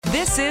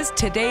This is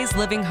Today's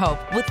Living Hope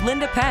with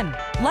Linda Penn.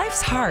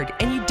 Life's hard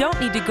and you don't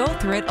need to go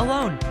through it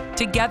alone.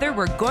 Together,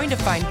 we're going to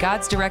find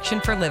God's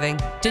direction for living.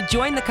 To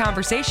join the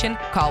conversation,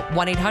 call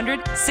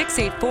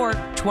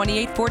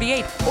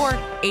 1-800-684-2848 or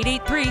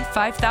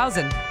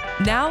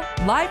 883-5000. Now,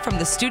 live from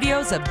the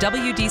studios of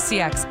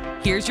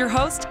WDCX, here's your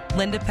host,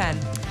 Linda Penn.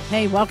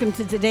 Hey, welcome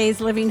to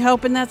Today's Living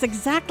Hope, and that's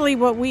exactly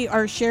what we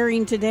are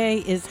sharing today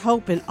is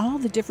hope and all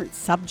the different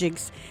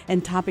subjects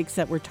and topics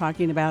that we're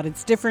talking about.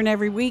 It's different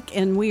every week,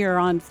 and we are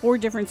on 4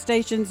 different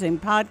stations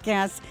and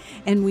podcasts,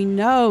 and we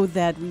know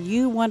that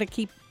you want to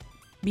keep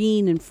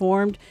being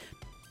informed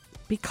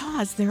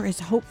because there is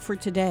hope for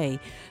today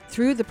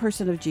through the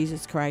person of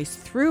Jesus Christ,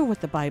 through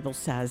what the Bible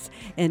says,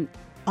 and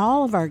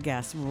all of our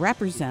guests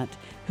represent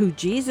who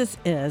Jesus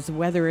is,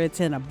 whether it's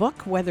in a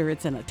book, whether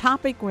it's in a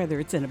topic, whether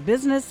it's in a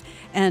business,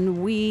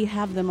 and we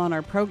have them on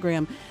our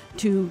program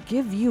to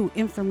give you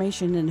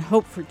information and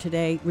hope for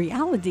today,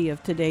 reality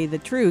of today, the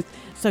truth,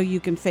 so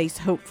you can face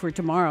hope for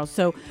tomorrow.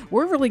 So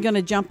we're really going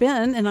to jump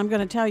in, and I'm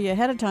going to tell you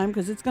ahead of time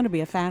because it's going to be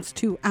a fast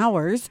 2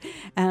 hours,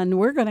 and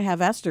we're going to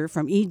have Esther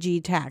from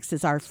EG Tax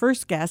as our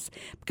first guest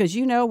because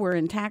you know we're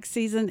in tax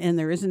season and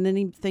there isn't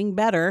anything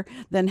better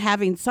than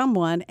having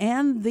someone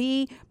and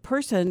the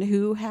person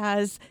who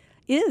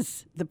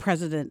is the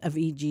president of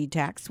EG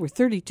Tax. We're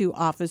 32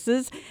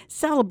 offices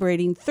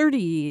celebrating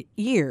 30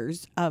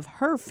 years of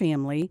her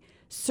family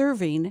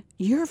serving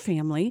your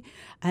family.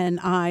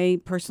 And I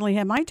personally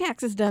had my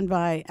taxes done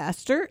by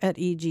Esther at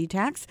EG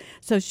Tax.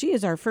 So she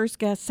is our first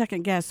guest.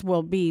 Second guest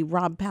will be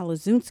Rob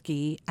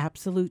Palazunski,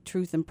 Absolute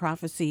Truth and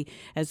Prophecy,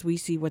 as we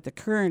see what the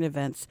current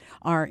events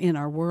are in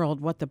our world,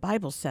 what the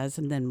Bible says,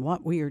 and then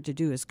what we are to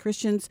do as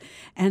Christians.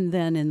 And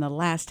then in the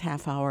last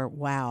half hour,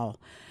 wow,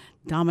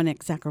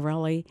 Dominic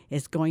Zaccarelli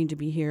is going to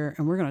be here,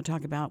 and we're going to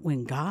talk about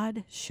when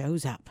God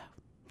shows up.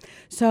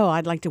 So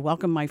I'd like to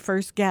welcome my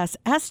first guest,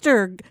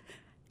 Esther.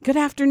 Good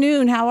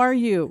afternoon. How are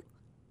you?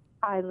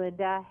 Hi,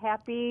 Linda.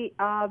 Happy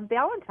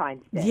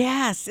Valentine's Day.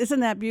 Yes. Isn't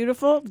that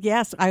beautiful?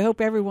 Yes. I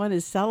hope everyone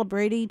is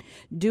celebrating,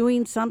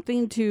 doing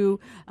something to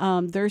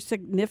their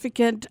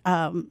significant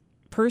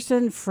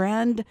person,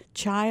 friend,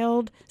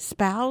 child,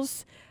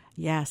 spouse.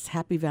 Yes.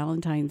 Happy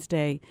Valentine's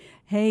Day.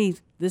 Hey,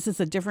 this is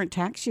a different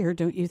tax year,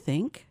 don't you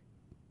think?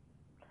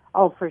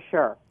 Oh, for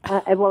sure.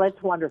 Well,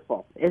 it's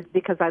wonderful. It's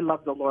because I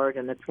love the Lord,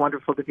 and it's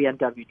wonderful to be on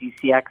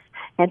WDCX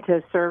and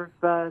to serve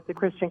the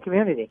Christian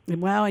community.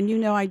 Well, and you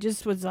know, I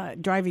just was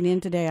driving in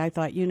today. I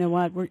thought, you know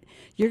what,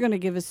 you're going to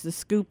give us the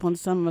scoop on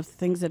some of the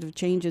things that have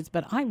changed,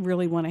 but I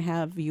really want to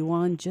have you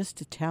on just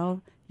to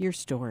tell your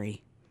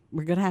story.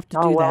 We're going to have to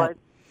do that.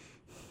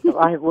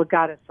 Well,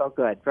 God is so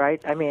good,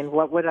 right? I mean,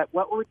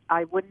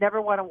 I would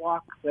never want to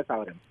walk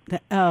without Him.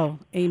 Oh,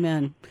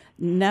 amen.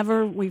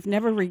 We've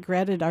never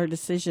regretted our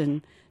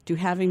decision to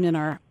have Him in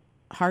our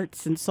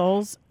hearts and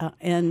souls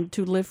and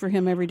to live for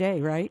Him every day,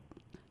 right?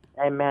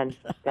 Amen.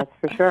 That's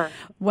for sure.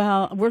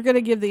 Well, we're going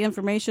to give the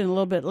information a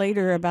little bit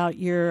later about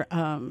your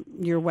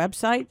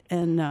website,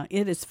 and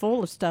it is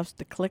full of stuff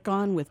to click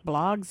on with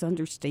blogs,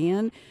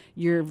 understand.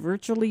 You're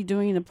virtually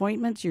doing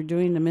appointments. You're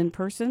doing them in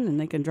person,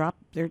 and they can drop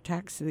their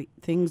tax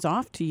things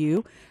off to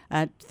you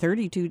at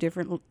 32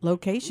 different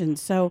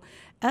locations. So,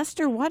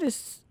 Esther, what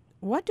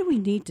do we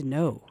need to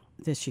know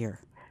this year?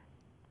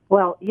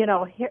 Well, you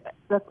know,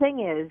 the thing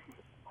is,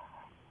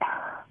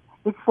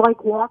 it's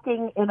like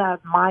walking in a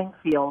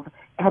minefield,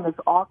 and it's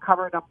all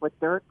covered up with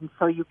dirt, and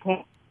so you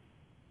can't.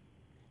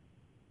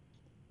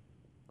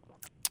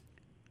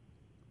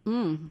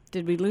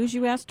 Did we lose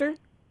you, Esther?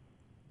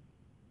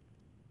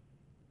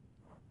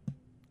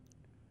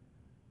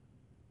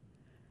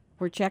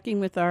 We're checking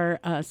with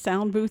our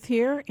sound booth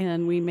here,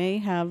 and we may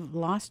have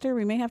lost her.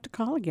 We may have to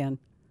call again.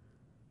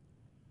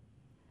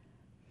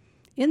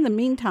 In the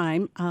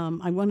meantime,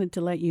 I wanted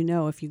to let you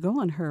know, if you go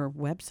on her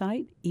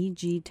website,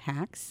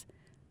 egtax.com,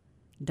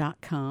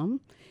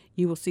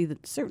 you will see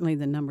that certainly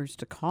the numbers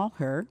to call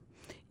her.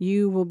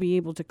 You will be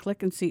able to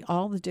click and see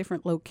all the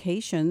different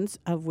locations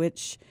of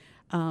which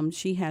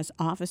she has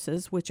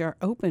offices, which are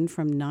open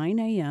from 9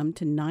 a.m.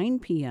 to 9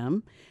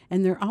 p.m.,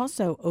 and they're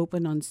also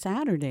open on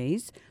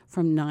Saturdays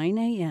from 9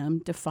 a.m.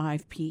 to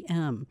 5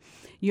 p.m.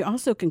 You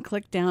also can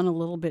click down a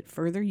little bit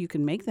further. You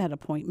can make that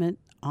appointment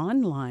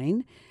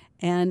online.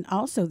 And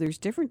also, there's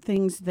different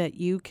things that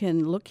you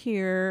can look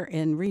here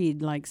and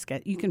read, like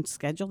you can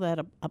schedule that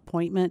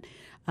appointment,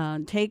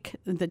 take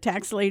the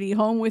tax lady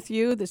home with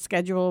you,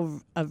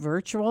 schedule a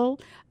virtual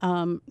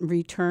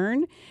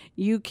return.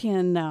 You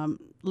can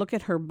look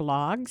at her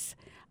blogs,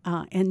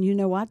 and you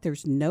know what?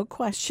 There's no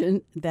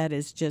question that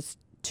is just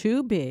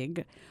too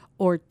big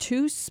or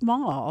too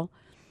small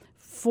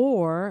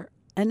for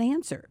an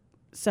answer.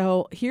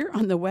 So here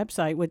on the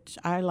website, which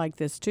I like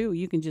this too,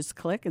 you can just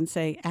click and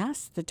say,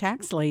 ask the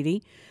tax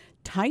lady,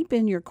 type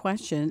in your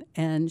question,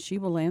 and she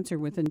will answer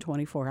within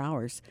 24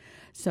 hours.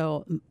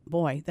 So,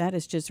 boy, that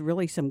is just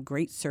really some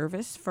great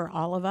service for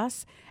all of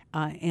us.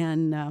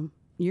 And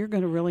you're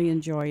going to really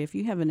enjoy. If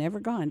you haven't ever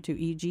gone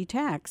to EG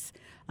Tax,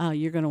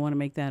 you're going to want to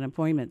make that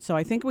appointment. So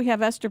I think we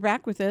have Esther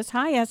back with us.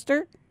 Hi,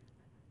 Esther.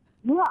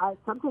 Yeah,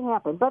 something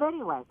happened. But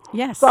anyway,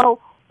 Yes. so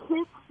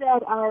kids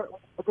that are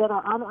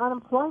on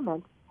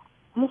unemployment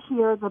this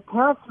year, the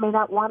parents may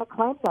not want to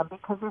claim them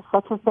because there's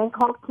such a thing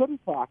called kiddie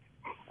tax,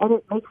 and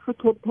it makes the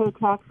kid pay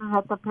taxes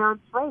at the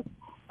parents' rate,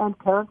 and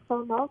parents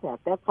don't know that.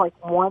 That's like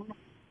one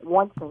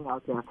thing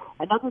out there.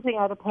 Another thing,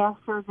 I had a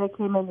pastor that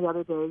came in the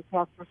other day.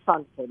 Pastor's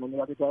son came in the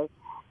other day,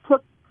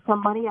 took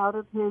some money out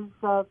of his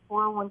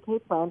 401k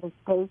plan to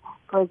pay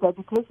for his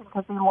education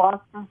because he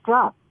lost his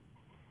job.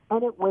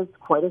 And it was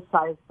quite a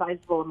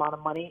sizable amount of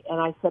money. And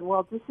I said,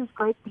 well, this is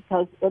great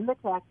because in the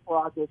tax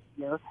law this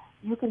year,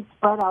 you can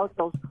spread out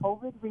those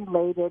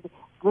COVID-related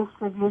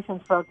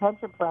distributions for a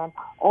pension plan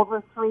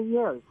over 3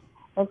 years.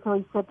 And so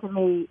he said to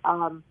me,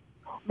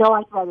 no,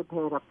 I'd rather pay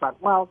it up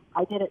front. Well,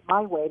 I did it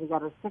my way, and he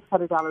got a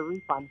 $600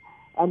 refund.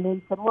 And then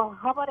he said, well,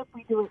 how about if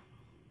we do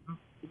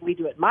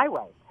it my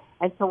way?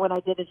 And so when I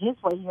did it his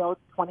way, he owed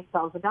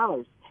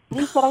 $20,000. And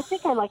he said, I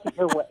think I like it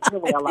your way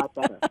a lot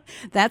better.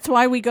 That's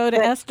why we go to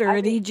But, Esther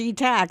at EG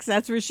Tax,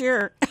 that's for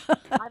sure.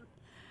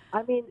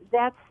 I mean,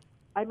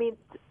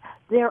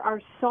 there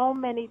are so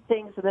many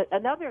things.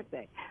 Another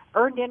thing,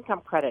 earned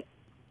income credit.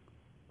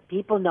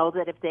 People know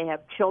that if they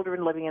have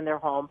children living in their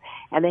home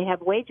and they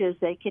have wages,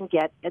 they can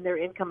get, and their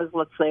income is,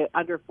 let's say,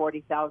 under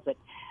 $40,000,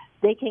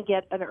 they can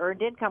get an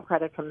earned income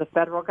credit from the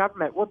federal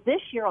government. Well,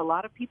 this year, a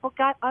lot of people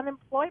got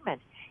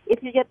unemployment.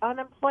 If you get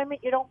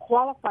unemployment, you don't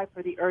qualify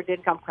for the earned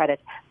income credit.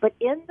 But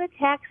in the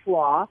tax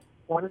law,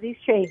 one of these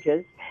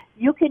changes,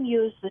 you can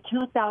use the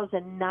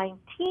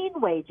 2019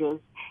 wages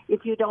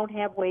if you don't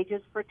have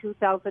wages for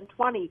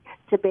 2020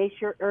 to base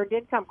your earned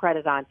income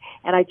credit on.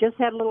 And I just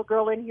had a little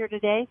girl in here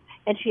today,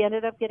 and she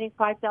ended up getting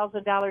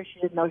 $5,000 she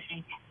didn't know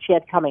she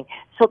had coming.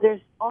 So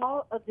there's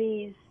all of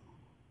these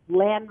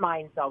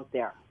landmines out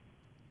there.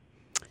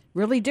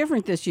 Really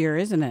different this year,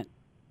 isn't it?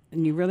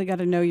 And you really got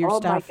to know your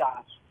stuff. Oh, my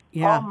gosh.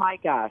 Yeah. Oh, my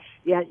gosh.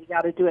 Yeah, you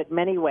got to do it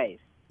many ways.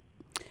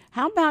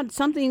 How about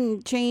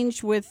something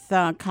changed with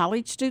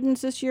college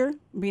students this year,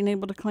 being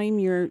able to claim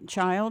your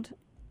child?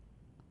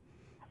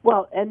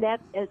 Well, and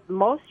that is,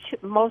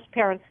 most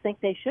parents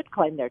think they should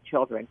claim their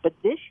children. But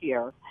this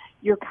year,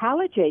 your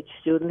college-age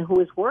student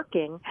who is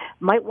working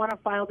might want to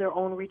file their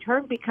own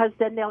return because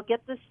then they'll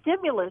get the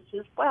stimulus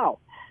as well.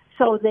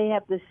 So they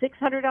have the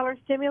 $600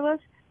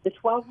 stimulus, the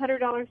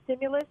 $1,200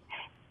 stimulus.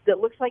 That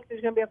looks like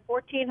there's going to be a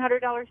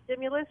 $1,400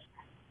 stimulus.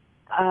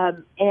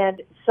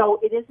 And so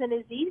it isn't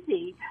as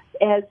easy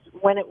as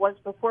when it was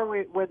before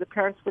where the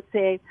parents would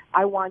say,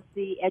 I want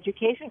the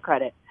education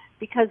credit,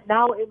 because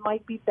now it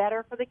might be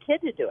better for the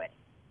kid to do it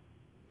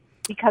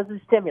because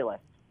of stimulus.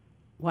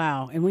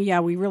 Wow. And we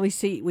really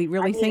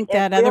think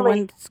that other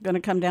one's going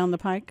to come down the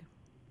pike?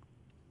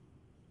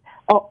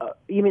 Oh,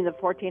 you mean the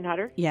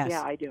 1,400? Yes.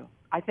 Yeah, I do.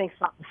 I think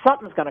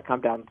something's going to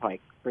come down the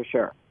pike for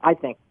sure. I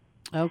think.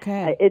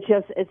 Okay.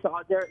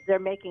 They're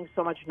making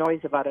so much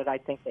noise about it. I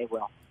think they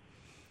will.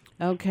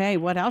 Okay.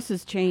 What else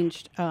has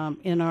changed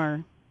in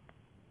our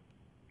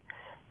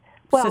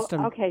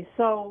system? Okay.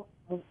 So,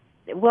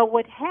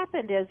 what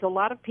happened is a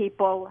lot of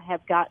people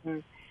have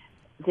gotten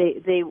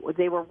they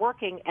were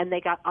working and they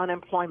got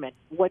unemployment.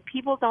 What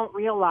people don't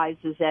realize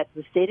is that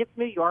the state of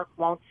New York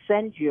won't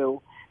send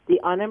you the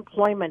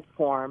unemployment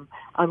form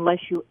unless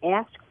you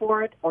ask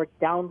for it or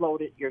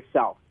download it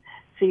yourself.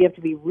 So you have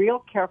to be real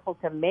careful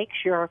to make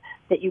sure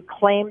that you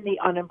claim the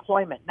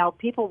unemployment. Now,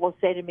 people will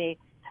say to me,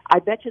 I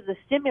bet you the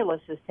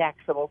stimulus is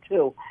taxable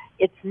too.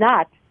 It's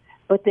not,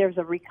 but there's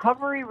a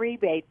recovery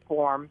rebate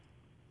form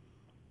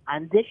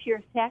on this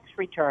year's tax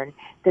return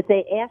that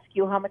they ask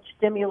you how much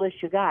stimulus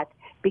you got,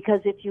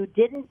 because if you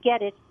didn't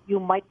get it, you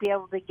might be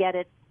able to get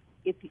it.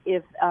 If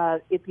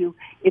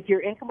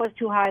your income was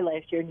too high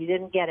last year and you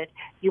didn't get it,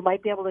 you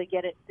might be able to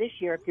get it this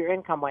year if your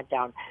income went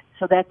down.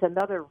 So that's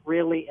another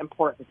really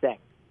important thing,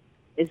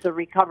 is the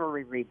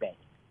recovery rebate.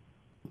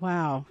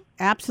 Wow.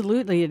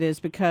 Absolutely it is,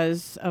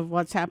 because of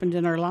what's happened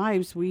in our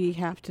lives. We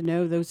have to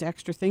know those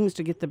extra things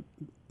to get the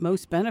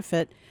most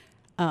benefit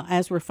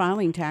as we're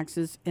filing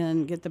taxes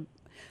and get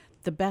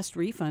the best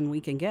refund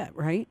we can get,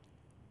 right?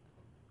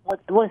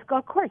 Well,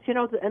 of course,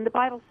 and the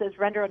Bible says,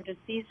 render unto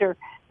Caesar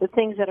the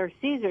things that are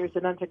Caesar's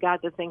and unto God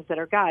the things that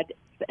are God.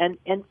 And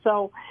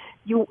so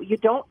you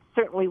don't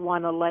certainly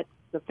want to let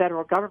the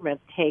federal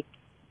government take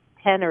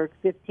 10 or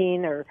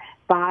 15 or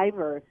 $5,000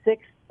 or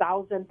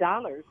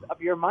 $6,000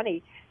 of your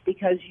money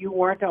because you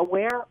weren't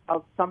aware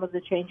of some of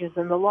the changes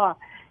in the law.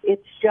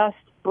 It's just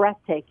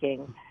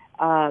breathtaking,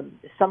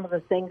 some of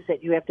the things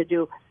that you have to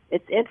do.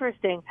 It's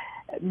interesting.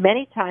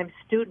 Many times,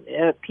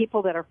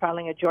 people that are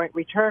filing a joint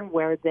return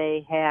where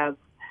they have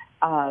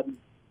a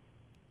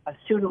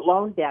student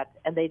loan debt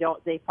and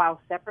they file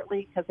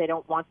separately because they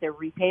don't want their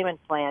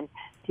repayment plan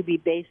to be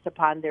based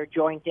upon their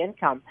joint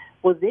income.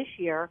 Well, this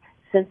year,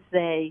 since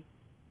they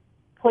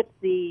put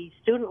the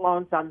student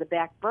loans on the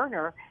back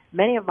burner,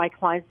 many of my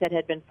clients that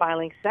had been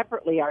filing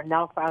separately are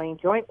now filing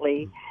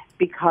jointly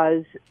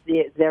because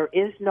there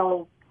is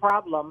no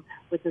problem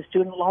with the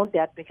student loan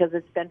debt because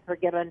it's been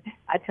forgiven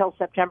until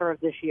September of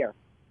this year.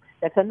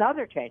 That's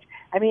another change.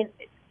 I mean,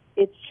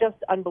 it's just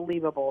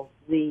unbelievable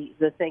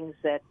the things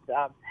that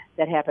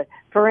happen.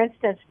 For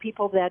instance,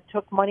 people that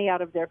took money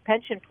out of their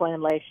pension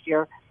plan last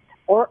year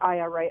or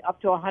IRA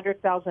up to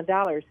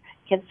 $100,000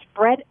 can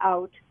spread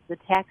out the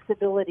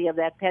taxability of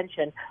that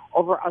pension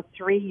over a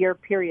 3-year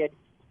period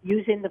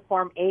using the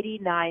Form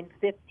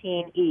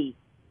 8915E.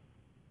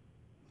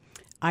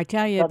 I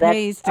tell you, it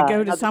pays to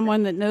go to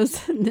someone that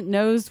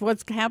knows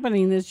what's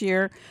happening this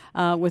year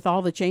with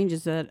all the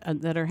changes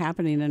that are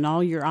happening, and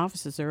all your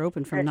offices are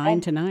open from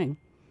 9 to 9.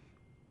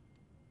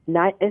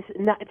 Tonight,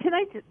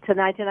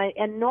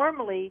 and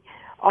normally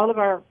all of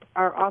our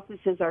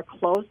offices are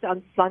closed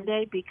on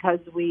Sunday because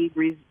we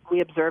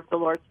observe the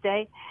Lord's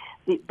Day.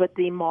 But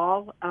the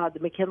mall, the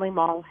McKinley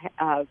Mall,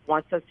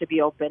 wants us to be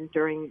open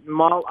during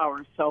mall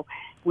hours, so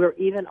we're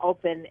even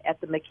open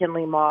at the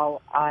McKinley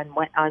Mall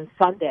on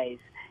Sundays.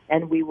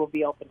 And we will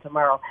be open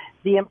tomorrow.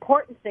 The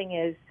important thing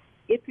is,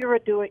 if you're a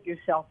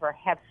do-it-yourselfer,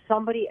 have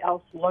somebody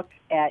else look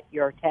at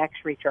your tax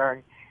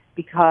return,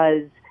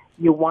 because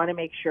you want to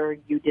make sure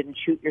you didn't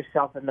shoot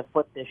yourself in the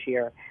foot this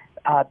year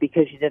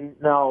because you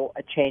didn't know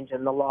a change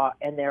in the law,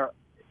 and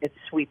it's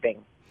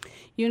sweeping.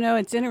 You know,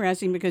 it's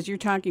interesting because you're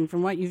talking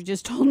from what you've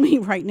just told me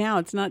right now.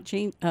 It's not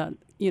change.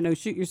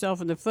 Shoot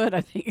yourself in the foot. I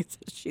think it's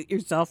shoot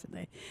yourself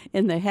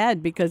in the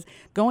head, because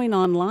going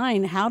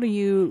online, how do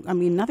you,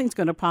 nothing's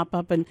going to pop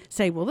up and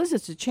say, well, this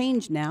is a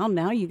change now.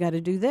 Now you got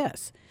to do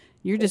this.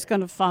 You're just going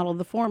to follow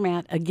the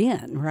format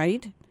again,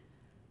 right?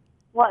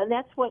 Well, and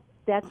that's why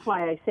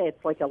I say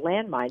it's like a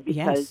landmine,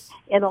 because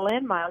in a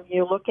landmine,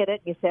 you look at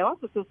it and you say, oh,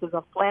 this is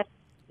a flat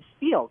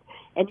field.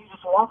 And you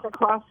just walk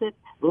across it,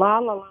 la,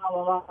 la, la,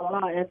 la, la,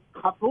 la, and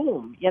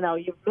kaboom,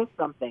 you've missed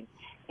something.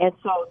 And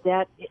so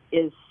that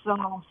is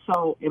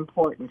so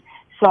important.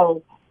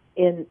 So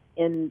in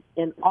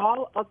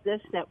all of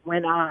this that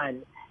went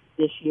on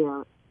this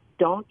year,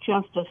 don't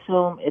just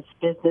assume it's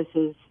business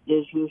as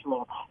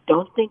usual.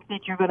 Don't think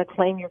that you're going to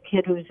claim your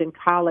kid who's in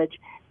college,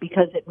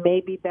 because it may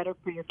be better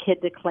for your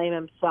kid to claim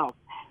himself.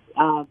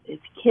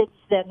 It's kids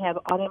that have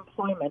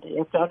unemployment. You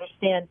have to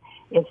understand,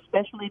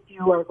 especially if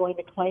you are going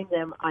to claim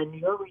them on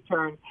your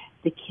return,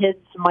 the kids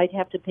might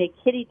have to pay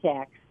kiddie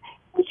tax,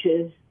 which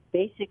is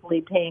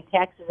basically paying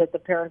taxes at the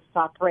parent's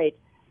top rate.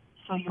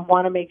 So you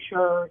want to make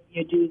sure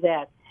you do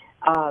that.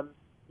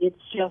 It's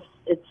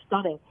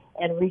stunning.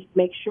 And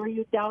make sure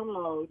you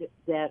download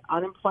that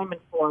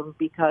unemployment form,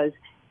 because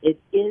it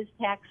is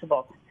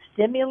taxable.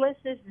 Stimulus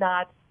is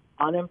not,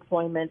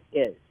 unemployment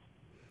is.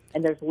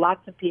 And there's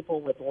lots of people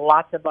with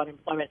lots of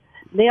unemployment.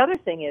 And the other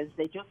thing is,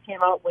 they just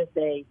came out with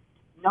a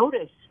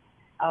notice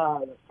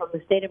from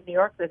the state of New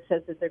York that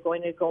says that they're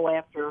going to go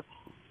after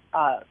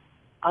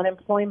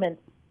unemployment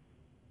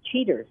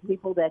cheaters,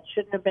 people that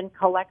shouldn't have been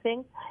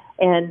collecting.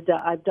 And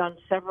I've done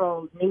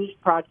several news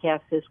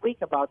broadcasts this week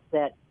about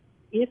that.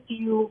 If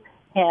you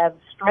have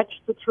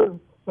stretched the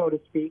truth, so to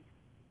speak,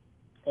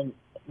 and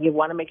you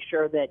want to make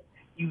sure that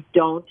you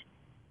don't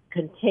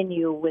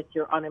continue with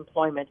your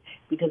unemployment,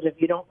 because if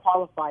you don't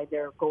qualify,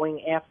 they're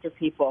going after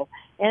people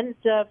and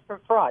for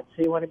fraud.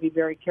 So you want to be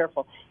very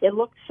careful. It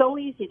looks so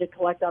easy to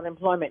collect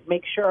unemployment.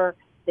 Make sure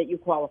that you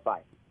qualify.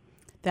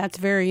 That's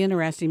very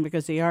interesting,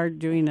 because they are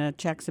doing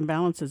checks and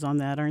balances on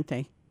that, aren't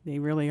they? They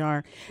really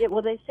are. Yeah,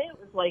 well, they say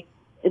it's like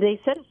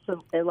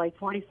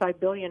 $45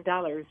 billion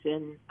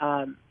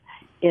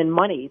in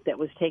money that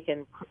was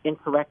taken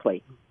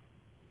incorrectly.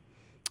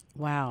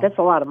 Wow. That's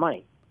a lot of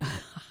money.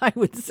 I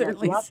would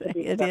certainly say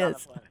it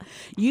is.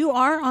 You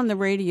are on the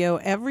radio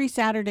every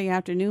Saturday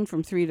afternoon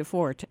from 3 to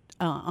 4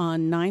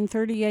 on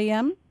 9:30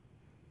 a.m.?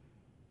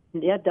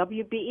 Yeah,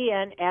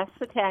 WBEN, Ask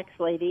the Tax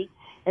Lady.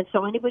 And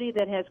so anybody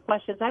that has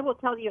questions, I will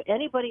tell you,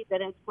 anybody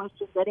that has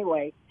questions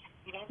anyway,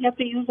 you don't have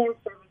to use our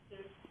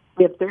services.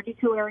 We have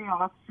 32 area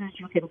offices.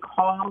 You can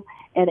call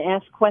and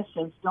ask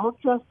questions. Don't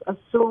just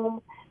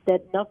assume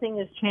that nothing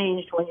has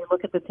changed when you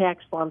look at the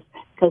tax forms,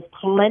 because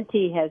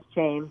plenty has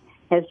changed.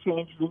 And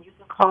you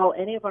can call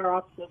any of our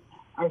offices.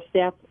 Our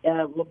staff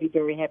will be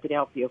very happy to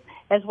help you,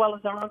 as well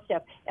as our own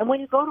staff. And when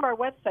you go to our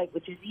website,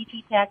 which is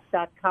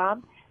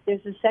egtax.com,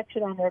 there's a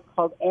section on there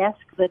called Ask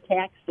the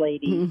Tax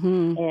Lady,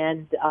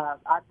 and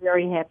I'm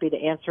very happy to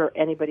answer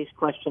anybody's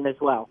question as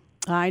well.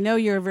 I know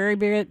you're a very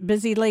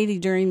busy lady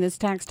during this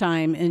tax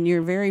time, and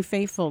you're very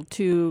faithful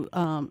to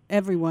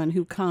everyone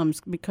who comes,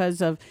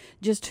 because of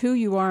just who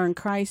you are in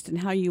Christ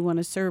and how you want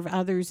to serve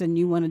others, and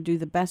you want to do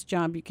the best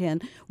job you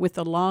can with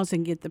the laws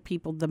and get the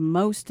people the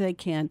most they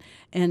can,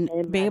 and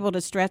Amen. Be able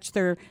to stretch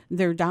their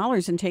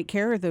dollars and take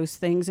care of those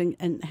things,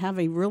 and have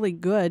a really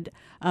good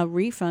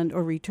refund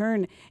or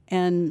return.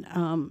 And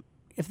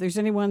if there's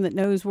anyone that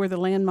knows where the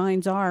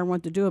landmines are and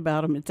what to do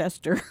about them, it's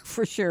Esther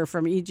for sure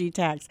from EG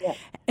Tax. Yeah.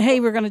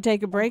 Hey, we're going to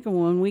take a break,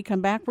 and when we come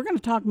back, we're going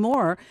to talk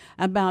more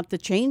about the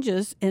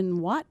changes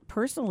and what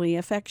personally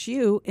affects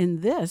you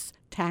in this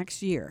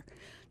tax year.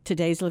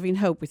 Today's Living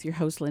Hope with your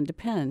host, Linda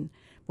Penn.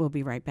 We'll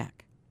be right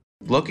back.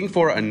 Looking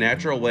for a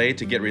natural way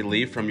to get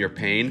relief from your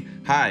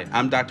pain? Hi,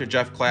 I'm Dr.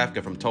 Jeff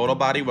Klafka from Total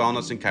Body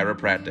Wellness and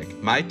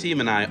Chiropractic. My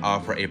team and I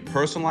offer a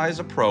personalized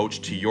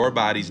approach to your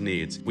body's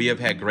needs. We have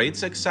had great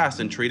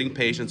success in treating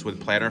patients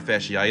with plantar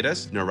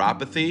fasciitis,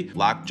 neuropathy,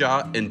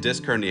 lockjaw, and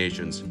disc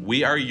herniations.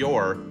 We are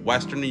your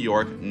Western New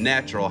York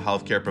natural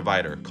healthcare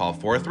provider. Call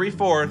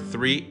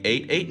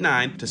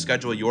 434-3889 to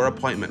schedule your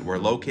appointment. We're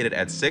located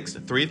at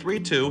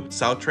 6332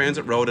 South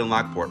Transit Road in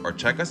Lockport, or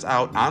check us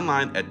out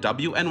online at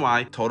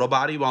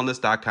WNYTotalBodyWellness.com.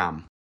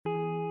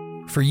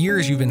 For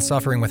years, you've been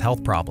suffering with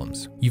health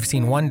problems. You've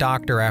seen one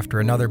doctor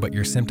after another, but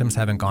your symptoms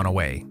haven't gone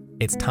away.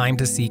 It's time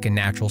to seek a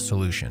natural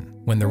solution.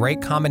 When the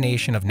right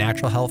combination of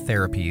natural health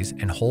therapies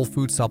and whole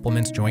food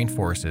supplements join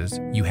forces,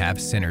 you have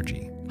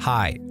Synergy.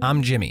 Hi,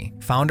 I'm Jimmy,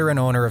 founder and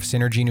owner of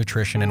Synergy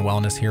Nutrition and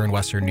Wellness here in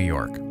Western New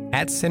York.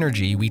 At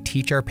Synergy, we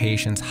teach our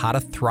patients how to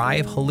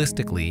thrive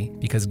holistically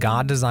because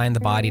God designed the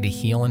body to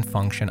heal and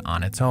function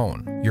on its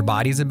own. Your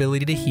body's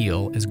ability to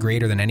heal is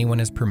greater than anyone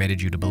has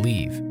permitted you to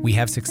believe. We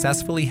have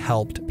successfully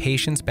helped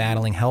patients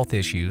battling health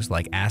issues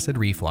like acid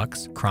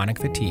reflux, chronic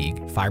fatigue,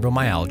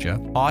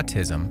 fibromyalgia,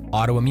 autism,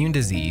 autoimmune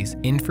disease,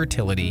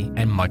 infertility,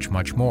 and much,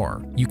 much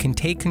more. You can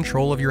take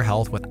control of your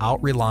health without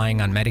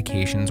relying on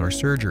medications or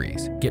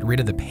surgeries. Get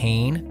rid of the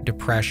pain,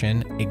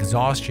 depression,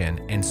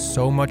 exhaustion, and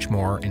so much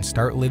more, and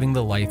start living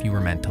the life you were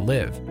meant to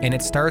live. And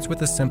it starts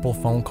with a simple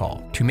phone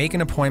call. To make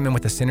an appointment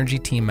with a Synergy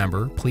team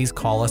member, please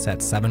call us at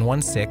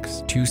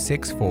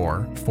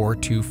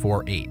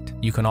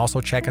 716-264-4248. You can also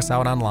check us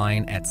out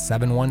online at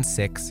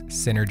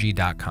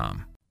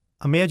 716synergy.com.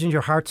 Imagine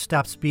your heart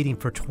stops beating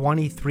for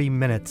 23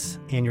 minutes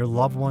and your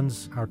loved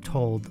ones are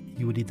told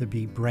you would either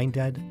be brain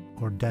dead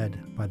or dead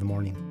by the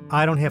morning.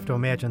 I don't have to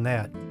imagine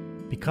that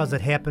because it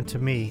happened to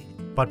me,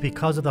 but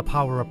because of the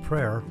power of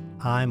prayer,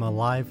 I'm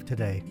alive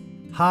today.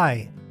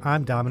 Hi,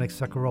 I'm Dominic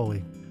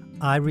Saccaroli.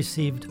 I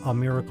received a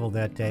miracle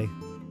that day,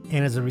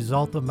 and as a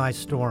result of my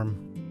storm,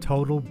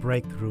 total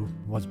breakthrough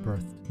was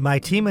birthed. My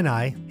team and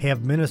I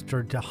have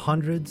ministered to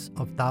hundreds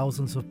of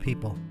thousands of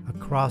people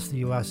across the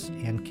U.S.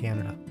 and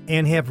Canada,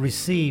 and have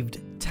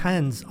received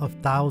tens of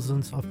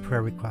thousands of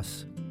prayer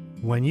requests.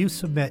 When you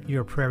submit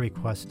your prayer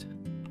request,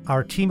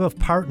 our team of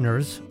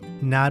partners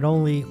not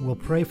only will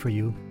pray for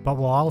you, but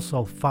will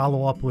also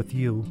follow up with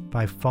you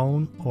by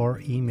phone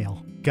or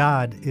email.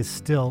 God is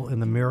still in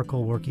the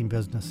miracle working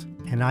business,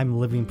 and I'm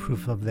living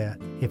proof of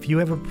that. If you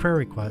have a prayer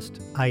request,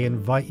 I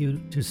invite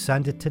you to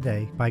send it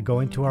today by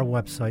going to our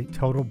website,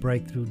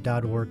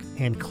 totalbreakthrough.org,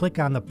 and click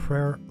on the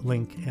prayer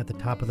link at the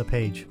top of the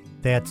page.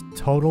 That's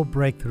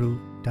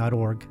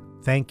totalbreakthrough.org.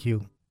 Thank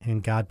you,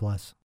 and God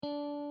bless.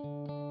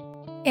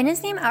 In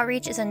His Name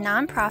Outreach is a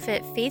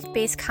nonprofit,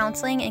 faith-based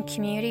counseling and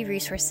community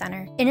resource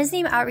center. In His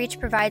Name Outreach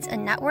provides a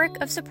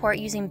network of support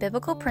using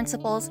biblical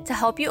principles to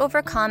help you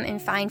overcome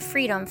and find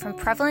freedom from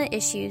prevalent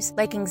issues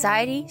like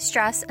anxiety,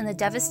 stress, and the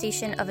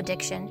devastation of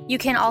addiction. You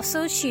can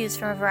also choose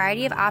from a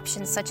variety of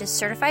options such as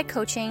certified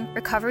coaching,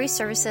 recovery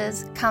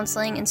services,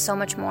 counseling, and so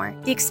much more.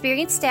 The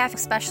experienced staff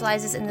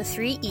specializes in the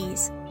 3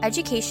 E's: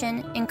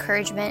 education,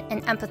 encouragement,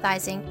 and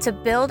empathizing to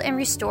build and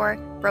restore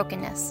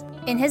brokenness.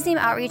 In His Name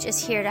Outreach is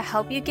here to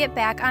help you get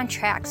back on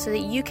track so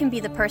that you can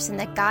be the person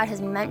that God has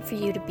meant for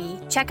you to be.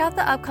 Check out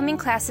the upcoming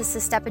classes to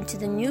step into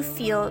the new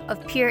field of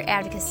peer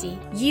advocacy.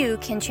 You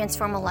can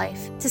transform a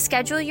life. To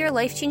schedule your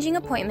life-changing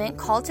appointment,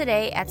 call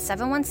today at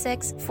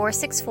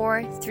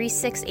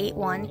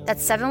 716-464-3681.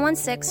 That's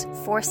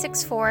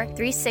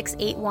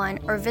 716-464-3681,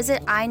 or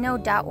visit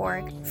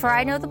iknow.org. For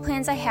I know the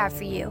plans I have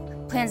for you.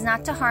 Plans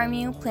not to harm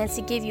you, plans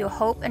to give you a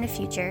hope and a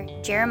future.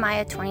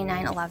 Jeremiah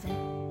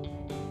 29:11.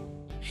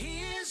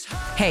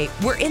 Hey,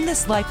 we're in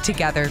this life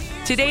together.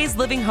 Today's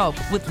Living Hope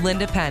with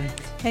Linda Penn.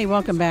 Hey,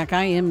 welcome back.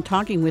 I am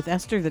talking with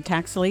Esther, the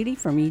tax lady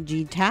from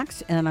EG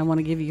Tax, and I want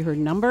to give you her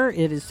number.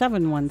 It is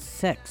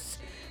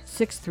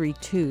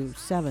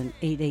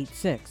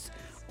 716-632-7886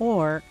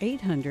 or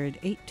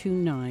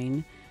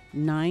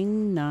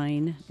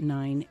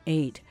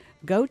 800-829-9998.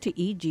 Go to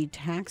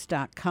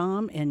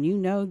egtax.com, and you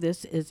know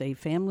this is a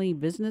family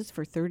business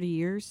for 30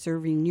 years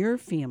serving your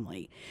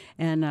family.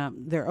 And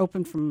they're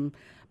open from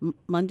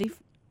Monday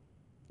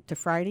to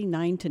Friday,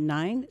 9 to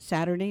 9,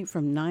 Saturday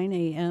from 9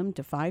 a.m.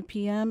 to 5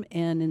 p.m.,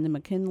 and in the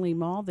McKinley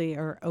Mall, they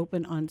are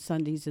open on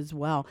Sundays as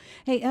well.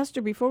 Hey,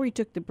 Esther, before we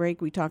took the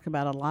break, we talked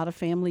about a lot of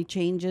family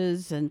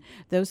changes and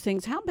those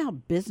things. How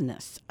about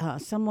business?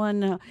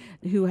 Someone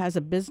who has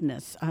a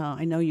business.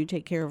 I know you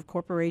take care of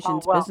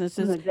corporations,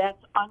 businesses.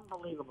 That's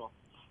unbelievable.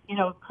 You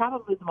know,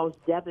 probably the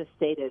most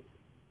devastated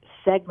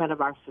segment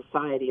of our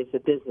society is the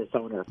business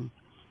owner.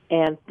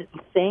 And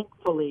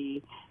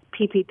thankfully,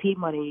 PPP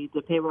money,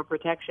 the payroll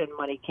protection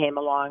money, came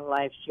along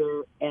last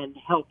year and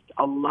helped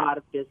a lot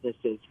of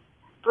businesses.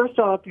 First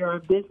of all, if you're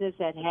a business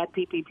that had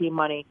PPP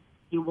money,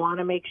 you want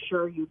to make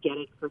sure you get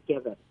it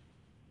forgiven.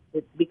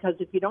 Because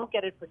if you don't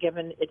get it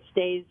forgiven, it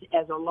stays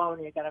as a loan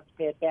and you're going to have to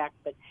pay it back.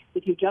 But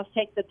if you just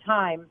take the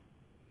time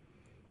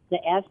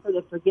to ask for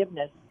the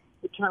forgiveness,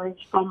 it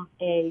turns from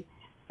a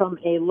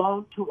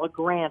loan to a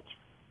grant.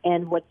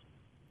 And what's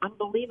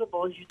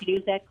unbelievable is you can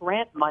use that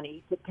grant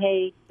money to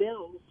pay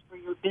bills for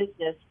your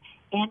business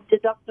and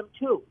deduct them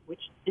too, which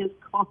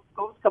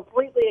goes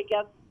completely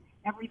against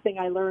everything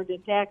I learned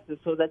in taxes,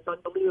 so that's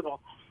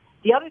unbelievable.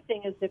 The other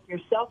thing is if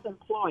you're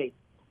self-employed,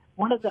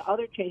 one of the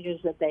other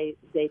changes that they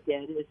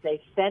did is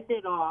they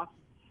fended off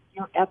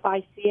your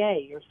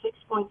FICA, your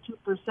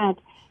 6.2%.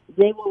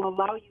 They will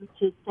allow you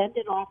to send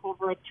it off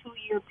over a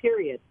 2-year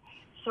period.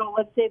 So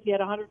let's say if you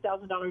had a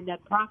 $100,000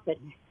 net profit,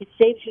 it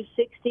saves you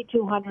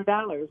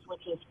 $6,200,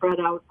 which is spread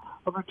out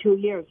over 2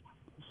 years.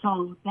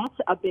 So that's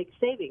a big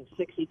savings,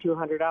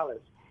 $6,200.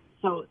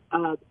 So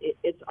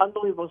it's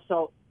unbelievable.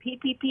 So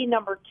PPP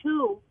number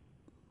 2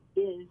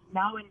 is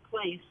now in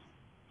place.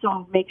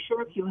 So make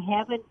sure if you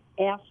haven't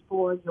asked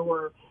for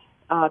your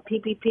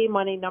PPP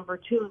money number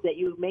 2, that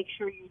you make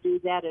sure you do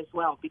that as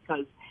well,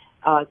 because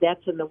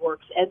that's in the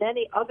works. And then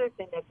the other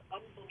thing that's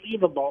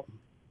unbelievable,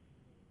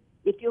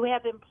 if you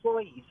have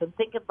employees, and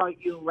think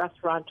about you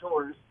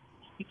restaurateurs,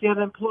 if you have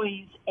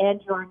employees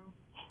and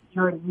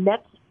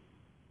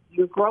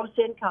your gross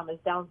income is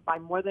down by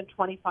more than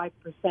 25%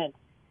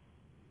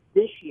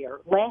 this year.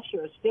 Last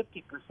year was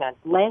 50%.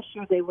 Last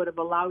year they would have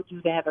allowed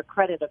you to have a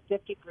credit of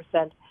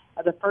 50%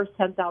 of the first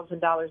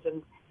 $10,000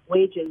 in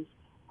wages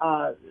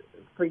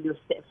for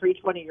each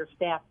one of your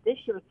staff. This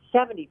year it's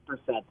 70%.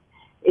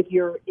 If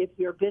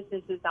your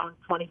business is down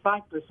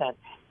 25%.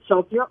 So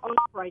if you're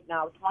off right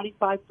now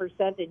 25%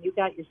 and you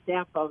got your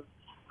staff of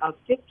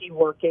 50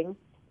 working,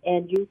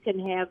 and you can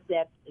have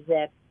that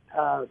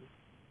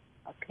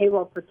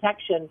payroll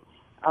protection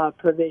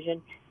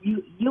provision,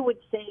 you would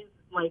save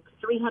like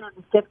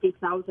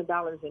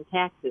 $350,000 in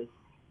taxes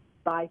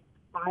by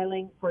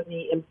filing for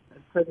the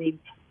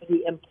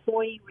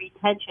employee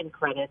retention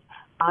credit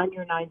on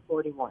your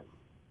 941.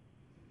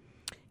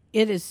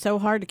 It is so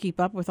hard to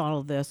keep up with all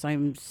of this.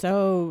 I'm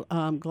so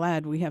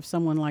glad we have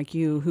someone like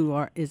you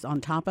who is on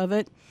top of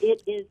it.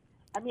 It is.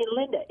 I mean,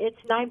 Linda, it's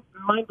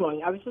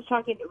mind-blowing. I was just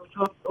talking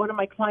to one of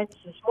my clients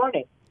this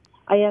morning.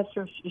 I asked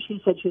her,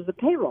 she said she was a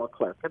payroll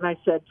clerk. And I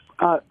said,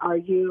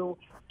 have you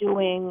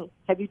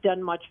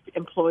done much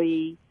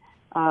employee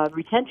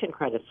retention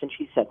credits? And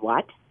she said,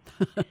 what?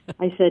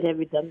 I said, have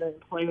you done the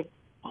employee,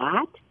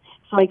 what?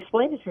 So I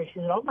explained it to her. She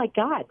said, oh, my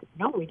God,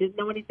 no, we didn't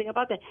know anything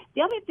about that.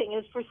 The other thing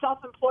is for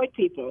self-employed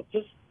people,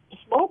 just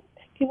people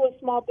with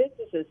small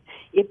businesses.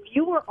 If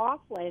you were off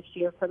last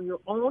year from your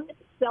own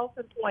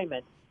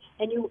self-employment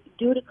and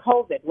due to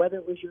COVID, whether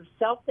it was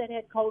yourself that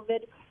had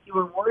COVID, you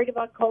were worried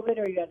about COVID,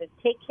 or you had to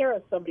take care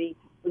of somebody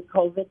with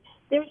COVID,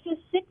 there's a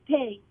sick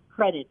pay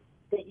credit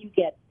that you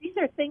get. These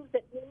are things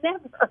that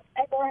never,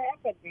 ever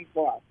happened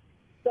before.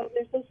 So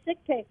there's a sick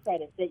pay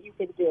credit that you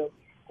can do.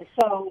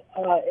 So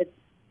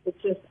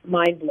it's just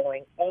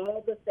mind-blowing.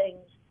 All the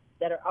things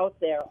that are out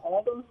there,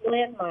 all those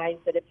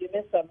landmines that if you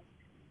miss them,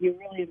 you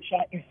really have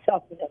shot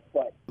yourself in the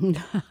foot.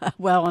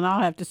 Well, and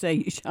I'll have to say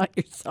you shot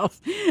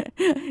yourself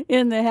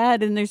in the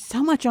head. And there's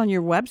so much on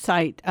your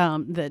website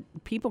that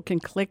people can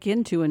click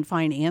into and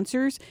find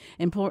answers.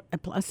 And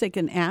plus they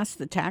can ask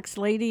the tax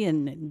lady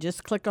and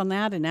just click on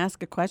that and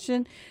ask a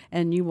question,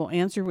 and you will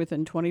answer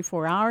within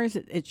 24 hours.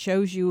 It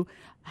shows you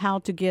how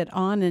to get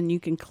on, and you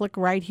can click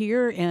right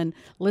here and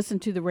listen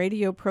to the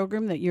radio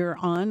program that you're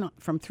on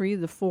from 3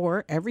 to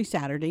 4 every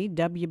Saturday,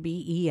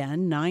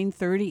 WBEN,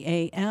 9:30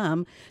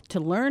 a.m.,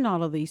 to learn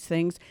all of these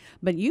things.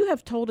 But you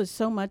have told us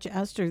so much,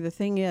 Esther. The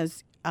thing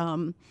is,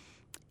 and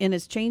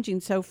it's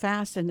changing so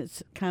fast, and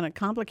it's kind of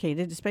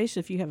complicated, especially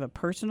if you have a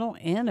personal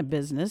and a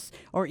business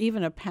or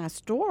even a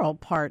pastoral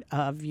part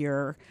of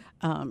your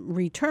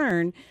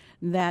return,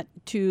 that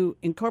to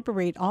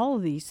incorporate all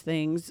of these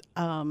things,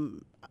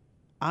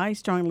 I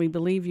strongly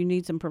believe you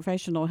need some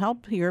professional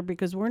help here,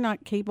 because we're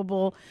not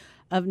capable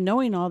of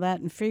knowing all that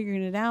and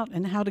figuring it out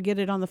and how to get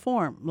it on the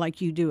form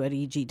like you do at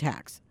EG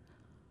Tax.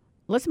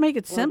 Let's make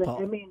it simple.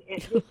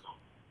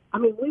 I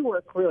mean, we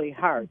work really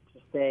hard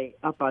to stay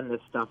up on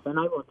this stuff, and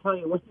I will tell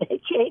you, when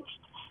they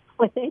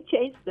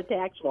changed the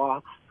tax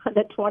law on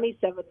the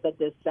 27th of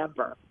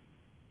December,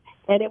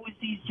 and it was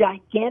these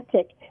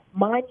gigantic,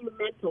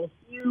 monumental,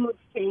 huge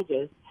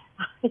changes,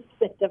 I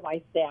said to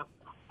my staff,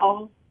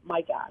 "Oh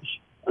my gosh."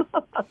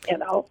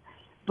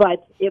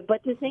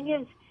 But the thing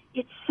is,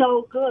 it's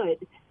so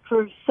good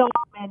for so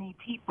many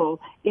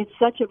people. It's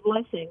such a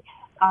blessing.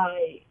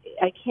 I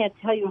can't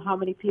tell you how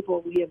many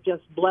people we have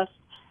just blessed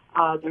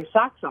their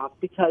socks off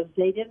because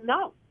they didn't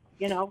know.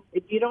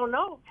 If you don't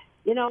know,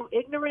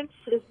 ignorance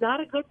is not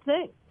a good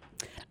thing.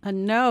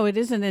 No, it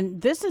isn't.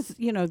 And this is,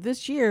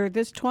 this year,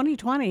 this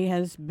 2020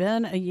 has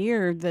been a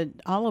year that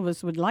all of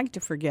us would like to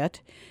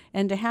forget,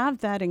 and to have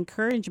that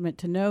encouragement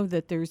to know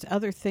that there's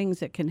other things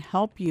that can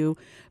help you,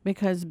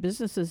 because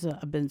businesses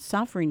have been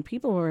suffering.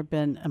 People have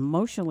been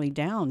emotionally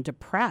down,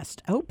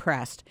 depressed,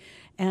 oppressed,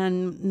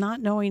 and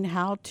not knowing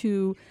how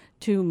to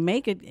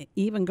make it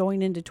even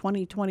going into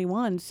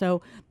 2021.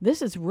 So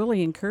this is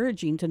really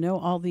encouraging to know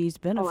all these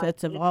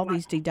benefits of all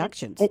these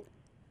deductions.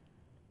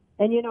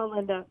 And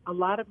Linda, a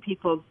lot of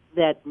people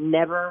that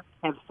never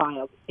have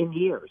filed in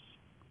years,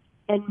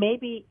 and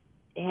maybe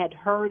had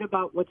heard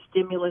about what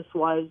stimulus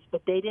was,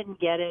 but they didn't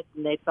get it,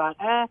 and they thought,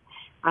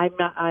 I'm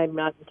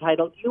not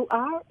entitled. You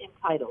are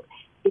entitled.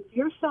 If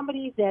you're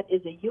somebody that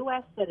is a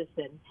U.S.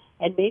 citizen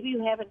and maybe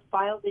you haven't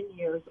filed in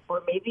years,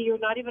 or maybe you're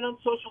not even on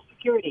Social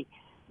Security,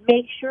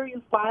 make sure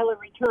you file a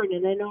return.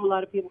 And I know a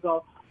lot of people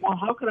go, well,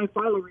 how can I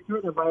file a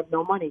return if I have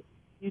no money?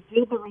 You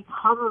do the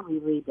recovery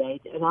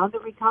rebate, and on the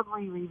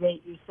recovery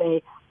rebate you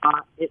say,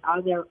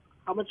 on there,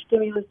 how much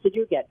stimulus did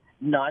you get?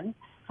 None.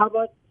 How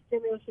about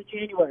stimulus for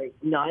January?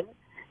 None.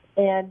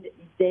 And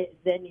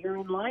then you're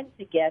in line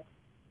to get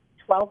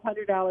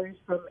 $1,200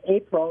 from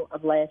April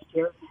of last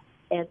year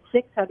and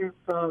 $600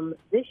 from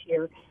this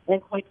year.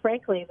 And quite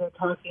frankly, they're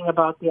talking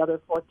about the other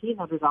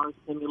 $1,400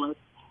 stimulus,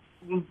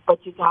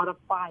 but you got to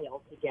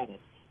file to get it.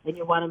 And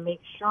you want to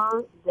make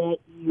sure that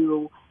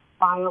you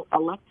file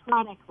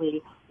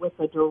electronically with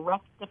a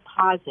direct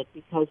deposit,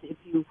 because if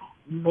you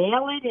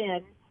mail it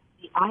in,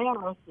 the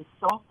IRS is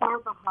so far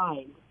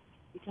behind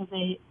because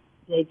they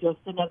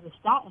just didn't have the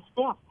staff.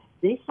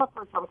 They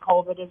suffered from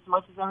COVID as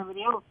much as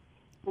everybody else.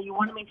 So you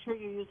want to make sure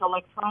you use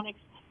electronics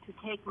to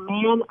take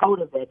man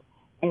out of it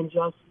and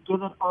just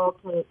give it all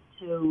to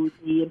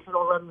the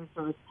Internal Revenue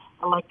Service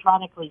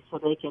electronically so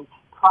they can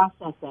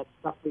process that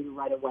stuff for you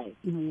right away.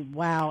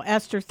 Wow.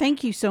 Esther,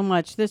 thank you so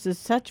much. This is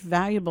such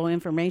valuable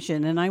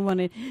information, and I want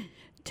to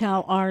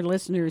tell our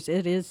listeners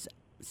it is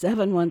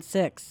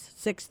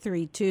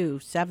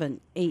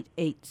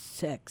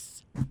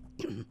 716-632-7886.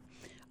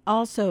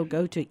 Also,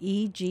 go to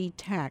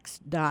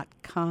egtax.com.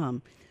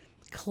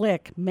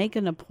 Click, make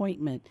an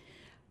appointment,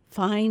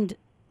 find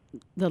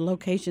the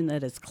location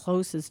that is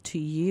closest to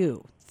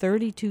you.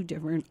 32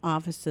 different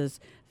offices,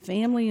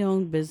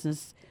 family-owned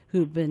business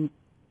who've been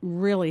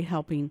really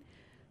helping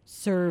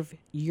serve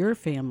your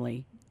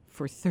family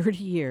for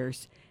 30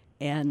 years.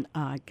 And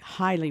I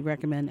highly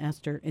recommend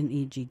Esther and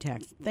EG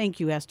Tax.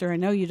 Thank you, Esther. I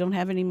know you don't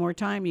have any more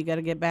time. You got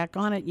to get back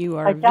on it. You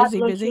are a busy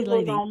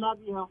lady. I love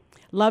you.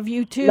 Love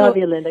you, too. Love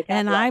you, Linda.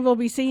 And I will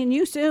be seeing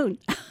you soon.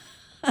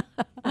 All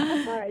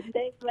right.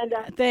 Thanks,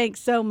 Linda. Thanks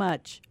so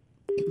much.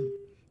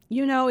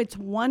 You know, it's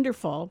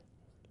wonderful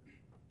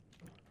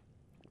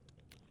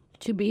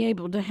to be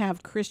able to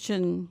have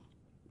Christian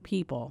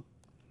people,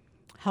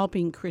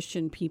 helping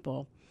Christian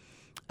people.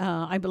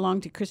 I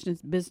belong to Christian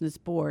Business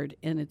Board,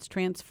 and it's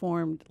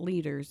transformed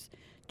leaders,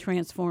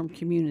 transformed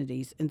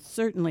communities, and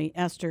certainly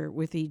Esther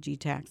with EG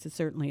Tax is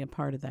certainly a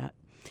part of that.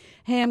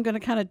 Hey, I'm going to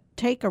kind of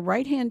take a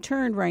right-hand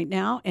turn right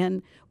now,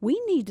 and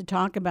we need to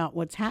talk about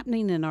what's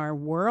happening in our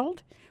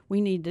world. We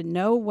need to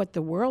know what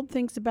the world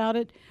thinks about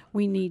it.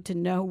 We need to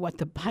know what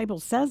the Bible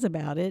says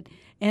about it,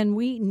 and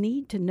we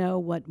need to know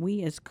what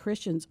we as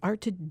Christians are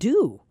to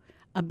do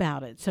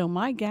about it. So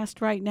my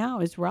guest right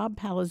now is Rob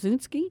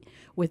Palazunsky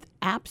with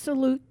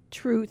Absolute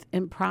Truth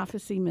and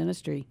Prophecy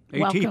Ministry.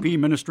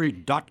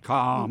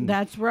 ATPministry.com.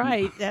 That's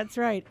right. That's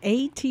right.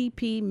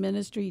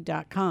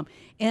 ATPministry.com.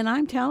 And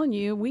I'm telling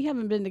you, we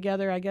haven't been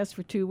together, I guess,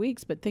 for 2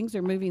 weeks, but things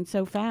are moving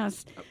so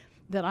fast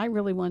that I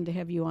really wanted to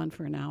have you on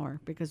for an hour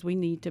because we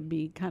need to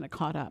be kind of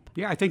caught up.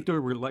 Yeah, I think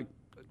there were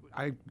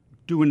I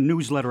do a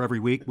newsletter every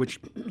week, which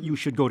you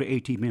should go to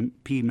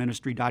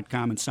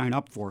atpministry.com and sign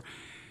up for.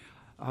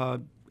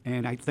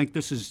 And I think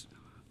this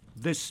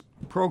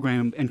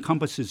program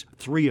encompasses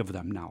 3 of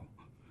them now.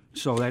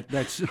 So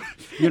that's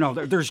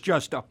there's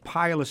just a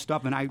pile of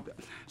stuff, and I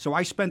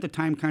spent the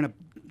time kind of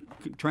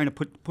trying to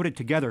put it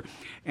together.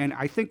 And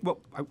I think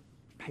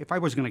if I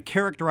was going to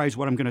characterize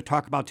what I'm going to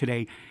talk about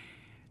today,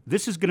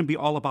 this is going to be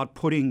all about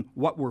putting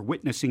what we're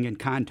witnessing in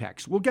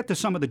context. We'll get to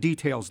some of the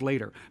details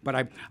later, but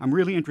I'm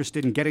really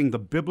interested in getting the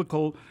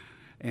biblical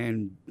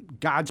and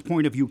God's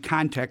point of view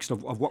context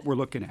of what we're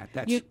looking at.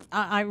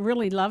 I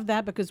really love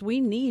that because we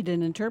need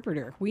an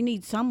interpreter. We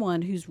need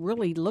someone who's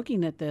really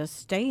looking at this,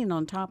 staying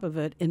on top of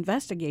it,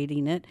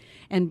 investigating it,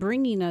 and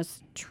bringing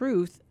us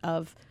truth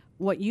of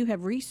what you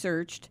have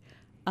researched.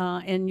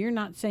 And you're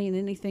not saying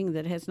anything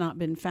that has not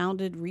been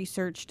founded,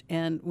 researched,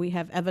 and we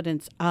have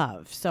evidence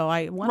of. So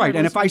I want right.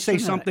 And if I say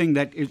something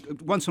that is,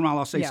 once in a while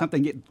I'll say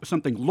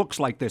something looks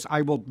like this,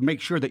 I will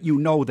make sure that you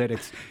know that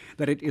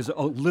it is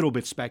a little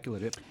bit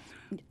speculative.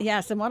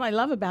 Yes, and what I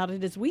love about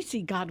it is we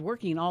see God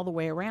working all the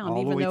way around,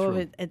 even though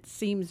it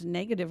seems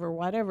negative or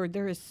whatever.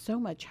 There is so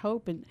much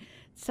hope and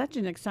such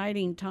an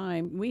exciting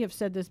time. We have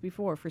said this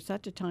before. For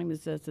such a time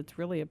as this, it's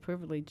really a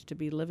privilege to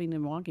be living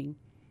and walking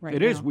right now.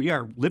 It is. We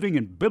are living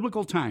in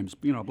biblical times.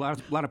 You know, a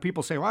lot of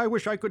people say, well, I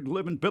wish I could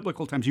live in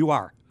biblical times. You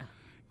are.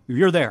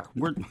 You're there.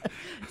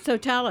 So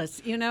tell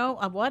us,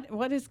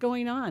 what is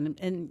going on?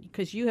 And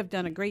because you have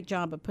done a great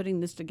job of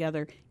putting this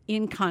together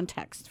in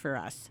context for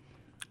us.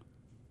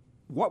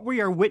 What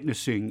we are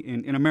witnessing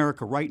in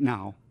America right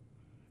now,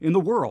 in the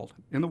world,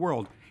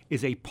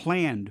 is a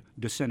planned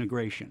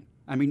disintegration.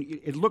 I mean,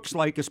 it looks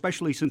like,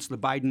 especially since the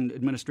Biden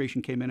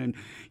administration came in, and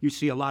you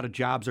see a lot of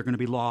jobs are going to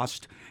be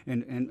lost,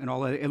 and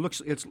all that. It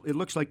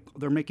looks like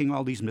they're making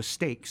all these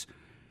mistakes.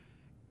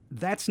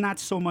 That's not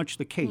so much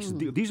the case.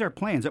 These are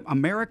plans.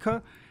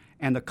 America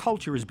and the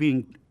culture is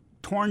being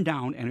torn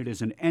down, and it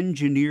is an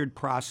engineered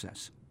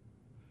process.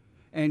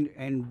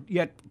 And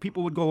yet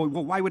people would go,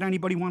 well, why would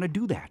anybody want to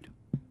do that?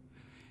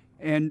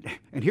 And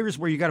here's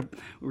where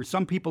where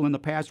some people in the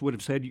past would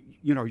have said,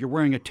 you're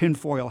wearing a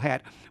tinfoil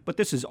hat, but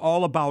this is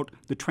all about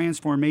the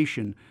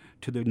transformation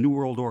to the New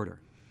World Order.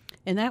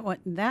 And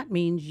that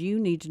means you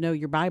need to know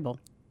your Bible.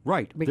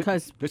 Right.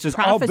 Because this is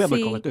all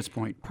biblical at this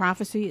point.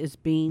 Prophecy is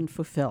being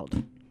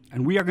fulfilled.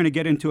 And we are going to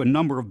get into a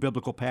number of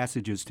biblical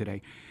passages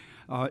today.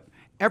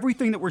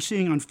 Everything that we're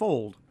seeing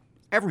unfold,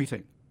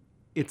 everything,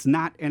 it's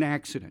not an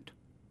accident.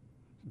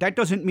 That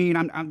doesn't mean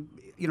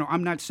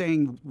I'm not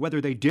saying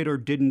whether they did or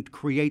didn't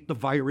create the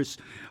virus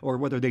or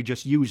whether they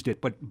just used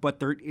it, but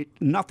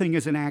nothing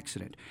is an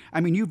accident.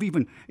 I mean, you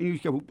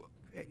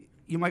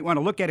might want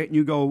to look at it and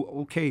you go,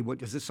 okay,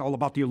 what is this all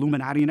about, the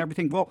Illuminati and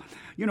everything? Well,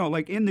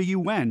 like in the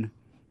UN,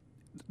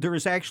 there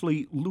is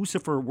actually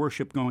Lucifer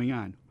worship going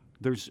on.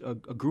 There's a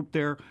group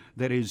there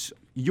that is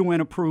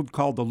UN approved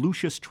called the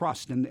Lucis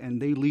Trust,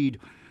 and they lead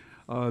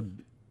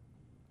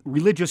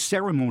religious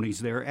ceremonies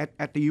there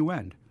at the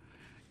UN.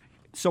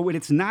 So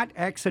it's not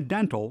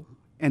accidental.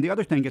 And the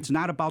other thing, it's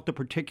not about the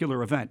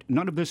particular event.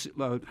 None of this,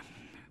 the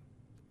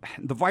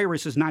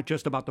virus is not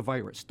just about the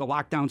virus. The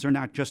lockdowns are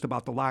not just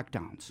about the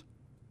lockdowns.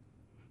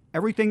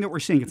 Everything that we're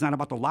seeing, it's not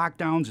about the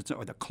lockdowns,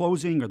 or the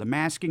closing, or the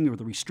masking, or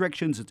the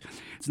restrictions.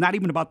 It's not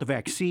even about the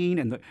vaccine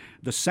and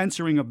the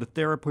censoring of the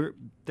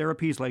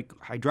therapies like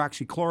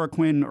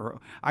hydroxychloroquine or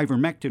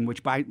ivermectin,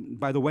 which by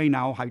the way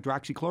now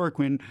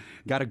hydroxychloroquine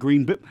got a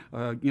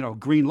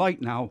green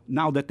light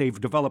now that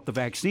they've developed the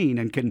vaccine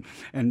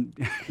and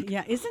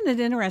yeah, isn't it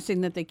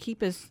interesting that they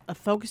keep us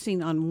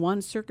focusing on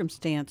one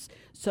circumstance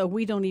so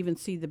we don't even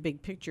see the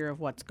big picture of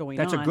what's going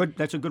on?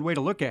 That's a good way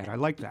to look at it. I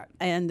like that.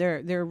 And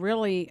they're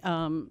really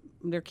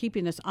they're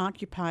keeping us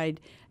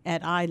occupied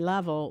at eye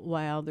level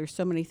while there's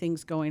so many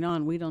things going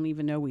on we don't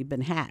even know we've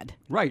been had.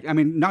 Right. I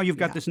mean, now you've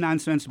got this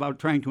nonsense about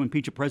trying to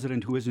impeach a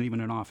president who isn't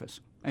even in office.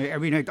 I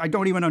mean, I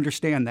don't even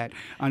understand that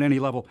on any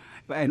level,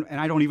 and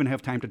I don't even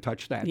have time to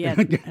touch that.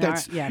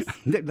 Yes. Yes.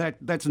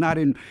 That's not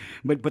in,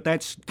 but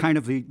that's kind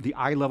of the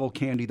eye level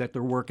candy that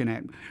they're working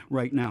at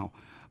right now.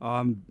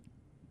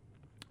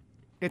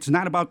 It's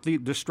not about the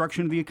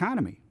destruction of the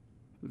economy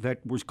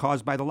that was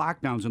caused by the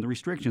lockdowns and the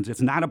restrictions.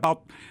 It's not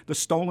about the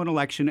stolen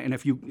election. And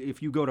if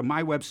you go to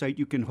my website,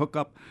 you can hook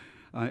up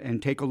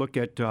and take a look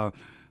at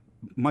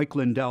Mike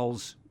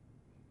Lindell's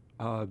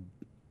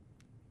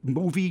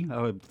movie,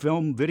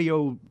 film,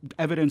 video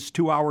evidence,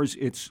 2 hours.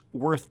 It's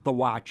worth the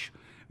watch.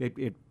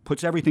 It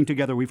puts everything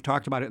together. We've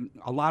talked about it,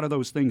 a lot of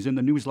those things in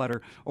the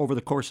newsletter over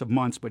the course of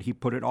months, but he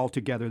put it all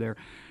together there,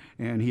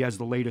 and he has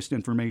the latest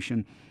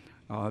information.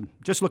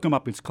 Just look him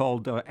up. It's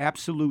called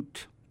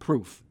Absolute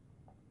Proof.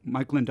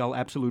 Mike Lindell,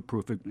 Absolute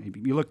Proof.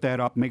 You look that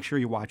up, make sure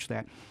you watch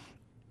that.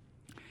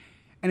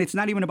 And it's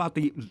not even about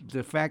the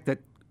fact that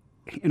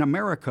in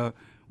America,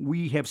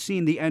 we have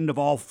seen the end of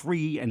all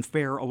free and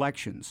fair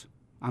elections,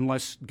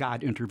 unless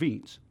God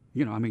intervenes.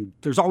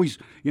 There's always,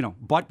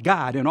 but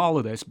God in all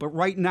of this. But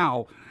right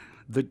now,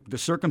 the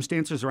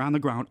circumstances are on the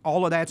ground.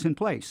 All of that's in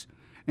place.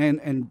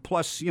 And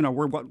plus,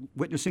 we're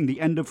witnessing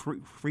the end of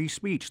free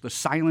speech, the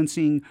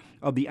silencing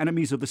of the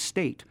enemies of the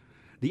state,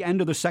 the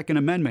end of the Second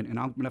Amendment, and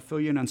I'm going to fill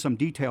you in on some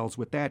details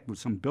with that, with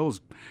some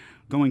bills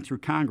going through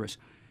Congress.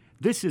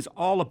 This is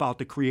all about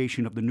the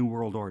creation of the New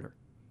World Order.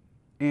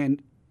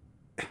 And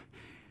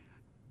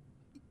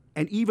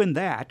even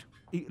that,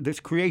 this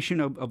creation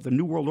of the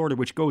New World Order,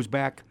 which goes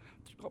back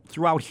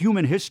throughout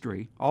human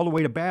history, all the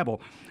way to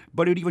Babel,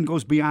 but it even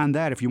goes beyond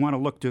that. If you want to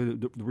look to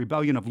the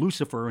rebellion of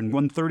Lucifer and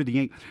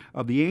 1/3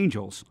 of the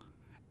angels,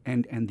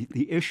 and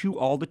the issue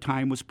all the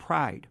time was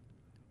pride.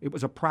 It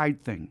was a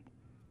pride thing.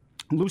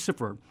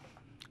 Lucifer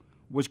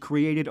was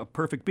created a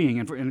perfect being.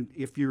 And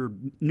if you're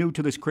new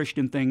to this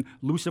Christian thing,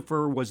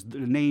 Lucifer was the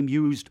name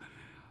used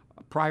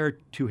prior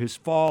to his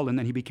fall, and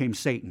then he became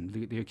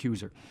Satan, the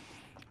accuser.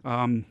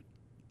 In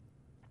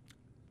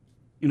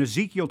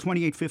Ezekiel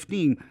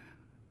 28:15,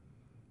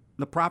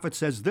 the prophet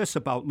says this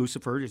about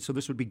Lucifer, so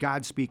this would be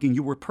God speaking,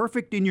 "You were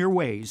perfect in your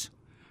ways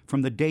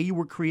from the day you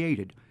were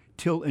created,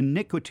 till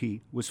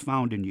iniquity was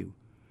found in you."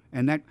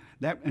 And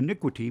that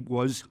iniquity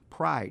was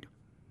pride.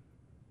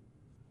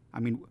 I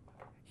mean,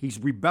 he's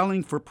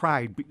rebelling for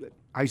pride.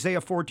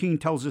 Isaiah 14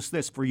 tells us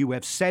this, "For you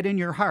have said in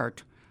your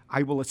heart,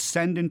 I will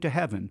ascend into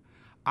heaven.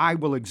 I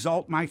will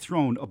exalt my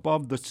throne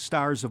above the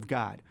stars of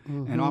God."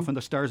 Mm-hmm. And often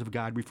the stars of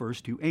God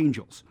refers to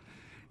angels.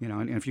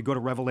 And if you go to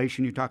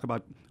Revelation, you talk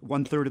about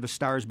 1/3 of the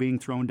stars being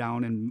thrown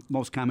down, and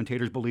most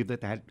commentators believe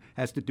that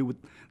has to do with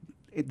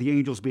the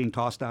angels being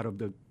tossed out of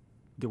the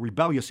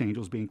rebellious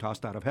angels being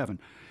tossed out of heaven.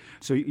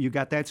 So you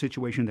got that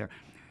situation there.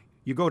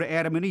 You go to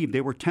Adam and Eve, they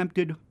were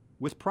tempted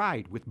with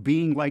pride, with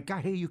being like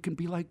God. Hey, you can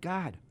be like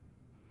God.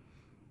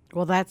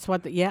 Well, that's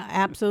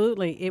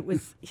absolutely. It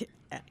was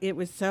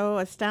so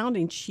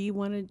astounding. She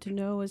wanted to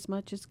know as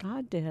much as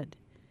God did.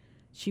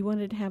 She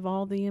wanted to have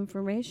all the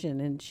information,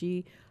 and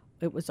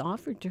it was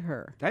offered to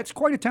her. That's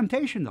quite a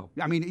temptation, though.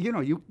 I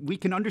mean, we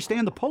can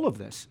understand the pull of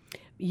this.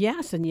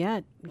 Yes, and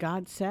yet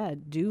God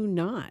said, "Do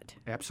not."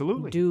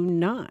 Absolutely. Do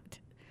not.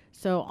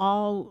 So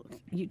all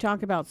you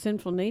talk about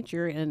sinful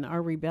nature and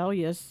our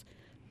rebellious,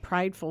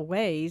 prideful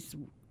ways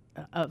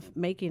of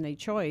making a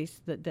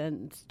choice that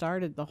then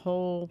started the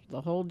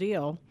whole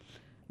deal.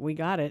 We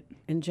got it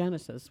in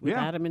Genesis with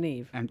Adam and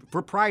Eve. And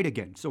for pride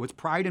again. So it's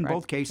pride in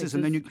both cases.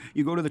 And then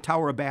you go to the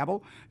Tower of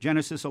Babel,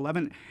 Genesis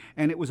 11,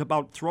 and it was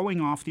about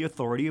throwing off the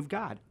authority of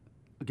God.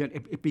 Again,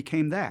 it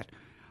became that.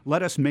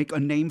 Let us make a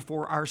name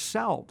for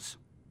ourselves.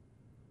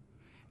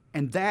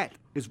 And that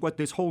is what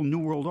this whole New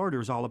World Order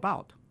is all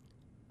about.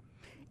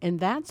 And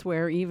that's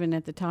where, even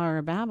at the Tower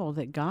of Babel,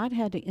 that God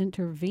had to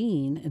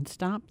intervene and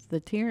stop the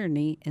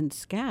tyranny and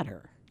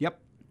scatter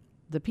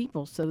the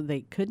people so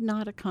they could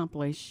not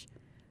accomplish.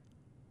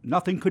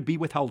 Nothing could be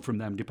withheld from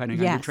them, depending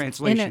on your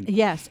translation.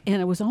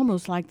 And it was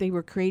almost like they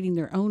were creating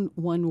their own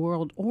one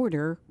world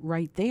order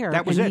right there,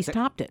 that was and he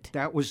stopped it.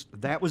 That was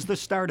the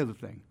start of the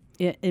thing.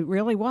 It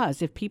really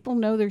was. If people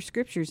know their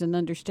scriptures and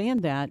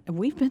understand that,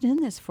 we've been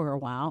in this for a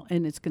while,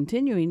 and it's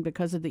continuing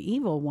because of the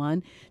evil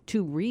one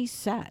to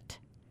reset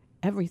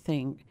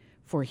everything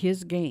for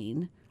his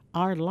gain,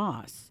 our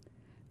loss.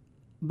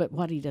 But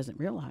what he doesn't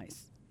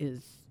realize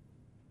is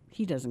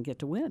he doesn't get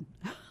to win.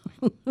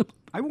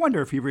 I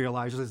wonder if he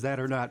realizes that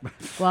or not.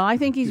 Well, I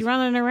think he's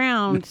running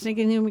around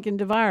thinking whom we can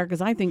devour,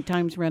 because I think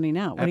time's running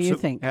out. What do you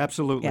think?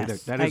 Absolutely.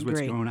 Yes, that is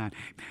what's going on.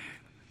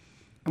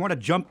 I want to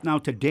jump now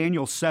to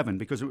Daniel 7,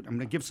 because I'm going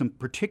to give some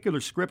particular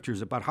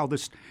scriptures about how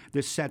this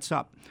sets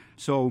up.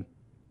 So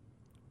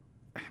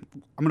I'm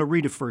going to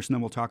read it first, and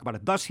then we'll talk about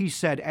it. Thus he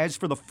said, as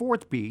for the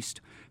fourth beast,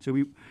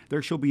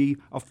 there shall be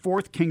a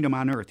fourth kingdom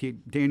on earth.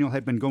 Daniel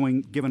had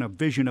been given a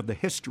vision of the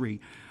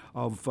history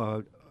of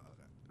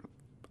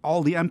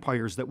all the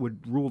empires that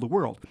would rule the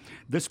world.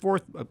 This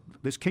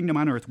kingdom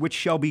on earth, which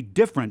shall be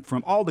different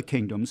from all the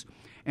kingdoms,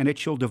 and it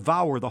shall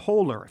devour the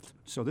whole earth.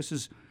 So this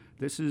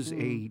is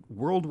a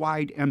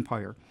worldwide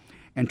empire,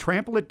 and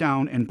trample it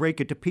down and break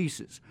it to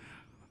pieces.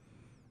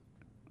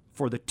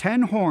 For the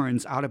 10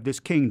 horns out of this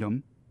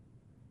kingdom,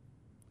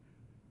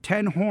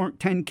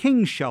 10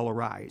 kings shall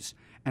arise,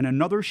 and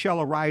another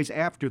shall arise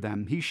after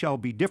them. He shall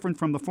be different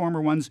from the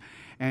former ones,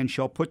 and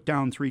shall put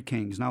down 3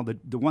 kings. Now,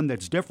 the one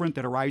that's different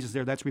that arises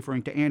there, that's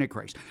referring to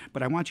Antichrist.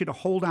 But I want you to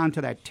hold on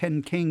to that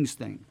 10 kings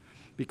thing,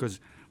 because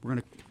we're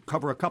going to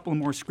cover a couple of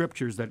more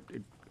scriptures that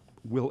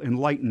will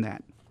enlighten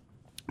that.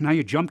 Now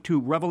you jump to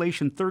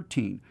Revelation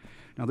 13.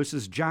 Now this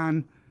is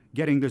John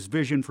getting this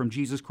vision from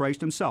Jesus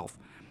Christ himself.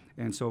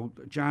 And so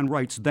John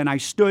writes, Then I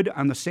stood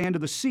on the sand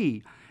of the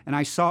sea, and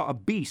I saw a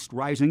beast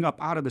rising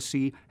up out of the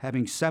sea,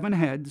 having 7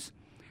 heads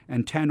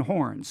and 10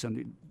 horns. And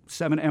the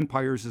 7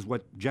 empires is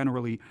what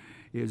generally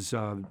is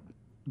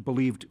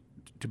believed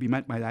to be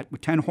meant by that.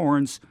 With 10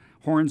 horns,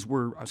 horns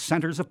were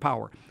centers of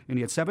power. And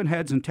he had 7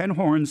 heads and 10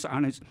 horns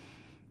on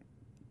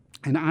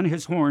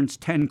his horns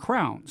 10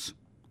 crowns.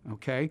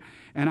 Okay?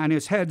 And on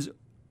his heads,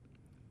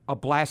 a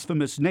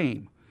blasphemous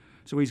name.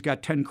 So he's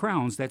got 10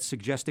 crowns. That's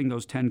suggesting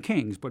those 10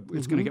 kings. But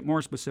it's going to get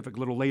more specific a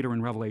little later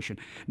in Revelation.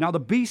 Now the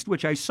beast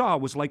which I saw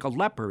was like a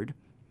leopard.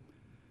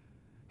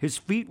 His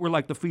feet were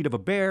like the feet of a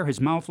bear, his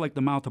mouth like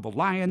the mouth of a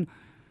lion.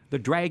 The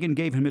dragon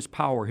gave him his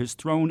power, his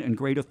throne, and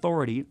great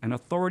authority. And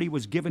authority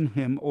was given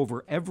him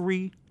over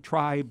every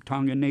tribe,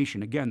 tongue, and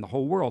nation. Again, the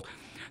whole world.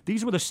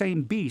 These were the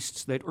same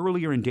beasts that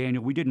earlier in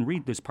Daniel, we didn't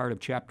read this part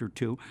of chapter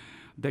 2,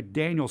 that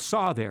Daniel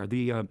saw there.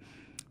 The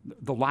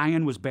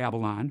lion was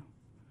Babylon.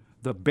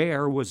 The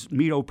bear was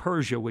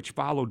Medo-Persia, which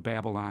followed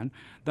Babylon.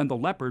 Then the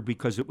leopard,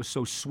 because it was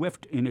so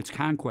swift in its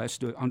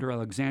conquest under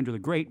Alexander the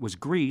Great, was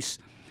Greece.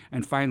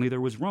 And finally there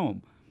was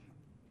Rome.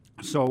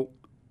 So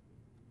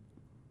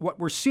what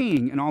we're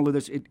seeing in all of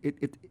this,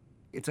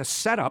 it's a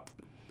setup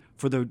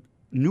for the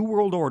New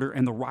World Order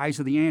and the rise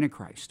of the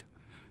Antichrist.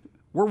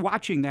 We're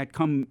watching that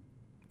come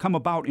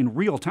about in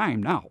real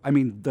time now. I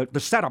mean,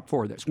 the setup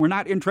for this. We're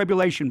not in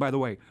tribulation, by the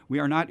way. We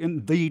are not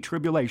in the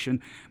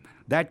tribulation.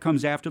 That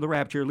comes after the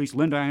rapture. At least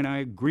Linda and I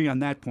agree on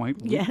that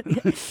point. Yeah,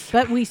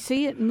 but we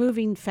see it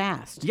moving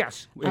fast.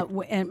 Yes.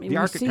 And the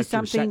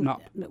architecture is setting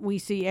up. We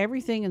see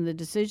everything and the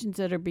decisions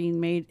that are being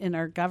made in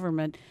our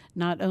government,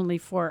 not only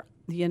for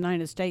the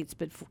United States,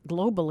 but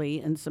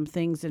globally, and some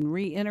things, and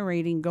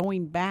reiterating,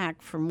 going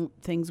back from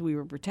things we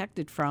were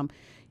protected from.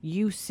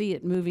 You see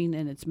it moving,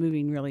 and it's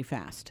moving really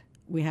fast.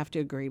 We have to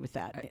agree with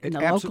that. In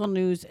the local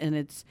news, and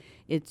it's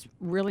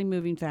really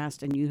moving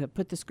fast, and you have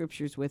put the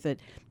scriptures with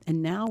it.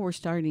 And now we're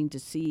starting to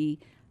see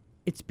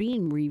it's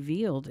being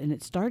revealed, and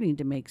it's starting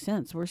to make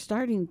sense. We're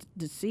starting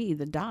to see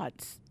the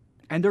dots.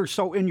 And they're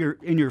so in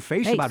your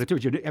face about it,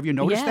 too. Have you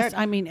noticed that? Yes,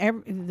 I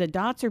mean, the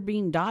dots are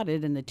being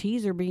dotted, and the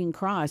T's are being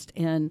crossed,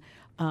 and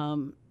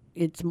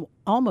it's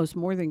almost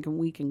more than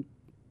we can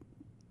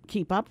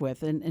keep up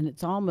with, and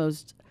it's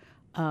almost...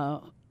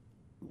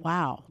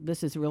 wow,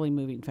 this is really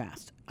moving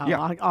fast.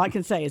 All I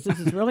can say is this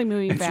is really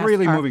moving fast. It's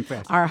really moving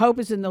fast. Our hope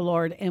is in the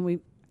Lord,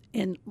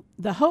 and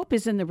the hope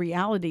is in the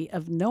reality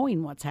of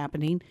knowing what's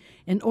happening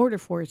in order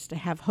for us to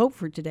have hope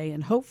for today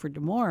and hope for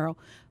tomorrow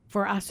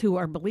for us who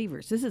are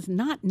believers. This is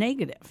not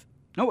negative.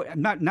 No,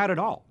 not at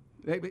all.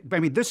 I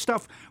mean, this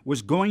stuff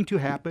was going to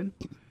happen.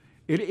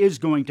 It is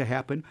going to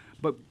happen,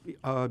 but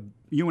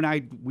you and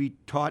I, we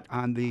taught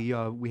on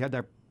we had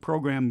that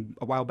program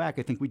a while back.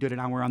 I think we did an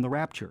hour on the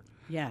rapture.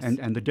 Yes.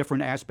 And the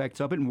different aspects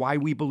of it and why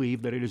we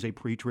believe that it is a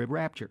pre-trib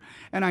rapture.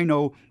 And I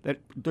know that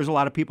there's a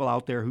lot of people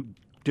out there who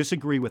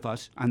disagree with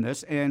us on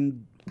this,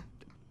 and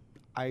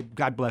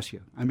God bless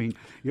you. I mean,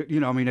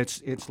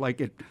 it's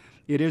like it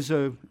is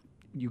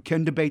you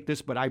can debate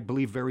this, but I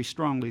believe very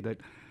strongly that,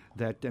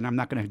 and I'm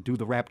not going to do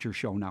the rapture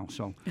show now.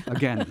 So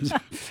again,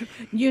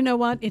 you know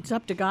what? It's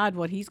up to God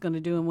what He's going to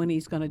do and when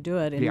He's going to do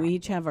it. And Yeah. we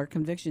each have our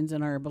convictions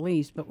and our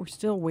beliefs, but we're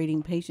still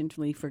waiting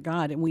patiently for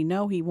God. And we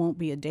know He won't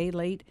be a day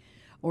late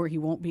or He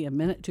won't be a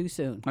minute too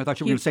soon. I thought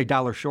you were going to say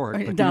dollar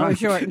short. But Dollar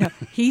short. No,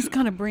 He's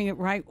going to bring it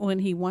right when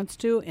He wants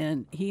to,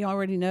 and He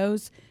already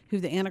knows who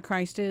the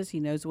Antichrist is.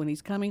 He knows when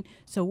he's coming,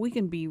 so we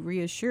can be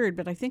reassured.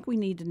 But I think we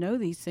need to know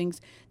these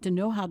things to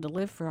know how to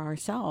live for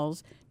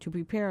ourselves, to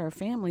prepare our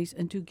families,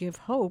 and to give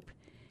hope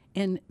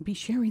and be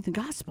sharing the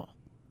gospel.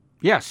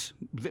 Yes,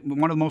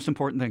 one of the most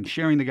important things,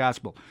 sharing the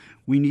gospel.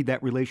 We need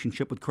that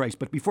relationship with Christ.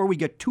 But before we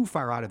get too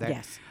far out of that,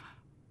 Yes.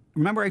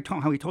 remember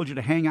how He told you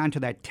to hang on to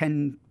that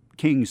 10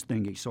 Kings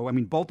thingy. So, I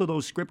mean, both of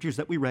those scriptures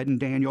that we read in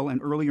Daniel and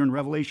earlier in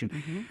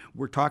Revelation,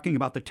 we're talking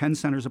about the 10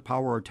 centers of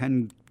power or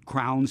 10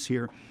 crowns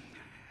here.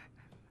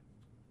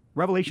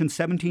 Revelation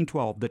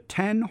 17:12, the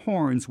 10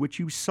 horns which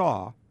you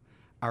saw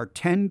are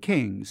 10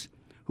 kings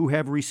who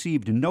have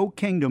received no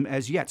kingdom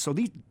as yet. So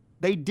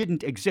they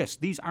didn't exist.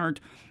 These aren't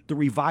the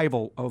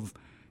revival of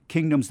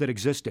kingdoms that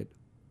existed.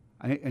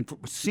 And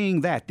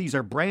seeing that, these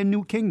are brand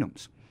new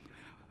kingdoms.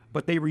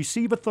 But they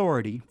receive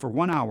authority for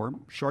 1 hour,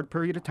 short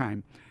period of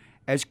time,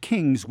 as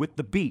kings with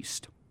the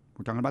beast.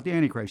 We're talking about the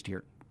Antichrist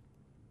here.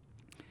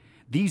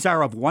 These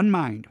are of one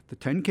mind. The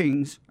 10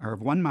 kings are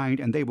of one mind,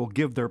 and they will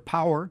give their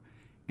power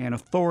and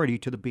authority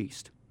to the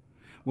beast.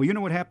 Well, you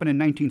know what happened in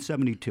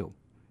 1972?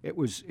 It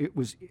was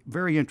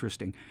very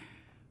interesting.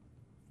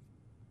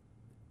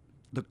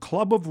 The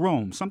Club of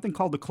Rome, something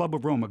called the Club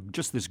of Rome,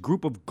 just this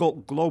group of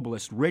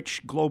globalists,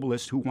 rich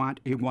globalists who want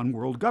a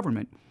one-world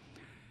government,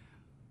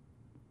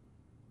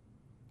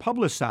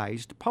 published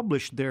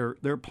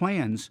their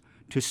plans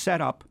to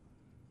set up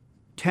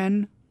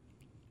 10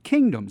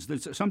 kingdoms.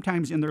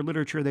 Sometimes in their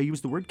literature they use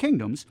the word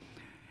kingdoms,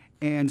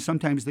 and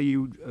sometimes they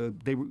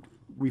were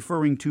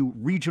referring to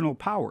regional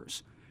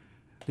powers.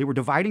 They were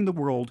dividing the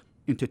world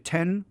into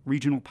 10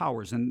 regional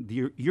powers, and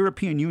the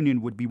European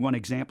Union would be one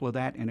example of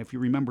that. And if you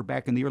remember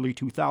back in the early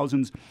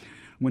 2000s,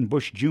 when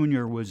Bush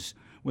Jr. was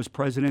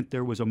president,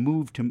 there was a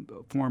move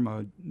to form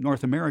a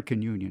North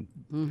American Union,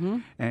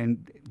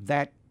 and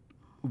that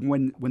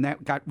when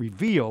that got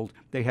revealed,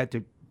 they had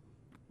to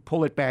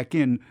pull it back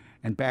in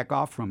and back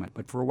off from it.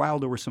 But for a while,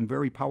 there were some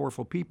very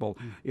powerful people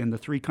in the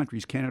three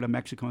countries, Canada,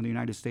 Mexico, and the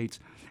United States,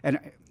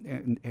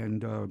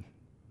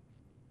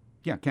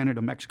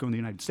 Canada, Mexico, and the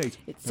United States.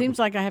 It seems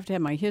like I have to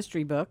have my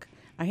history book.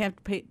 I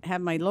have to have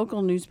my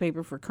local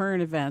newspaper for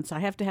current events. I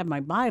have to have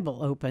my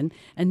Bible open,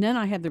 and then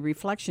I have the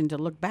reflection to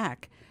look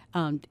back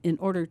in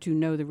order to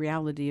know the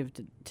reality of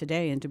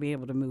today and to be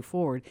able to move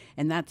forward.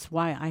 And that's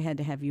why I had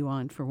to have you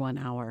on for 1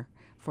 hour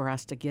for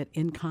us to get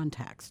in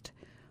context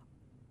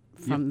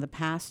from the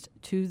past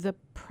to the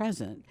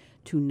present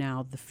to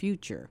now the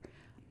future.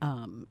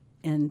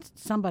 And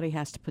somebody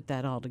has to put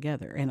that all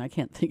together. And I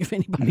can't think of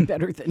anybody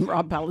better than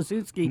Rob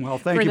Palazewski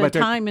for the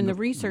time and the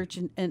research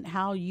and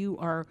how you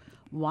are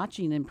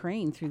watching and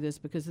praying through this,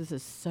 because this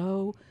is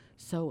so,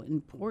 so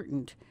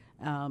important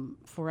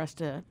for us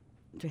to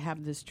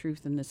have this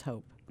truth and this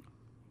hope.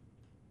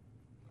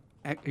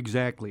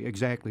 Exactly.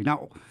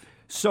 Now,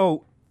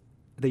 so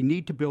they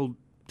need to build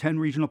 10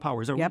 regional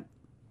powers. Yep.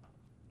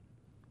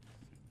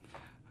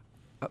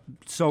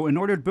 So in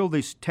order to build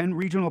these 10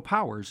 regional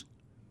powers,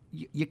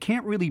 you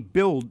can't really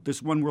build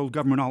this one world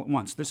government all at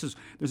once. This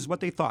is what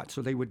they thought.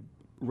 So they would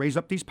raise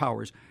up these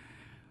powers.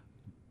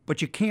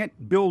 But you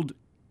can't build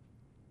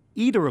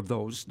either of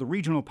those, the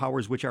regional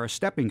powers, which are a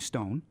stepping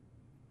stone,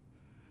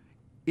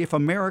 if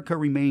America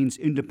remains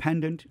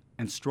independent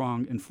and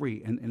strong and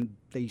free. And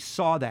they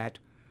saw that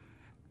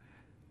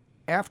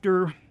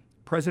after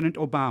President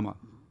Obama.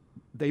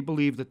 They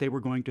believed that they were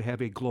going to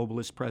have a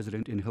globalist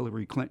president in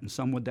Hillary Clinton,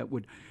 someone that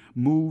would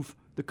move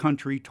the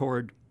country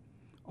toward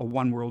a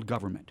one-world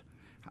government.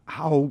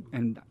 How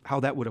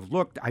that would have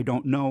looked, I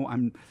don't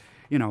know.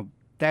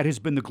 That has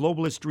been the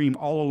globalist dream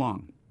all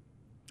along.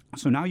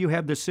 So now you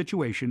have this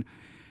situation.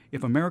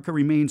 If America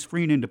remains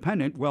free and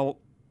independent, well,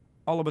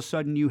 all of a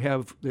sudden you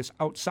have this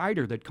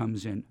outsider that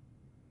comes in.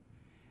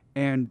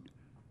 And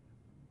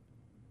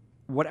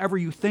whatever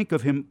you think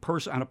of him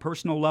on a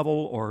personal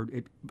level, or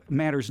it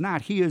matters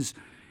not, he is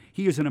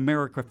an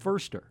America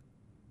firster.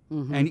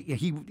 Mm-hmm. And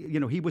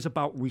he was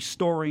about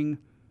restoring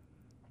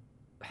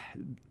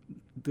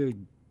the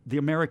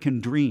American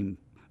dream,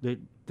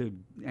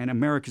 and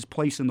America's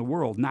place in the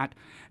world, not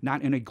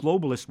in a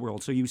globalist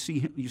world. So you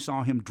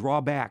saw him draw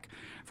back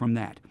from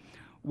that.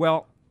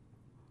 Well,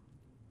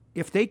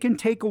 if they can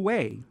take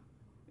away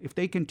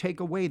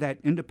that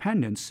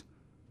independence,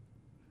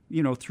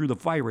 through the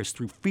virus,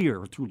 through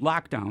fear, through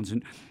lockdowns,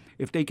 and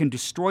if they can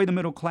destroy the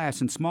middle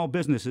class and small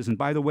businesses, and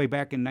by the way,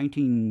 back in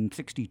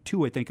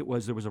 1962, I think it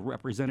was, there was a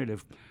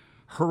Representative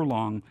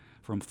Herlong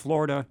from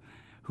Florida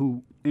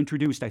who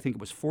introduced, I think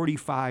it was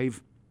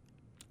 45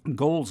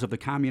 goals of the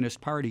Communist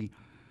Party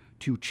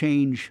to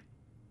change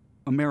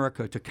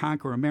America, to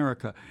conquer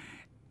America.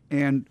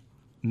 And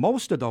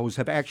most of those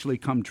have actually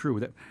come true.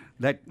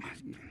 That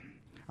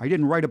I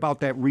didn't write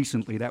about that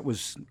recently. That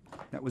was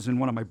in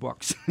one of my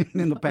books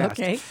in the past.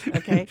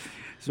 Okay.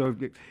 So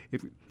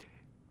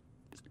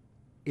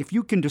if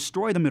you can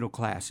destroy the middle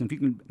class, if you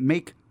can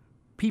make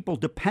people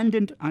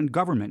dependent on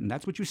government, and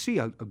that's what you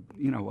see,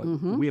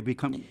 we have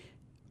become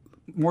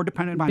more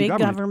dependent on big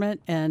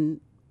government, and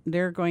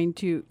they're going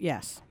to,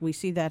 yes, we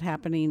see that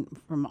happening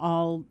from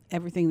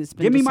everything that's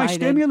been Give me decided. my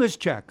stimulus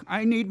check.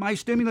 I need my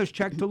stimulus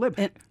check to live.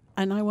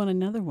 And I want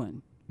another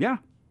one. Yeah.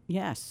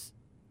 Yes,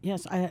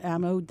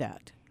 I'm owed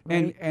that.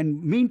 Right?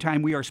 And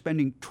meantime, we are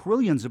spending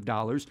trillions of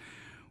dollars,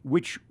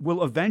 which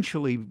will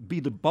eventually be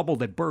the bubble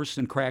that bursts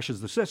and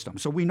crashes the system.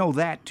 So we know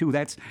that too.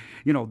 That's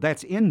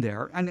in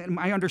there. And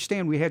I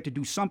understand we had to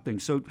do something.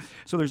 So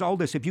there's all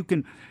this. If you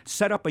can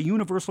set up a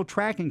universal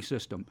tracking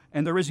system,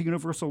 and there is a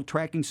universal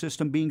tracking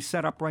system being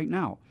set up right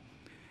now,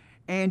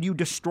 and you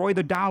destroy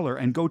the dollar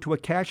and go to a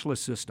cashless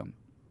system,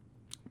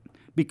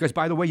 because,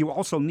 by the way, you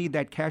also need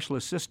that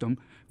cashless system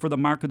for the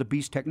mark of the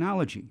beast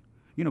technology.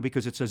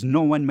 Because it says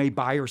no one may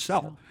buy or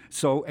sell.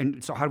 So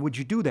how would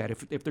you do that?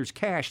 If there's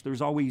cash,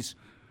 there's always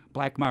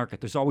black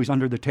market. There's always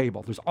under the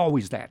table. There's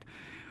always that.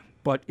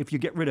 But if you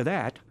get rid of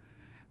that,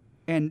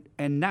 and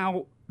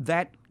now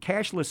that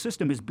cashless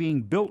system is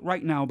being built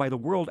right now by the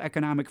World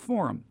Economic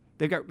Forum.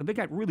 They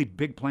got really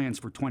big plans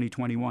for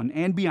 2021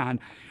 and beyond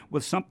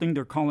with something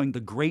they're calling the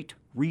Great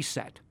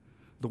Reset.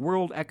 The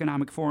World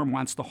Economic Forum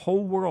wants the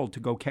whole world to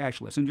go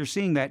cashless, and you're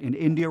seeing that in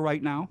India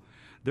right now.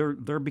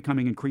 They're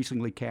becoming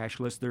increasingly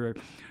cashless. There are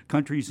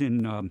countries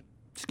in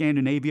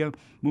Scandinavia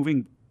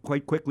moving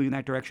quite quickly in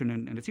that direction,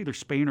 and it's either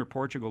Spain or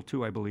Portugal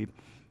too, I believe.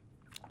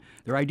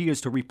 Their idea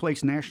is to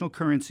replace national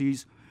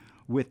currencies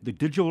with the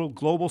digital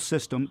global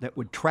system that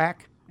would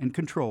track and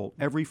control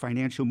every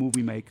financial move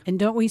we make. And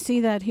don't we see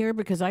that here?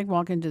 Because I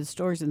walk into the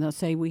stores and they'll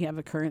say, we have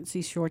a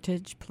currency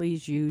shortage.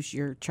 Please use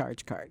your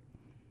charge card.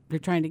 They're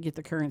trying to get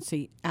the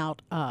currency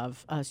out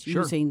of us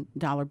using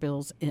dollar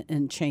bills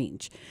and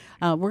change.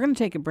 We're going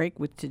to take a break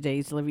with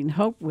today's Living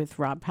Hope with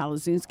Rob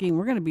Palazinski, and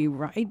we're going to be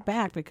right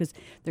back because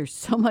there's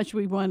so much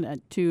we want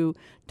to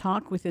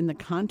talk within the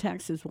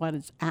context of what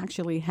is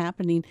actually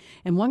happening.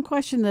 And one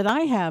question that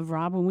I have,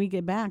 Rob, when we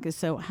get back is,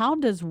 so how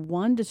does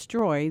one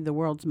destroy the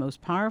world's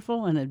most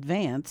powerful and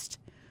advanced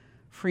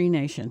free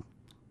nation?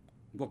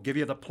 We'll give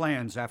you the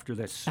plans after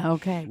this.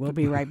 Okay, we'll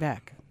be right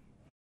back.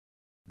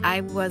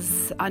 I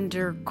was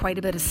under quite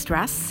a bit of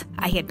stress.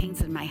 I had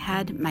pains in my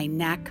head, my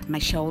neck, my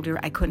shoulder.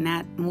 I could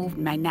not move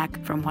my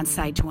neck from one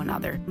side to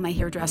another. My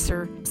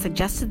hairdresser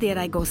suggested that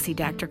I go see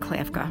Dr.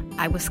 Klafka.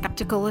 I was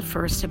skeptical at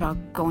first about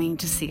going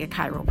to see a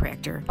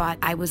chiropractor, but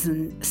I was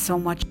in so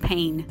much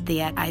pain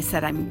that I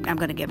said I'm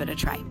going to give it a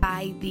try.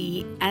 By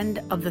the end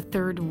of the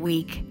third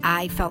week,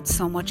 I felt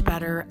so much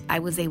better. I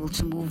was able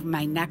to move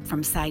my neck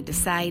from side to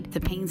side.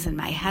 The pains in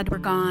my head were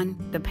gone.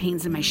 The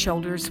pains in my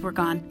shoulders were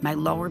gone. My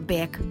lower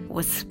back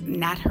was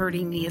not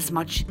hurting me as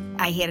much.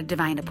 I had a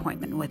divine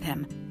appointment with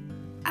him.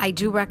 I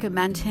do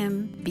recommend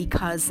him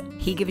because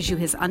he gives you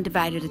his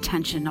undivided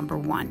attention, number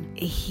one.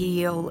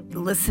 He'll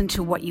listen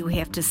to what you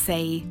have to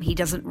say. He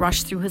doesn't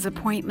rush through his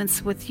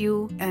appointments with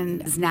you,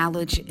 and his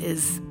knowledge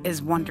is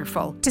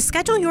wonderful. To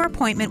schedule your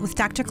appointment with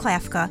Dr.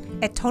 Klafka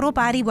at Total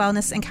Body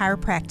Wellness and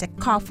Chiropractic,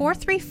 call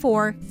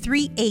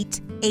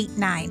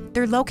 434-3889.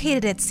 They're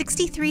located at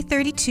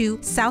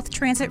 6332 South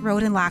Transit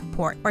Road in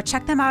Lockport, or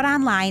check them out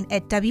online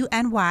at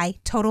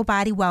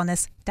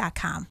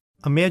wnytotalbodywellness.com.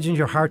 Imagine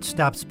your heart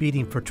stops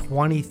beating for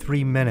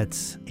 23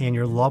 minutes and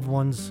your loved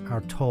ones are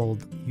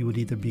told you would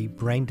either be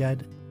brain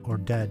dead or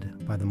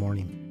dead by the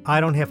morning. I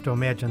don't have to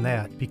imagine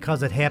that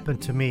because it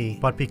happened to me,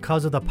 but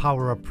because of the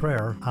power of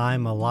prayer,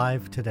 I'm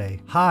alive today.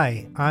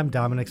 Hi, I'm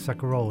Dominic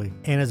Saccaroli,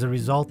 and as a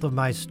result of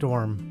my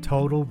storm,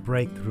 Total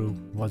Breakthrough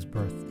was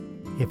birthed.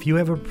 If you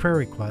have a prayer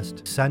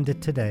request, send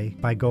it today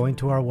by going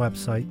to our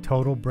website,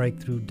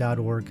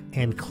 totalbreakthrough.org,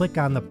 and click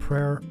on the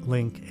prayer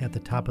link at the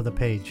top of the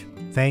page.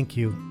 Thank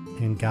you,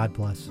 and God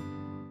bless.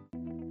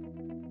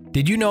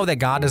 Did you know that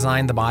God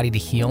designed the body to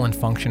heal and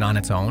function on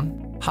its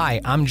own?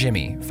 Hi, I'm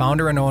Jimmy,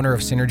 founder and owner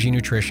of Synergy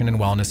Nutrition and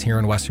Wellness here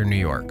in Western New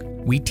York.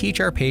 We teach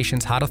our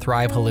patients how to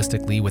thrive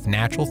holistically with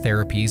natural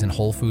therapies and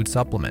whole food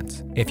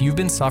supplements. If you've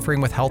been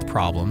suffering with health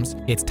problems,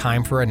 it's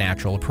time for a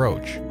natural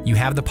approach. You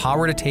have the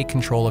power to take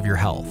control of your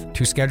health.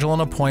 To schedule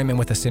an appointment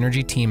with a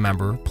Synergy team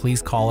member,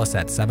 please call us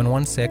at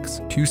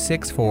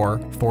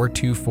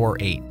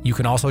 716-264-4248. You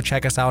can also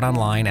check us out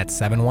online at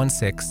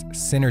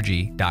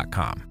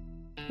 716synergy.com.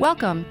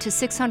 Welcome to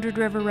 600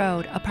 River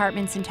Road,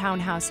 apartments and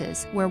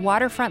townhouses, where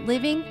waterfront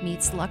living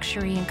meets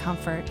luxury and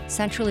comfort.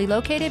 Centrally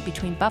located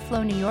between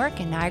Buffalo, New York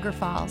and Niagara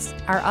Falls,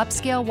 our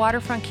upscale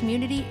waterfront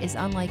community is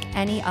unlike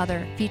any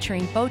other,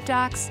 featuring boat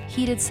docks,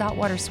 heated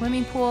saltwater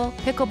swimming pool,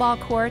 pickleball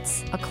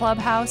courts, a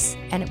clubhouse,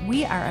 and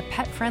we are a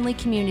pet-friendly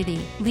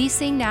community.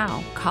 Leasing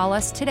now. Call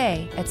us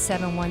today at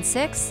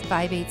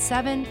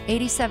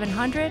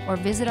 716-587-8700 or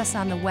visit us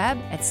on the web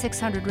at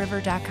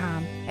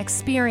 600river.com.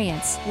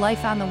 Experience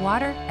life on the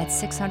water at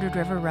 600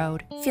 River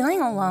Road.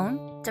 Feeling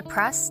alone,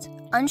 depressed,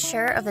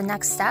 unsure of the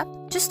next step?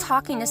 Just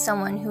talking to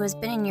someone who has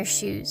been in your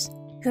shoes,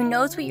 who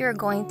knows what you're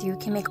going through,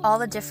 can make all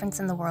the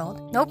difference in the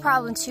world. No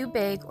problem too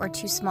big or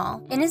too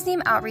small. In His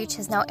Name Outreach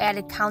has now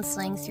added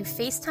counseling through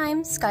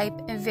FaceTime,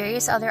 Skype, and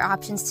various other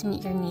options to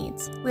meet your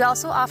needs. We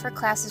also offer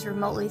classes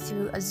remotely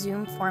through a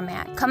Zoom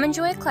format. Come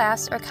enjoy a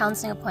class or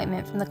counseling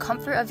appointment from the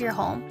comfort of your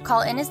home.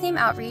 Call In His Name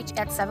Outreach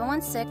at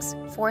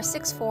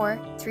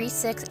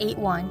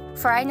 716-464-3681.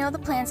 For I know the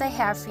plans I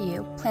have for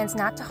you, plans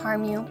not to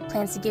harm you,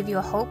 plans to give you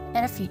a hope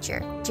and a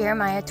future.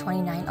 Jeremiah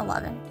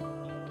 29:11.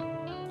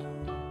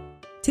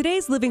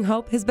 Today's Living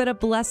Hope has been a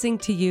blessing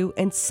to you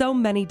and so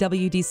many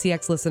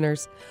WDCX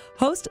listeners.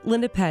 Host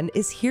Linda Penn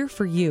is here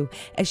for you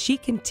as she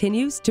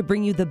continues to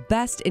bring you the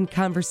best in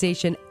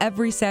conversation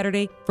every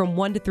Saturday from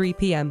 1 to 3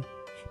 p.m.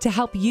 to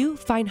help you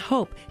find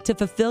hope to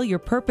fulfill your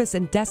purpose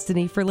and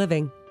destiny for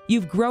living.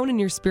 You've grown in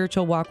your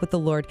spiritual walk with the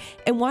Lord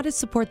and want to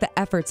support the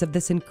efforts of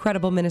this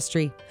incredible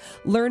ministry.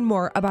 Learn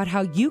more about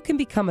how you can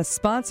become a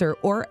sponsor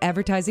or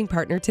advertising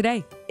partner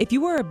today. If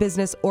you are a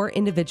business or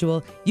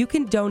individual, you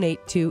can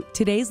donate to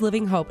Today's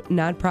Living Hope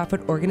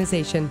nonprofit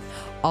organization.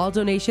 All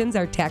donations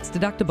are tax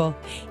deductible.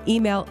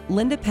 Email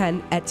Linda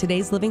Penn at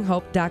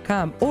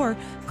todayslivinghope.com or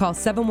call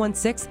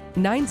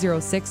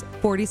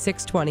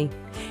 716-906-4620.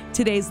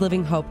 Today's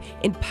Living Hope,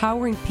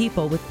 empowering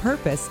people with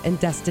purpose and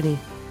destiny.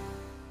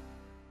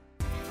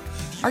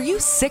 Are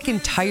you sick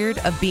and tired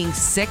of being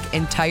sick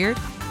and tired?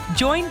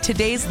 Join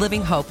Today's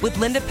Living Hope with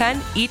Linda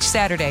Penn each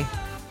Saturday.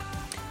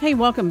 Hey,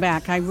 welcome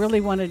back. I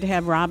really wanted to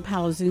have Rob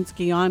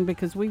Palazinski on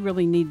because we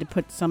really need to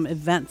put some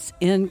events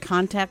in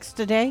context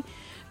today,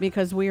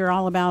 because we are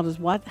all about is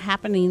what's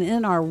happening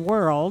in our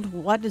world.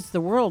 What does the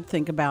world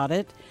think about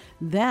it?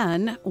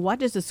 Then what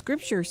does the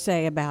scripture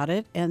say about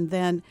it? And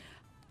then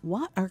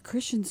what are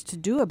Christians to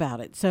do about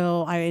it?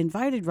 So I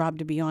invited Rob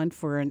to be on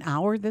for an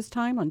hour this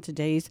time on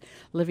Today's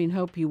Living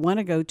Hope. You want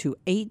to go to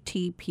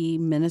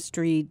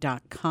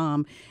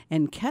atpministry.com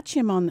and catch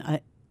him on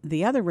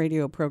the other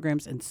radio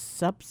programs and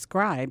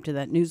subscribe to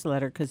that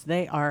newsletter because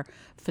they are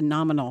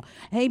phenomenal.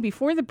 Hey,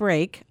 before the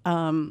break,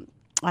 I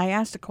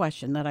asked a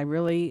question that I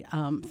really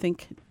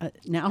think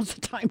now's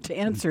the time to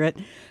answer it.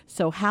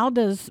 So how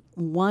does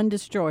one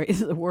destroy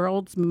the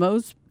world's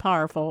most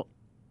powerful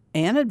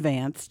and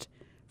advanced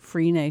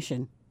free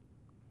nation?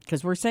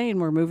 Because we're saying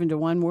we're moving to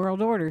one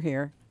world order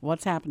here.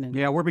 What's happening?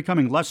 Yeah, we're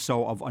becoming less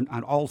so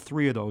on all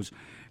three of those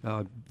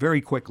very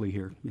quickly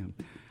here. Yeah.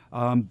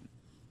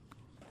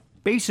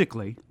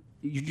 Basically,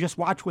 you just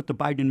watch what the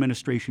Biden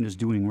administration is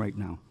doing right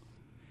now.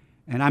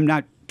 And I'm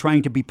not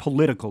trying to be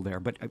political there,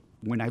 but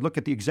when I look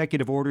at the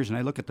executive orders and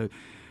I look at the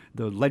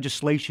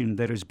legislation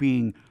that is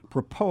being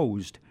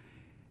proposed,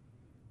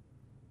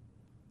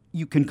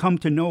 you can come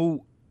to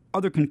no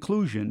other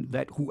conclusion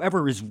that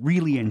whoever is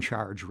really in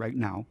charge right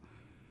now,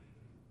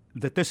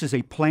 that this is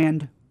a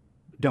planned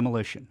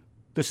demolition.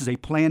 This is a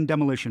planned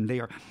demolition. They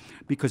are,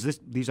 because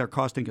these are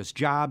costing us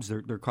jobs.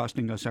 They're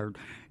costing us our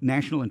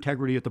national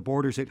integrity at the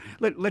borders.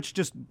 Let's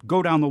just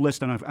go down the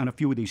list on a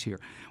few of these here.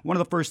 One of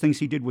the first things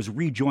he did was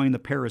rejoin the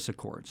Paris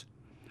Accords.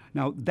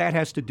 Now, that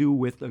has to do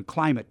with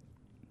climate.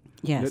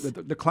 Yes.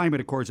 The climate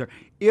accords are.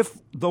 If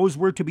those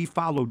were to be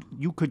followed,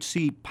 you could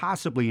see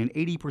possibly an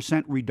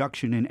 80%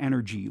 reduction in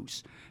energy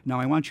use.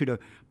 Now, I want you to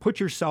put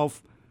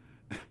yourself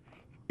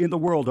in the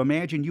world.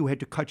 Imagine you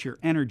had to cut your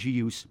energy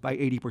use by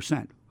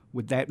 80%.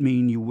 Would that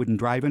mean you wouldn't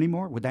drive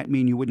anymore? Would that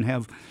mean you wouldn't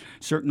have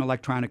certain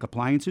electronic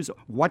appliances?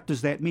 What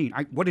does that mean?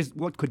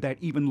 What could that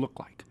even look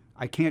like?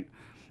 I can't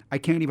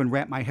even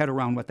wrap my head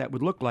around what that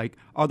would look like,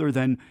 other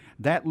than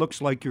that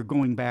looks like you're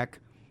going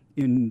back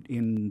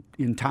in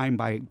time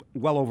by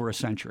well over a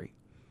century.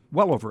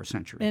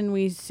 And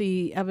we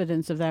see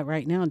evidence of that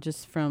right now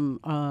just from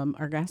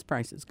our gas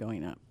prices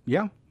going up.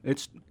 Yeah,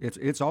 it's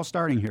all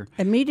starting here.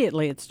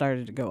 Immediately it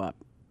started to go up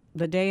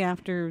the day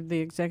after the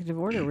executive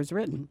order was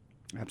written.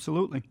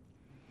 Absolutely.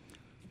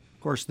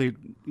 Of course, the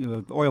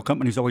oil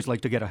companies always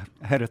like to get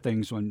ahead of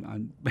things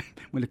when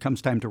it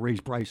comes time to raise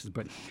prices.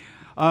 But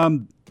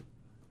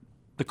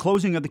the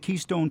closing of the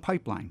Keystone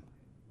Pipeline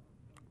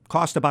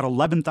cost about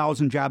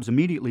 11,000 jobs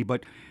immediately,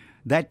 but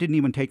that didn't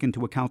even take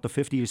into account the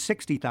 50 to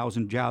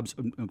 60,000 jobs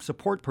of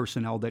support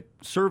personnel that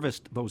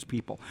serviced those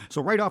people.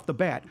 So right off the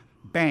bat,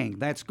 bang,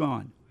 that's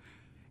gone.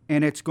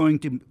 And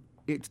the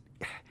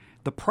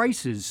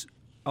prices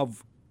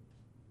of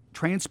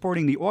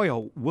transporting the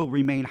oil will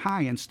remain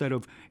high instead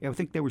of, I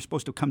think they were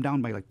supposed to come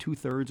down by like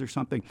 2/3 or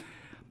something.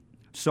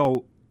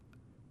 So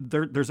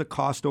there's a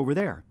cost over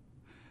there.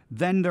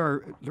 Then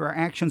there are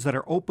actions that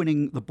are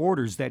opening the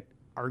borders that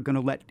are going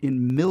to let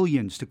in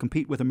millions to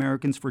compete with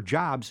Americans for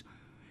jobs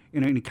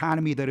in an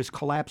economy that is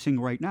collapsing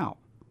right now.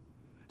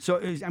 So,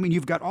 I mean,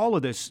 you've got all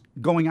of this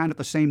going on at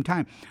the same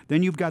time.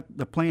 Then you've got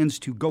the plans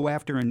to go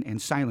after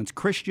and silence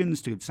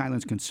Christians, to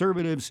silence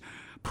conservatives,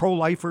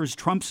 pro-lifers,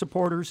 Trump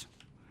supporters,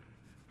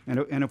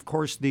 and of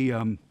course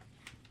the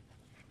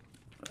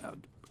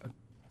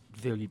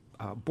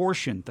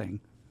abortion thing,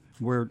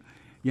 where,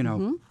 you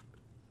know,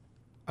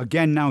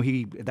 again now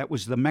that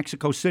was the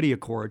Mexico City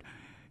Accord,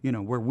 you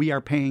know, where we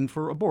are paying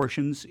for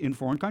abortions in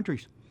foreign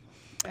countries,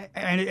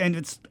 and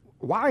it's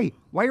why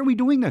are we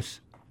doing this?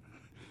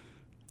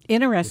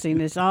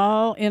 Interesting. It's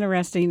all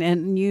interesting.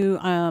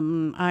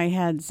 And I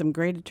had some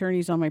great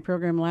attorneys on my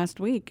program last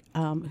week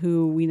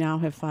who we now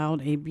have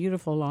filed a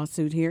beautiful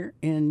lawsuit here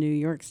in New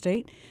York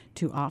State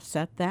to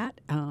offset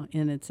that.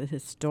 And it's a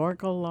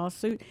historical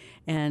lawsuit.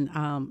 And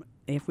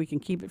if we can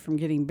keep it from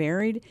getting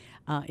buried,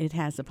 it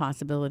has the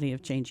possibility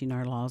of changing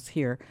our laws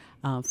here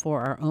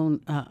for our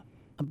own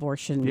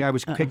abortion. Yeah, I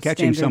was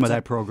catching some of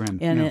that program.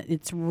 And yeah.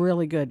 it's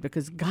really good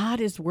because God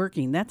is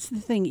working. That's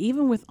the thing.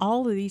 Even with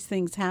all of these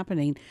things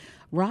happening,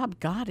 Rob,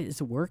 God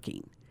is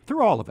working.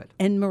 Through all of it.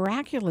 And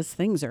miraculous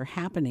things are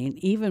happening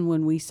even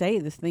when we say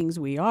the things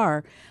we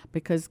are,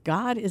 because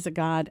God is a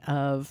God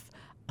of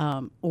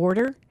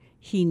order.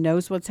 He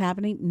knows what's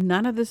happening.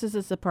 None of this is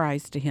a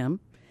surprise to him.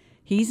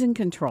 He's in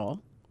control.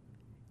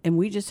 And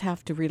we just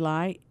have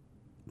to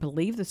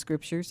believe the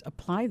scriptures,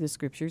 apply the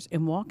scriptures,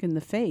 and walk in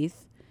the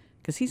faith,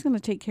 because he's going to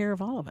take care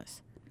of all of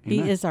us.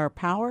 Amen. He is our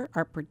power,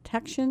 our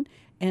protection,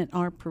 and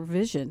our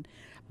provision.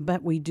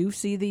 But we do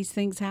see these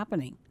things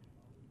happening.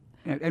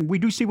 And we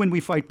do see when we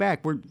fight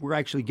back, we're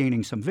actually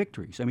gaining some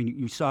victories. I mean,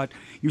 you saw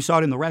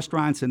it in the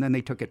restaurants, and then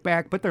they took it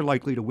back, but they're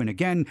likely to win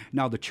again.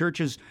 Now the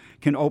churches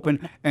can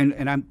open,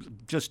 and I'm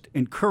just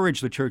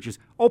encourage the churches,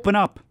 open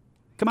up.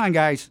 Come on,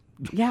 guys.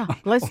 Yeah,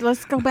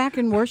 let's go back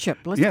and worship.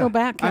 Let's go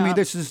back. I mean,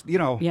 this is, you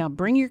know. Yeah,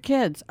 bring your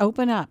kids,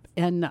 open up,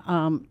 and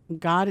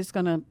God is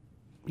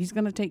He's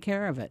going to take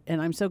care of it.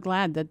 And I'm so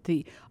glad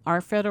that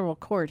our federal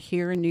court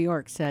here in New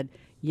York said,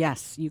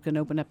 yes, you can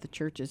open up the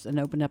churches and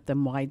open up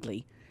them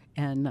widely.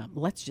 And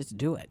let's just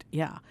do it.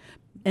 Yeah.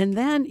 And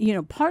then, you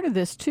know, part of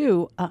this,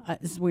 too,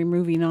 as we're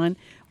moving on,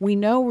 we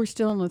know we're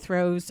still in the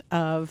throes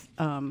of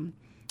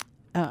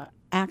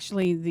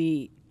actually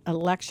the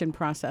election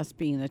process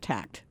being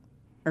attacked,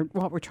 or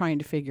what we're trying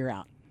to figure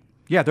out.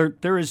 Yeah,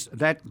 there is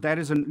that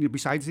is,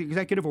 besides the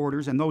executive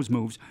orders and those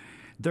moves,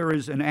 there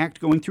is an act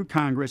going through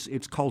Congress.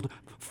 It's called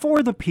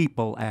For the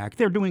People Act.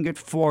 They're doing it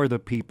for the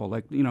people,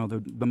 like, you know,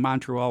 the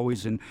mantra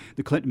always in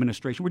the Clinton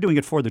administration. We're doing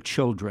it for the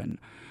children.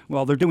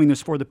 Well, they're doing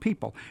this for the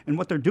people. And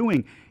what they're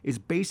doing is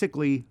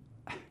basically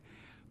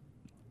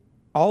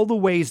all the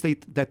ways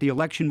that the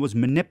election was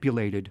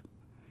manipulated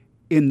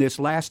in this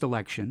last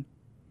election,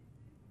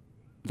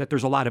 that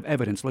there's a lot of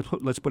evidence,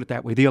 let's put it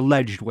that way, the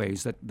alleged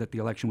ways that the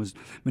election was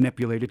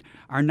manipulated,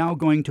 are now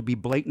going to be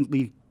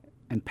blatantly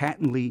and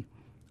patently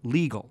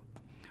legal.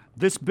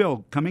 This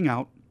bill coming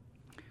out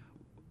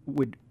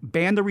would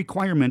ban the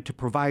requirement to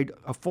provide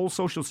a full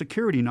Social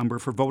Security number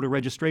for voter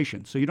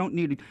registration. So you don't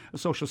need a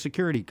Social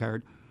Security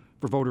card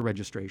for voter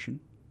registration.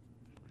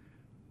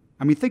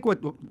 I mean, think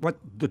what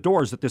the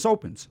doors that this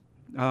opens.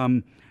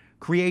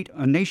 Create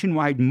a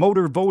nationwide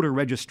motor voter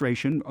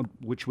registration,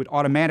 which would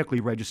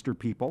automatically register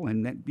people.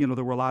 And, you know,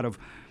 there were a lot of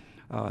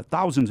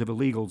thousands of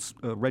illegals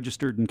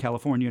registered in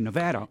California and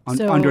Nevada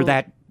under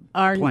that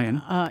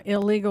plan.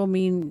 Illegal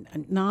mean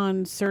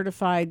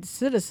non-certified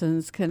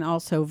citizens can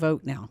also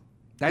vote now.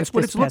 That's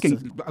what it's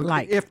looking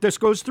like. If this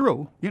goes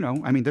through, you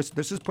know, I mean,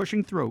 this is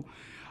pushing through.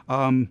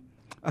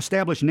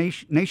 Establish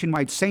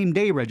nationwide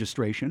same-day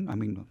registration. I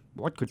mean,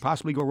 what could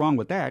possibly go wrong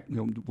with that? You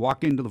know,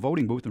 walk into the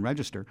voting booth and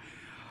register.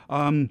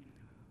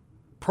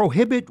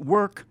 Prohibit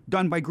work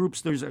done by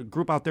groups. There's a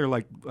group out there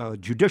like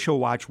Judicial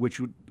Watch,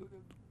 which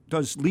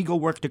does legal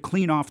work to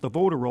clean off the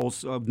voter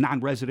rolls of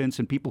non-residents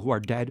and people who are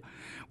dead.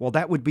 Well,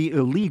 that would be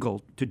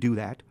illegal to do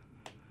that.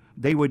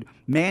 They would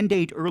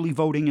mandate early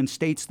voting in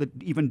states that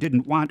even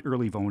didn't want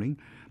early voting.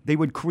 They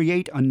would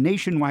create a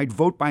nationwide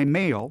vote by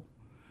mail.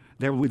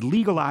 They would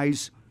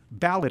legalize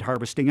ballot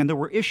harvesting. And there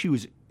were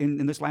issues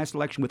in this last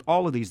election with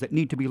all of these that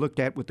need to be looked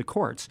at with the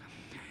courts.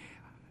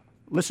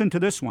 Listen to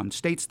this one.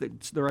 States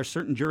that there are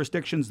certain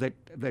jurisdictions that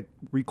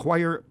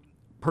require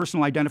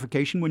personal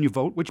identification when you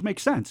vote, which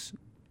makes sense.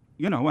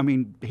 You know, I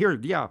mean, here,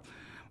 yeah,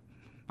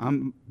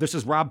 this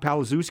is Rob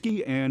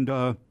Palazewski,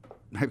 and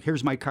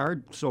here's my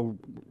card, so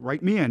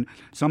write me in.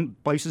 Some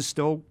places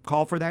still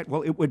call for that.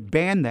 Well, it would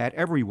ban that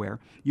everywhere.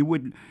 You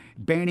would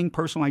banning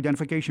personal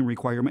identification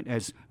requirement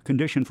as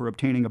condition for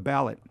obtaining a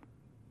ballot.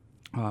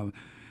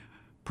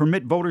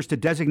 Permit voters to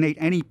designate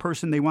any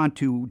person they want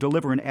to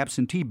deliver an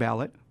absentee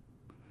ballot.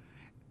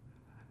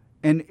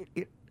 And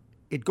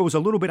it goes a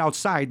little bit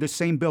outside. This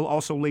same bill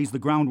also lays the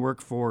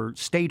groundwork for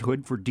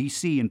statehood for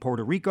D.C. and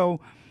Puerto Rico,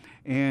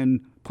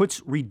 and puts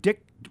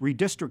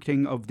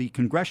redistricting of the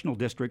congressional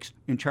districts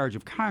in charge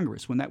of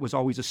Congress, when that was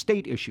always a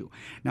state issue.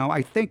 Now,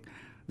 I think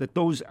that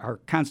those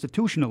are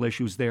constitutional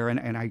issues there,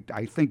 and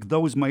I think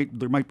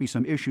there might be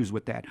some issues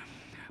with that.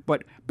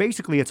 But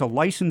basically, it's a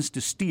license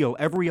to steal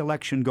every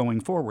election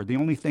going forward. The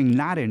only thing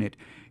not in it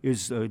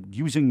is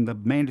using the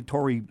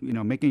mandatory,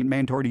 making it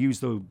mandatory to use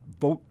the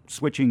vote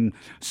switching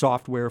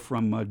software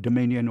from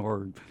Dominion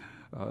or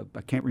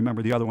I can't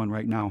remember the other one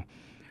right now,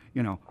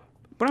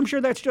 But I'm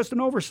sure that's just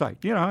an oversight,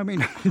 I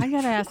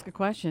got to ask a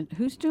question.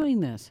 Who's doing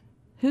this?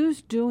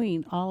 Who's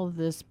doing all of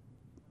this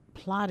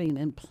plotting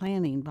and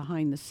planning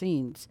behind the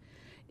scenes?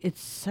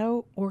 It's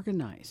so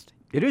organized.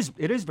 It is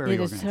very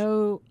organized. It is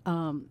so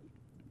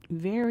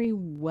very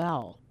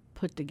well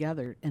put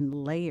together and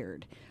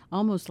layered,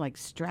 almost like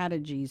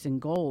strategies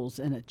and goals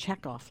and a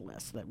checkoff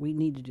list that we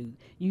need to do.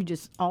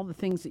 All the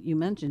things that you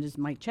mentioned is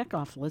my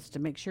checkoff list to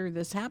make sure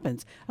this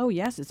happens. Oh,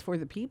 yes, it's for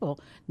the people.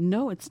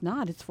 No, it's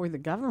not. It's for the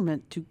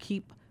government to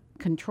keep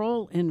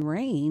control and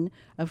reign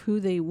of who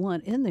they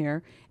want in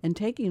there and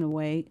taking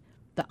away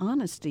the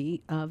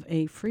honesty of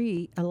a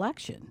free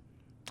election.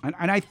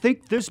 And I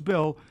think this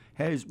bill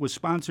was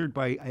sponsored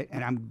by,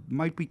 and I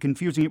might be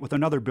confusing it with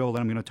another bill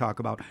that I'm going to talk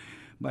about,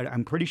 but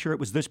I'm pretty sure it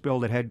was this bill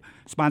that had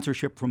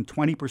sponsorship from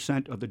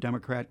 20% of the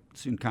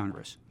Democrats in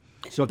Congress.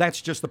 So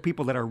that's just the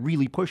people that are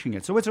really pushing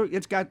it. So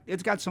it's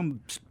got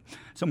some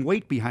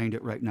weight behind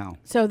it right now.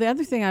 So the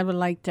other thing I would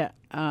like to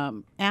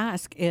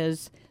ask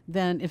is,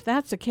 then if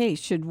that's the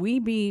case, should we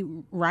be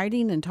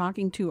writing and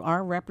talking to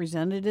our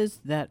representatives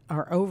that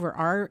are over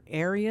our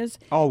areas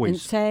Always.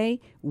 and say,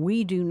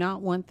 we do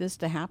not want this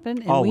to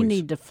happen, and Always. we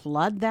need to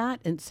flood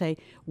that and say,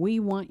 we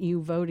want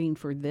you voting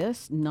for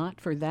this, not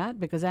for that?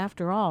 Because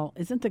after all,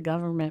 isn't the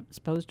government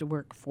supposed to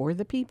work for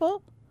the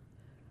people?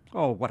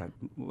 Oh, what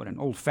an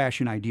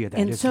old-fashioned idea that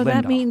is, And so Linda.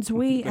 that means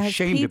we as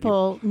Ashamed of you.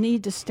 people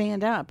need to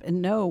stand up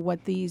and know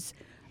what these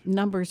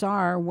numbers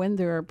are when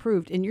they're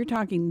approved. And you're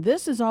talking,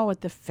 this is all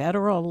at the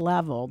federal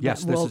level.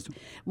 Yes, that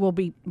will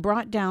be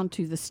brought down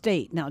to the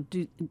state. Now,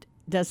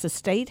 does the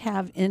state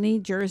have any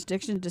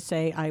jurisdiction to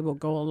say, I will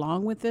go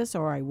along with this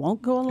or I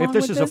won't go along with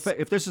this?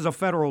 If this is a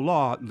federal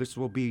law, this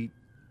will be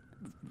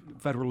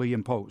federally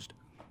imposed.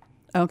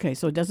 Okay,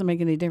 so it doesn't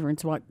make any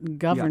difference what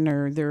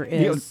governor there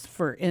is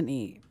for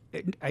any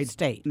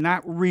state.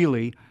 Not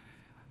really,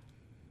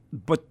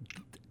 but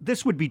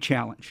this would be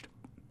challenged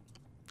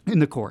in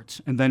the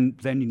courts. And then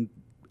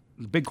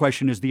the big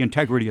question is the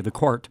integrity of the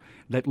court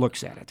that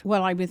looks at it.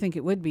 Well, I would think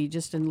it would be,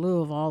 just in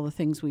lieu of all the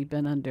things we've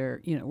been under,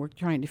 we're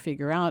trying to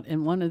figure out.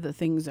 And one of the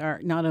things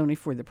are not only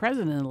for the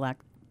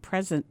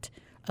present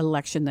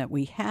election that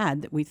we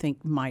had that we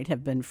think might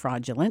have been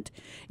fraudulent,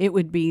 it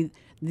would be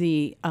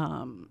the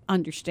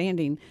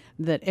understanding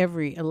that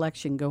every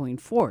election going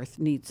forth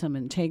needs some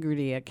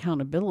integrity,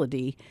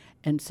 accountability,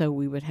 and so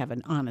we would have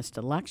an honest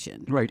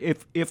election. Right.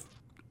 If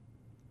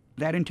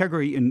that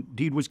integrity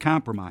indeed was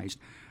compromised,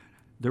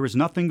 there is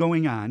nothing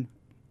going on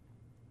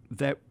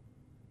that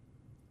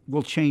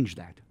will change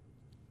that.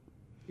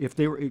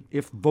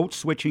 If vote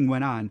switching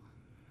went on,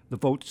 the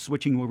vote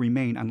switching will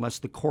remain unless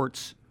the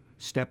courts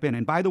step in.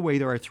 And by the way,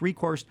 there are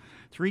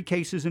three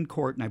cases in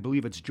court, and I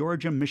believe it's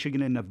Georgia,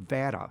 Michigan, and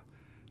Nevada.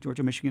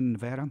 Georgia, Michigan, and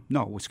Nevada?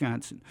 No,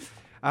 Wisconsin.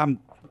 I'm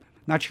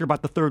not sure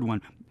about the third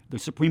one. The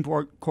Supreme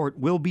Court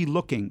will be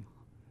looking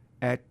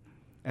at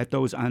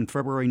those on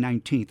February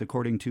 19th,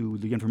 according to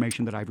the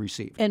information that I've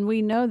received. And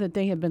we know that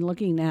they have been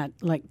looking at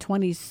like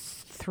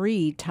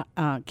 23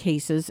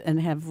 cases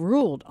and have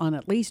ruled on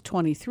at least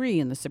 23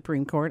 in the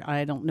Supreme Court.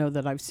 I don't know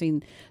that I've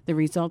seen the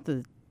result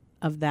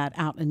of that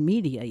out in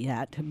media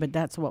yet, but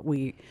that's what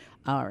we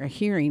are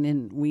hearing,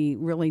 and we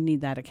really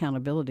need that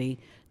accountability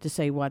to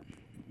say what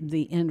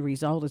the end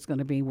result is going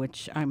to be,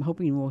 which I'm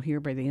hoping we'll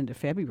hear by the end of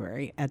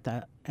February at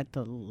the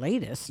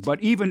latest.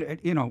 But even,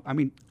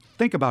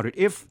 think about it.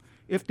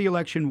 If the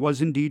election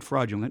was indeed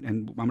fraudulent,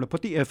 and I'm going to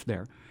put the if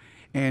there,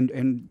 and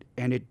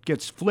it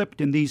gets flipped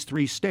in these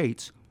three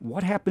states,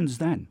 what happens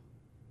then?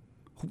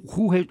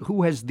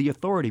 Who has the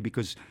authority?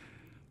 Because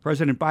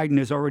President Biden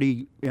is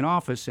already in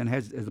office and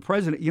has as the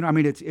president.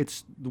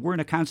 We're in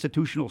a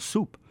constitutional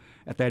soup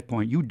at that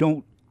point.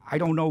 I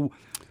don't know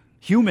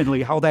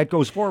humanly how that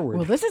goes forward.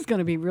 Well, this is going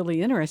to be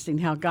really interesting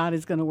how God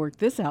is going to work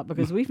this out,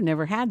 because we've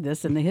never had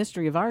this in the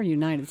history of our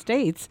United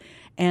States,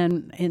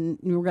 and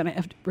we're going to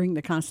have to bring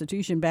the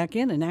Constitution back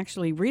in and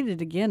actually read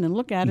it again and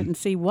look at it and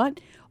see what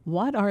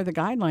are the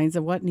guidelines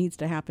of what needs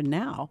to happen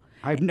now.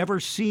 I've never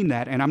seen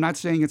that, and I'm not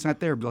saying it's not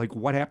there, but like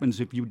what happens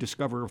if you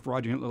discover a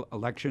fraudulent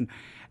election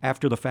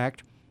after the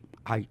fact?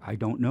 I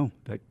don't know.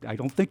 I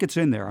don't think it's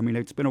in there.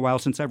 It's been a while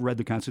since I've read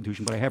the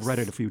Constitution, but I have read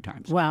it a few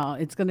times. Well,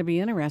 it's going to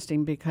be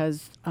interesting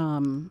because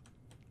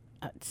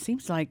it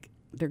seems like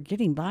they're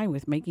getting by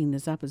with making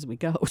this up as we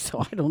go, so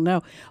I don't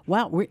know.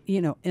 Well, we're,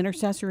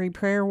 intercessory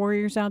prayer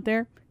warriors out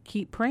there,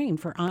 keep praying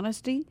for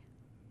honesty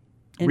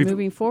and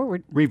moving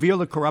forward. Reveal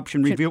the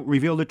corruption,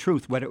 reveal the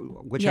truth,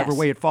 whichever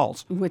way it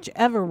falls.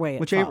 Whichever way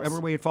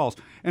it falls.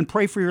 And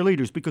pray for your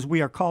leaders, because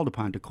we are called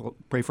upon to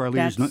pray for our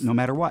leaders no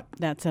matter what.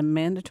 That's a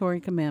mandatory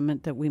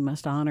commandment that we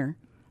must honor,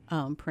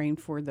 praying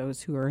for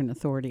those who are in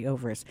authority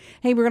over us.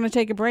 Hey, we're going to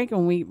take a break.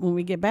 When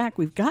we get back,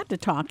 we've got to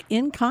talk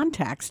in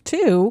context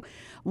to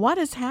what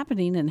is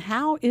happening and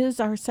how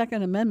is our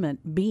Second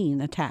Amendment being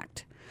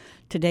attacked.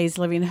 Today's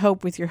Living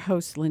Hope with your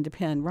host, Linda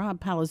Penn. Rob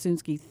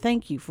Palazunski,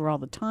 thank you for all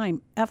the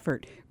time,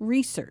 effort,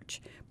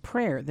 research,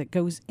 prayer that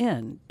goes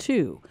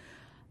into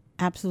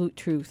Absolute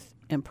Truth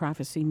and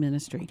Prophecy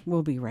Ministry.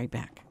 We'll be right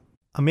back.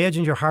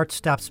 Imagine your heart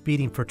stops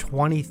beating for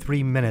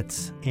 23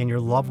 minutes and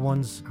your loved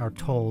ones are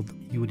told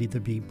you would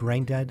either be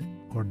brain dead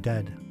or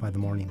dead by the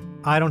morning.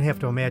 I don't have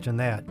to imagine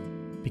that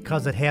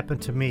because it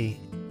happened to me,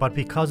 but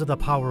because of the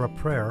power of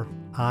prayer,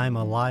 I'm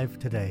alive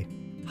today.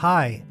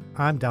 Hi,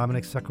 I'm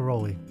Dominic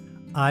Secaroli.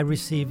 I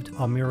received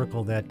a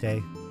miracle that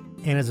day,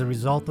 and as a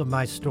result of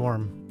my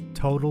storm,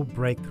 total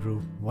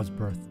breakthrough was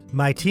birthed.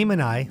 My team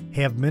and I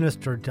have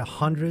ministered to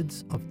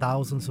hundreds of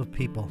thousands of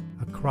people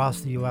across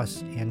the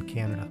U.S. and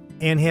Canada,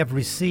 and have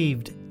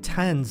received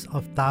tens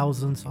of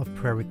thousands of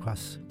prayer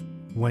requests.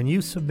 When you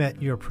submit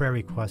your prayer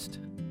request,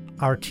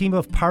 our team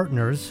of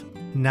partners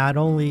not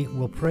only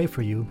will pray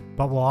for you,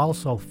 but will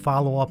also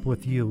follow up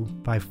with you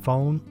by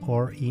phone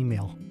or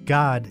email.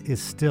 God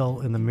is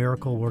still in the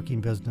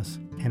miracle-working business,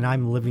 and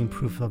I'm living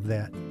proof of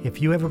that.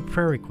 If you have a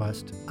prayer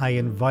request, I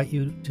invite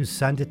you to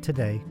send it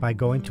today by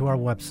going to our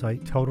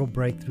website,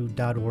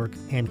 totalbreakthrough.org,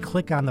 and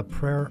click on the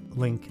prayer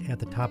link at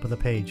the top of the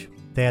page.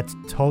 That's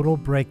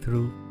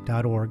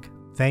totalbreakthrough.org.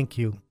 Thank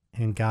you,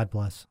 and God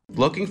bless.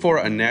 Looking for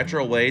a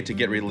natural way to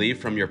get relief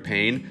from your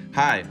pain?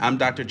 Hi, I'm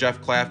Dr. Jeff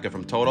Klafka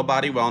from Total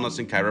Body Wellness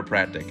and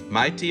Chiropractic.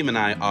 My team and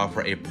I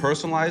offer a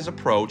personalized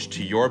approach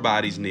to your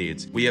body's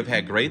needs. We have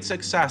had great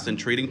success in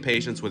treating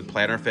patients with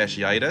plantar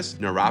fasciitis,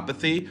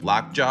 neuropathy,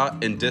 lockjaw,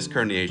 and disc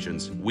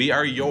herniations. We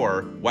are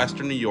your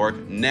Western New York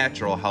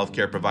natural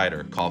healthcare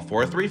provider. Call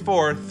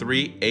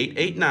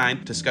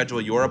 434-3889 to schedule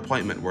your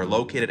appointment. We're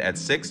located at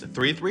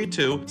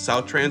 6332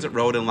 South Transit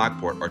Road in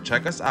Lockport, or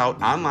check us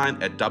out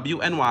online at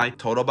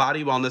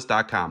WNYTotalBodyWellness.com. In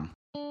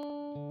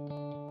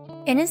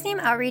His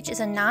Name Outreach is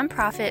a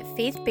nonprofit,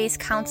 faith-based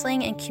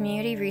counseling and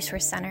community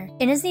resource center.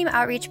 In His Name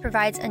Outreach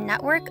provides a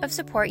network of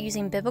support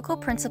using biblical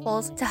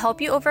principles to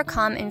help you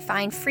overcome and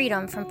find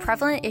freedom from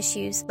prevalent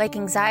issues like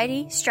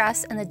anxiety,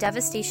 stress, and the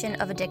devastation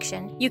of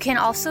addiction. You can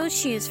also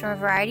choose from a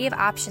variety of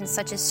options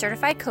such as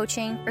certified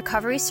coaching,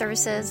 recovery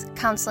services,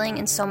 counseling,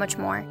 and so much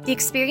more. The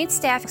experienced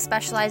staff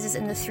specializes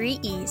in the 3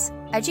 E's: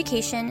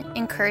 education,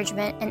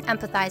 encouragement, and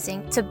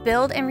empathizing to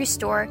build and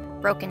restore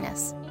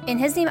brokenness. In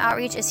His Name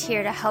Outreach is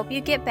here to help you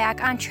get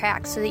back on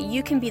track so that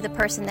you can be the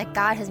person that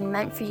God has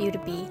meant for you to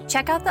be.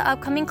 Check out the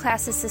upcoming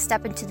classes to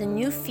step into the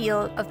new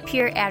field of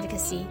peer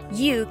advocacy.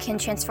 You can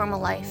transform a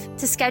life.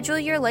 To schedule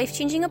your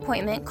life-changing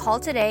appointment, call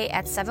today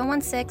at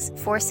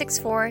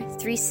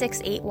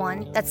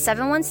 716-464-3681. That's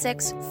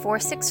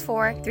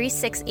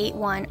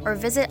 716-464-3681, or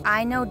visit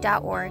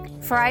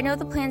iknow.org. For I know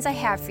the plans I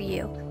have for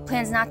you.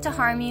 Plans not to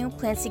harm you,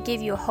 plans to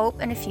give you a hope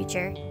and a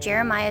future.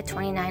 Jeremiah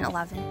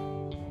 29:11.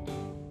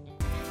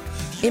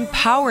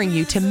 Empowering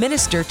you to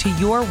minister to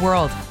your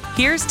world.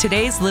 Here's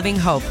today's Living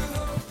Hope.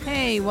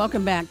 Hey,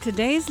 welcome back.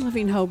 Today's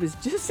Living Hope is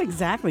just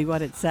exactly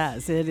what it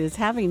says. It is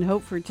having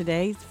hope for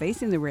today,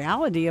 facing the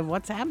reality of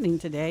what's happening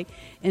today,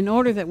 in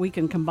order that we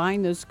can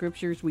combine those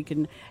scriptures, we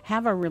can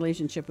have our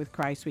relationship with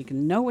Christ, we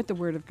can know what the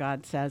Word of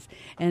God says,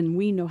 and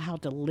we know how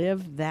to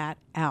live that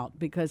out,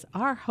 because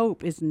our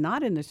hope is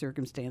not in the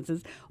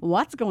circumstances,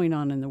 what's going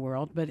on in the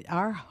world, but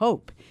our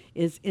hope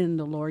is in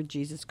the Lord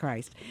Jesus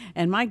Christ.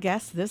 And my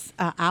guest this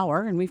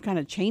hour, and we've kind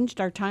of changed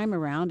our time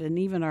around and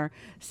even our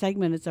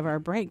segments of our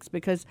breaks,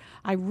 because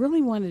I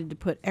really wanted to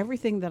put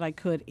everything that I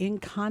could in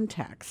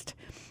context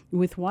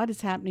with what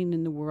is happening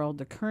in the world,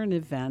 the current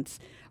events,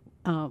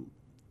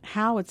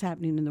 how it's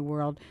happening in the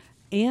world,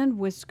 and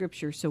with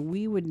Scripture, so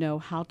we would know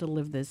how to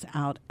live this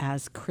out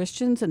as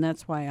Christians. And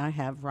that's why I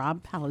have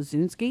Rob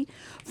Palazunski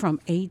from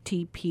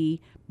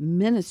ATP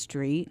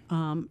Ministry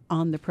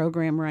on the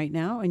program right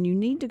now. And you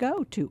need to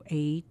go to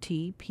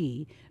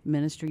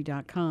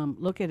atpministry.com.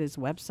 Look at his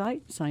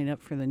website, sign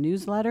up for the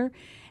newsletter,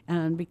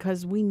 and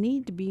because we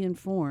need to be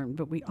informed,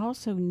 but we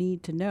also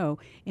need to know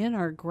in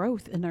our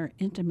growth and our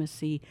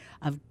intimacy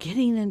of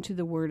getting into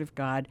the Word of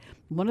God.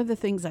 One of the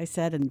things I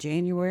said in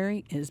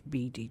January is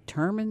be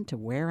determined to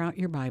wear out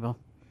your Bible.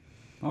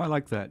 Oh, I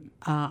like that.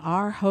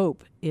 Our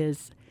hope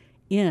is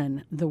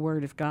in the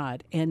Word of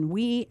God. And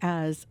we,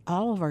 as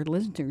all of our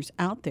listeners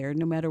out there,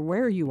 no matter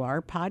where you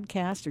are,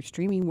 podcast or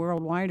streaming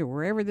worldwide or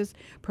wherever this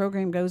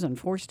program goes on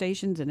 4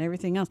 stations and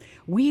everything else,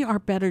 we are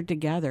better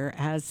together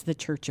as the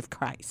Church of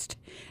Christ.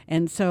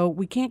 And so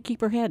we can't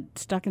keep our head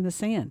stuck in the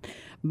sand.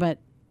 But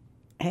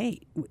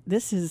hey,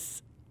 this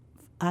is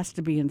us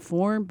to be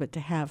informed, but to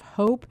have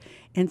hope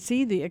and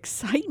see the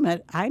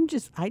excitement. I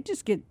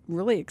just get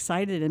really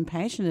excited and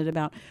passionate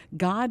about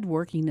God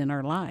working in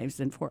our lives,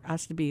 and for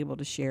us to be able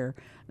to share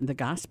the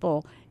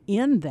gospel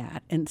in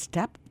that, and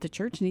the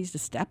church needs to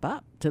step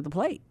up to the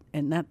plate.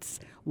 And that's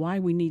why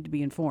we need to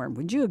be informed.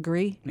 Would you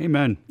agree?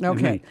 Amen.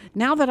 Okay. Amen.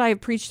 Now that I've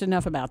preached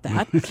enough about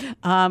that,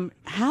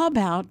 how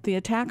about the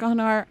attack on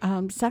our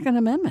Second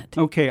Amendment?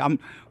 Okay.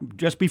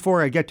 Just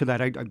before I get to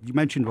that, you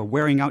mentioned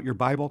wearing out your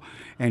Bible.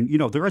 And,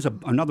 there is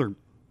another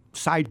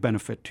side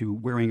benefit to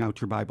wearing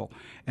out your Bible,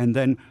 and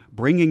then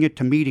bringing it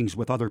to meetings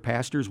with other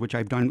pastors, which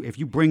I've done. If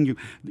you bring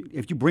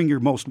your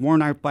most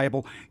worn out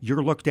Bible,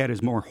 you're looked at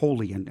as more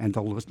holy, and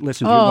they'll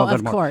listen to you a little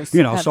bit more. Course.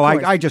 You know, of so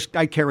course.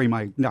 I carry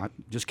my, not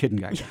just kidding,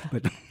 guys.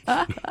 But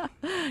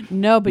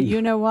No, but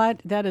you know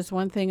what? That is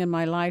one thing in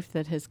my life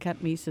that has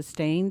kept me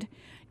sustained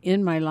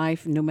in my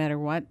life, no matter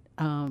what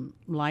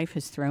life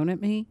has thrown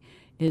at me,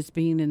 is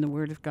being in the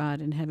Word of God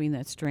and having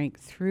that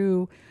strength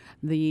through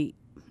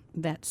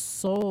that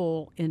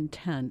sole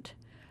intent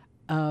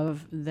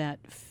of that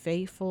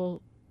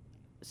faithful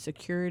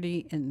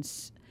security and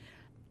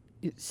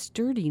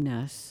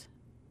sturdiness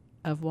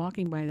of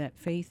walking by that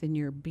faith in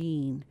your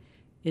being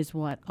is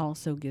what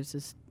also gives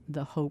us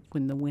the hope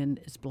when the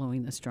wind is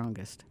blowing the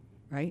strongest,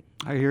 right?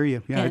 I hear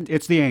you. Yeah, And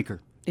it's the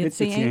anchor. It's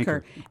the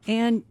anchor.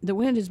 And the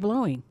wind is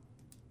blowing.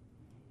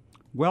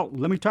 Well,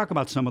 let me talk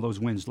about some of those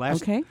wins.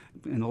 Okay.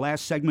 In the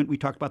last segment, we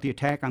talked about the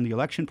attack on the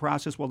election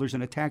process. Well, there's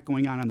an attack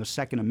going on the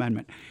Second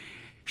Amendment.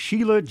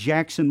 Sheila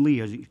Jackson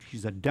Lee,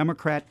 she's a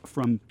Democrat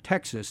from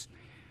Texas,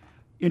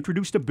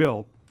 introduced a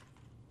bill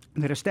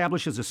that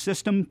establishes a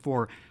system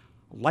for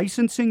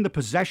licensing the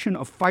possession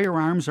of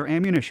firearms or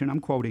ammunition, I'm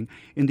quoting,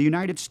 in the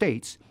United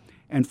States,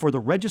 and for the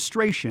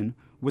registration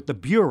with the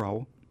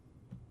Bureau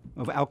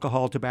of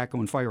Alcohol, Tobacco,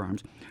 and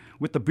Firearms,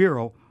 with the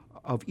Bureau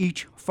of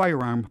each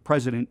firearm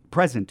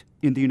present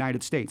in the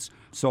United States.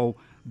 So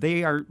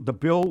the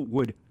bill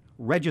would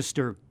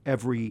register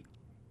every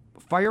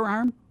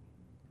firearm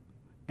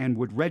and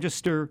would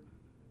register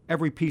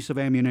every piece of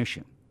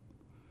ammunition.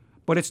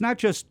 But it's not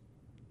just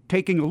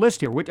taking a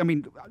list here. I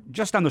mean,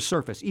 just on the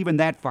surface, even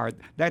that far,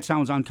 that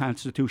sounds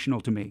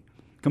unconstitutional to me,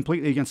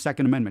 completely against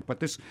Second Amendment.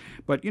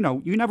 But you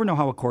know, you never know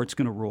how a court's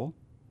going to rule.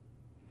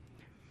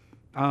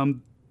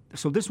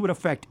 So this would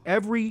affect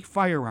every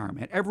firearm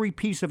and every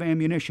piece of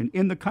ammunition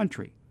in the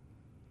country.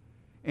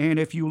 And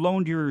if you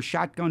loaned your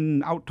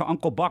shotgun out to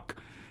Uncle Buck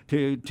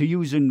to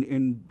use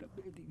in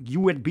you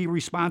would be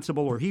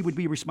responsible, or he would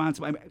be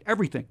responsible. I mean,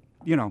 everything,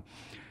 you know.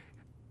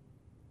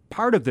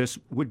 Part of this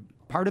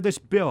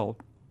bill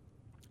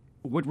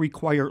would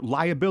require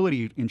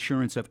liability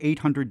insurance of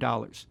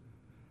 $800.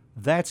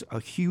 That's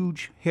a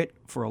huge hit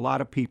for a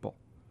lot of people.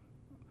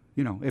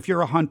 You know, if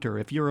you're a hunter,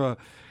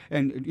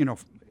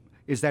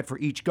 is that for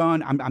each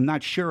gun? I'm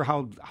not sure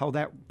how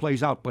that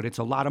plays out, but it's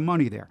a lot of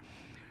money there.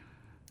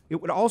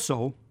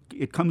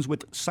 It comes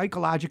with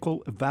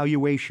psychological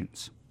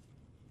evaluations,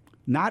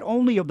 not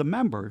only of the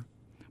member,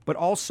 but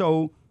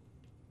also,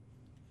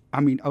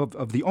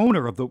 of the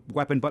owner of the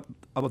weapon, but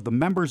of the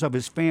members of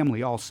his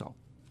family also.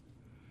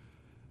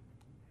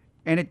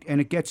 And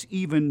it gets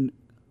even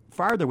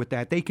farther with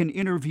that. They can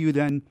interview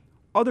then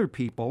other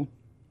people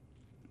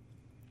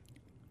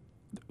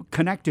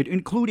connected,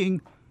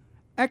 including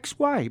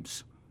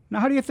ex-wives. Now,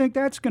 how do you think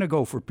that's going to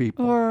go for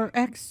people? Or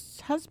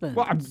ex-husbands.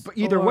 Well,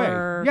 either way,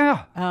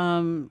 yeah.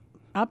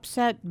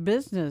 Upset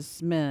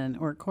businessmen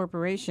or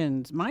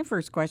corporations. My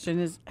first question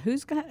is, who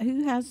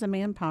has the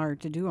manpower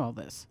to do all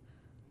this?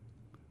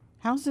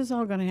 How's this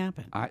all going to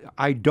happen?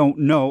 I don't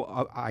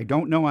know. I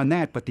don't know on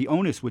that, but the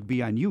onus would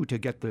be on you to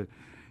get the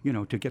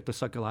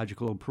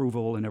psychological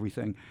approval and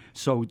everything.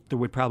 So there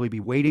would probably be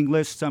waiting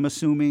lists, I'm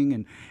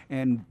assuming,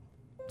 and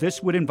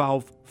this would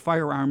involve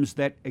firearms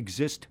that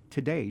exist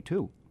today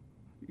too.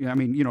 I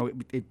mean,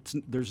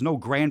 there's no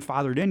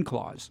grandfathered in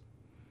clause.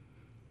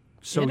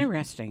 So,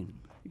 interesting.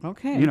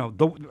 Okay.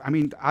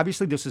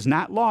 Obviously this is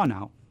not law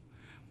now,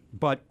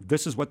 but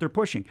this is what they're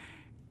pushing.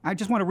 I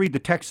just want to read the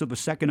text of the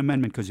Second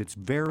Amendment because it's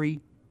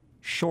very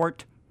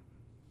short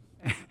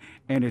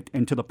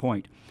and to the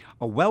point.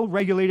 A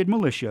well-regulated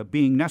militia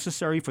being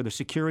necessary for the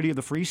security of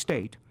the free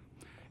state,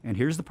 and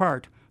here's the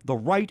part, the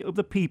right of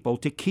the people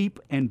to keep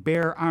and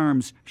bear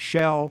arms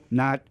shall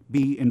not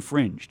be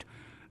infringed.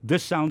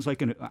 This sounds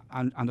like,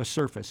 on the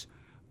surface,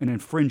 an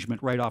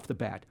infringement right off the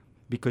bat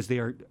because they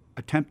are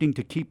attempting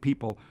to keep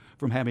people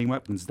from having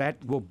weapons.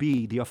 That will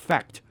be the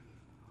effect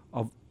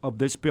of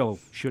this bill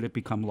should it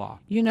become law.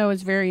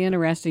 It's very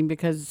interesting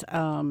because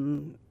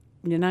the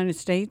United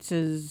States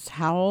is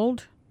how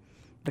old?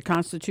 The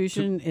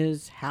Constitution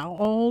is how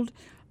old?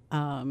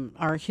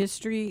 Our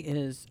history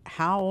is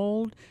how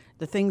old?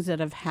 The things that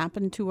have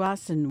happened to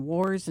us in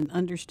wars and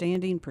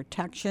understanding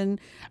protection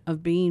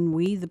of being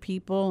we the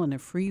people in a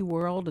free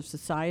world of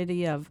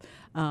society of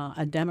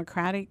a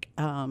democratic,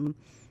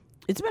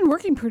 it's been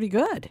working pretty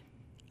good.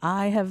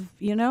 I have,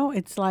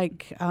 it's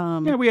like...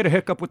 we had a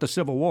hiccup with the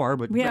Civil War,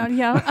 but...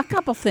 Yeah, a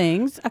couple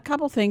things.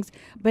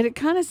 But it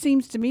kind of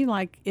seems to me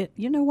like,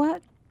 you know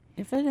what?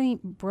 If it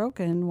ain't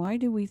broken, why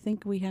do we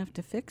think we have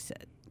to fix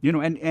it?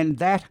 And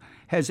that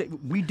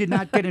we did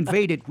not get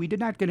invaded. We did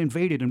not get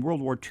invaded in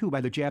World War II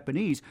by the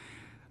Japanese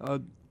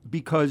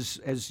because,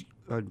 as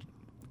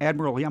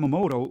Admiral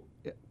Yamamoto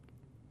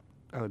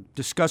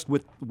discussed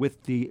with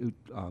the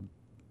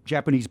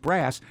Japanese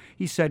brass,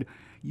 he said,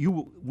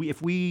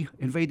 if we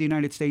invade the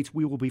United States,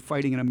 we will be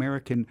fighting an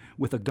American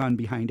with a gun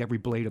behind every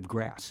blade of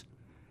grass.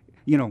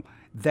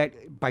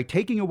 That by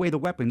taking away the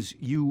weapons,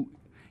 you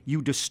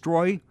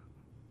destroy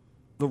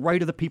the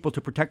right of the people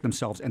to protect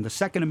themselves. And the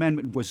Second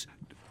Amendment was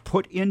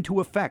put into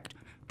effect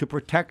to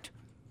protect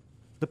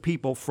the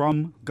people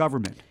from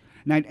government.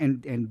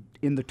 And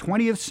in the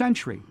 20th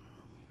century,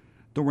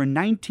 there were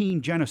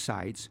 19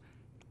 genocides,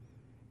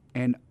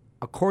 and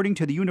according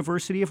to the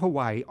University of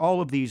Hawaii,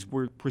 all of these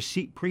were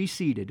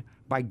preceded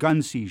by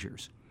gun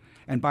seizures.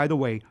 And by the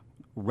way,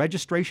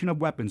 registration of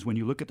weapons, when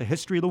you look at the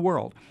history of the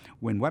world,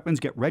 when weapons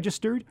get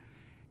registered,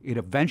 it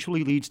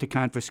eventually leads to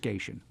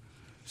confiscation.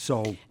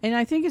 So, and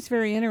I think it's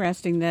very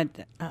interesting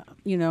that,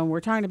 we're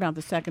talking about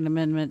the Second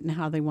Amendment and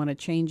how they want to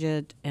change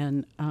it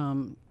and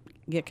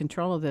get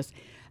control of this.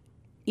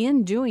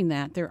 In doing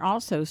that, they're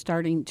also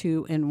starting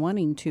to and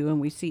wanting to, and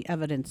we see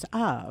evidence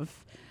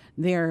of,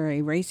 they're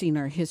erasing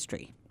our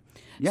history.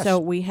 Yes. So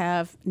we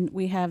have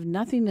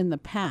nothing in the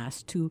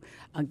past to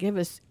give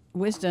us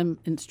wisdom,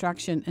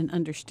 instruction, and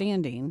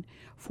understanding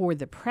for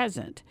the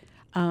present.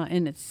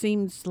 And it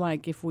seems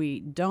like if we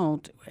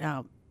don't,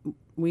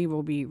 we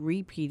will be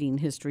repeating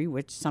history,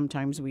 which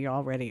sometimes we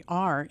already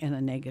are in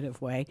a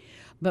negative way,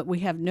 but we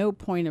have no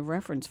point of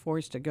reference for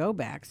us to go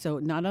back. So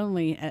not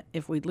only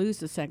if we lose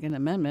the Second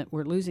Amendment,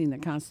 we're losing the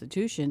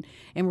Constitution,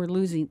 and we're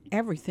losing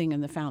everything in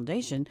the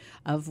foundation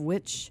of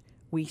which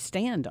we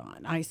stand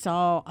on. I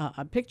saw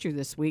a picture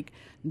this week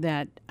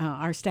that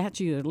our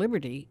Statue of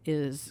Liberty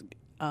is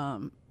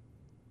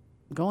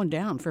going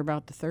down for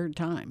about the third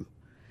time.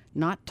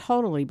 Not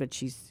totally, but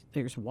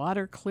there's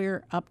water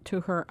clear up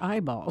to her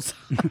eyeballs.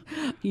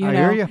 I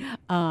hear you.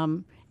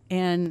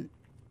 And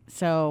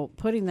so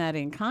putting that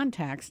in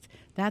context,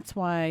 that's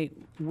why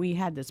we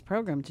had this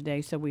program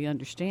today, so we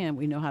understand,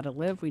 we know how to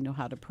live, we know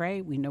how to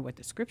pray, we know what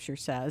the Scripture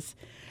says,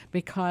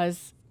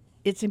 because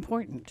it's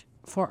important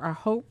for our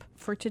hope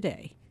for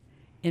today,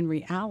 in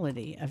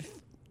reality of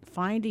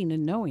finding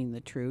and knowing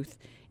the truth,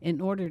 in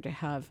order to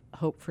have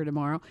hope for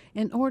tomorrow,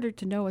 in order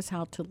to know us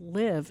how to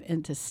live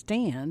and to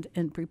stand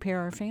and prepare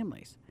our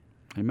families.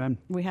 Amen.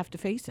 We have to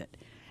face it.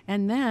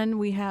 And then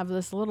we have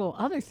this little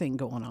other thing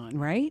going on,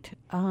 right?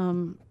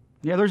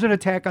 Yeah, there's an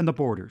attack on the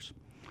borders.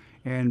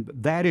 And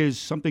that is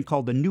something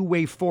called the New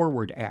Way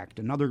Forward Act,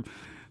 another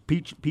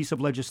piece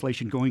of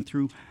legislation going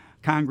through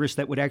Congress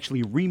that would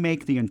actually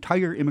remake the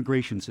entire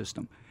immigration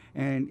system.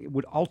 And it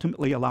would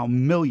ultimately allow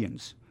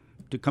millions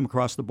to come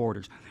across the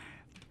borders.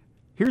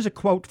 Here's a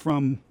quote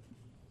from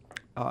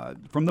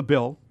the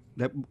bill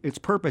that its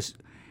purpose,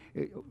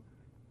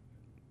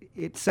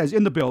 it says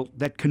in the bill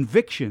that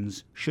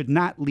convictions should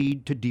not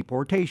lead to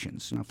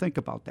deportations. Now think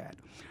about that.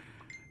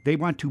 They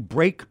want to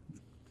break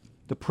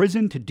the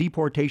prison to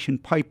deportation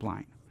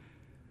pipeline.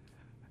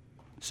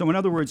 So in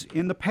other words,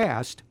 in the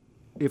past,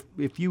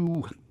 if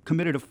you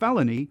committed a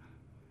felony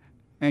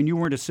and you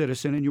weren't a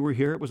citizen and you were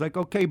here, it was like,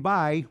 okay,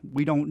 bye,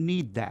 we don't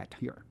need that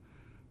here.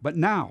 But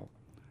now,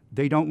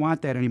 they don't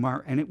want that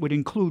anymore, and it would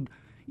include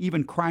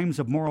even crimes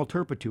of moral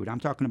turpitude. I'm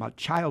talking about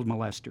child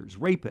molesters,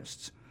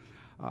 rapists.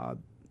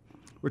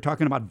 We're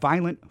talking about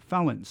violent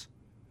felons.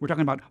 We're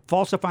talking about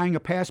falsifying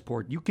a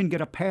passport. You can get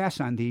a pass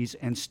on these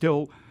and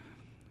still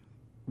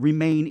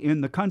remain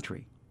in the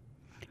country.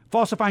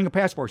 Falsifying a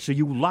passport. So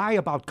you lie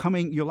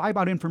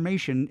about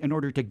information in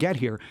order to get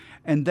here,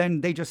 and then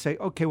they just say,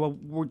 okay, well,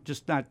 we're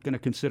just not going to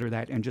consider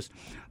that and just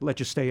let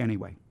you stay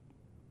anyway.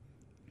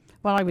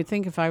 Well, I would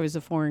think if I was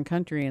a foreign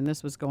country and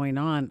this was going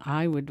on,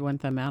 I would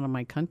want them out of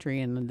my country,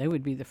 and they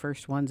would be the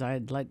first ones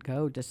I'd let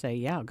go to say,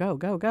 yeah, go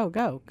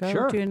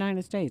Sure. to the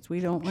United States.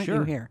 We don't want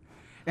you here.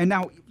 And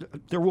now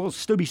there will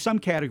still be some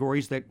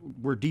categories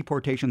where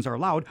deportations are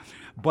allowed,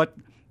 but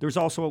there's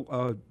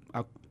also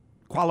a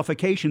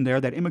qualification there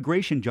that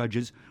immigration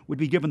judges would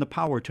be given the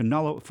power to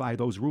nullify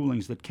those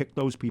rulings that kick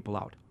those people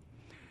out.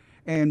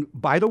 And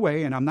by the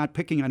way, and I'm not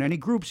picking on any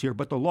groups here,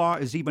 but the law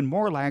is even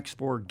more lax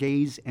for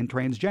gays and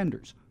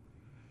transgenders.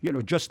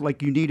 Just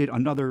like you needed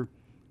another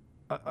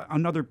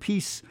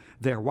piece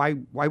there. Why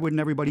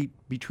wouldn't everybody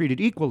be treated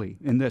equally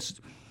in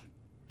this?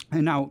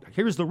 And now,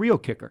 here's the real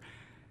kicker.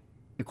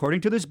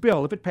 According to this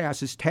bill, if it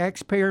passes,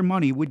 taxpayer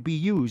money would be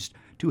used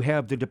to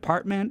have the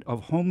Department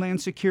of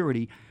Homeland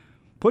Security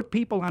put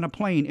people on a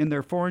plane in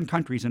their foreign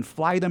countries and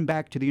fly them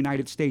back to the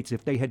United States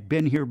if they had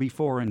been here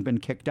before and been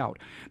kicked out.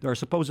 There are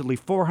supposedly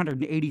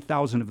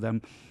 480,000 of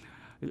them,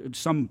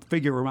 some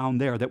figure around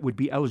there, that would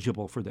be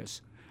eligible for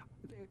this.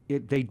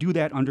 They do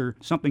that under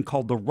something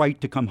called the right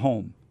to come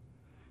home,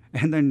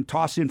 and then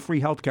toss in free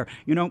health care.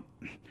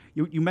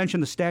 You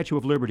mentioned the Statue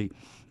of Liberty,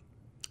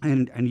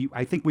 and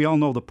I think we all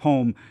know the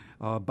poem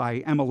by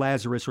Emma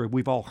Lazarus, or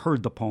we've all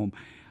heard the poem.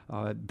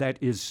 That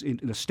is in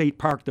the state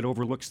park that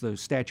overlooks the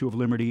Statue of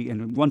Liberty.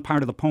 And in one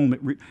part of the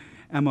poem,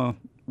 Emma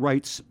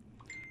writes,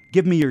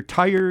 "Give me your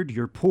tired,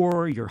 your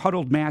poor, your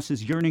huddled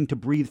masses yearning to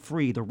breathe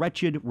free, the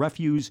wretched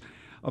refuse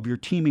of your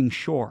teeming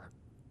shore.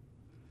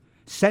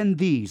 Send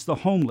these, the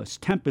homeless,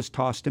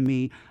 tempest-tossed to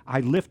me. I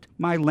lift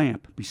my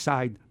lamp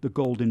beside the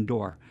golden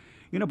door."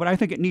 But I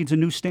think it needs a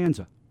new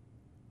stanza.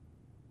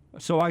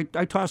 So I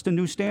tossed a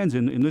new stanza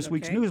in this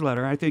week's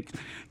newsletter. I think,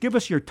 give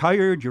us your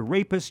tired, your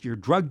rapist, your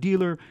drug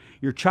dealer,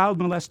 your child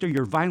molester,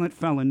 your violent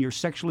felon, your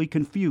sexually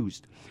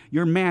confused,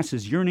 your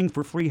masses yearning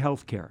for free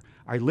health care.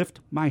 I lift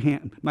my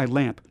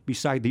lamp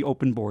beside the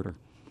open border.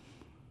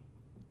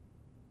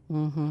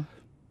 Mm-hmm.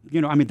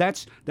 You know, I mean,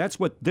 that's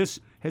what this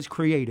has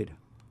created.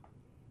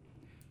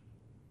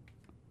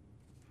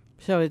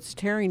 So it's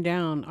tearing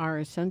down our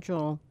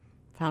essential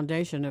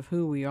foundation of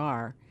who we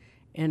are,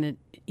 and it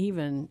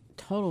even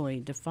totally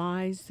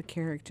defies the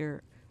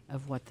character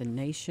of what the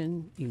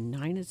nation,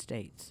 United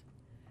States,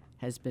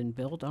 has been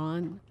built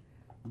on,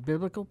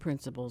 biblical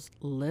principles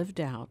lived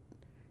out,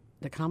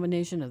 the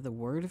combination of the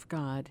Word of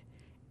God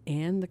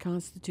and the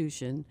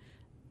Constitution,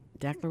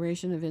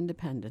 Declaration of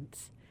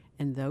Independence,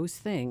 and those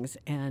things.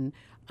 And,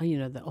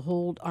 the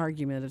whole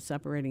argument of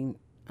separating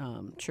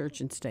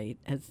church and state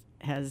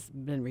has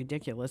been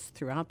ridiculous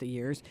throughout the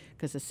years,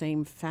 because the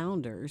same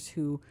founders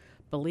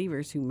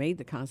believers who made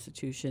the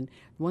Constitution,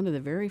 one of the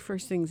very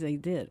first things they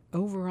did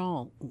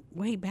overall,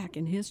 way back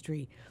in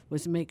history,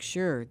 was make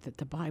sure that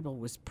the Bible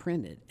was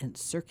printed and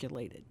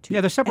circulated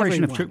to the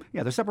separation everyone.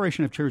 The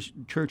separation of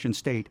church and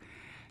state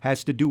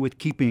has to do with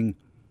keeping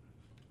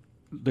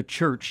the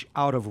church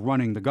out of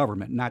running the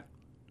government, not,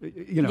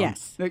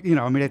 Yes. I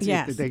mean, it's,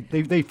 Yes.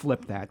 they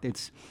flip that.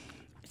 It's.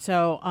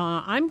 So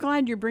I'm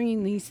glad you're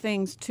bringing these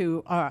things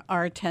to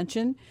our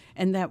attention,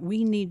 and that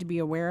we need to be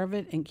aware of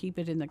it and keep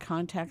it in the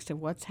context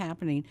of what's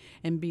happening,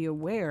 and be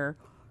aware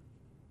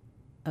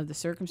of the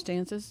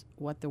circumstances,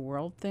 what the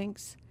world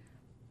thinks.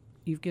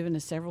 You've given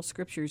us several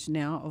scriptures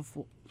now of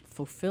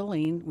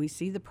fulfilling. We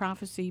see the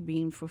prophecy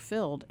being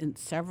fulfilled in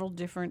several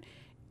different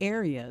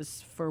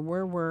areas for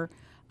where we're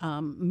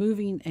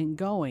moving and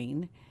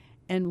going.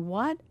 And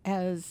what,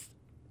 as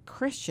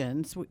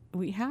Christians,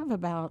 we have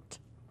about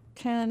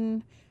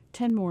 10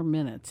 more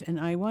minutes, and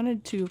I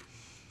wanted to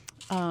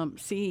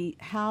see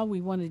how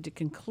we wanted to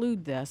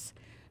conclude this,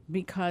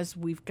 because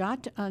we've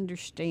got to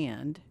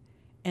understand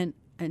and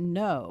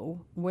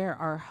know where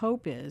our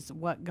hope is,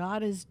 what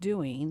God is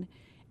doing,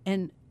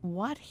 and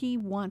what He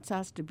wants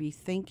us to be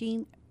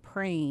thinking,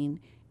 praying,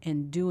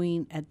 and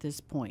doing at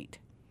this point.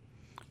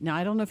 Now,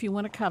 I don't know if you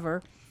want to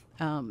cover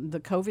the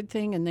COVID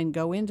thing and then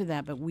go into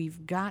that, but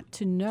we've got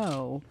to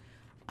know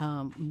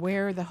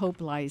where the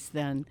hope lies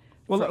then.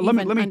 Well, let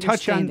me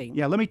touch on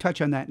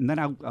that, and then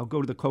I'll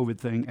go to the COVID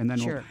thing, and then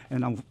sure.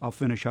 I'll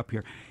finish up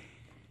here.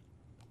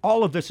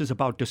 All of this is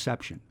about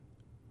deception.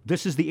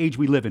 This is the age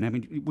we live in. I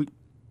mean,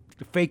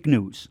 fake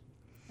news,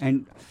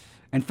 and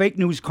fake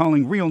news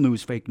calling real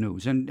news fake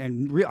news,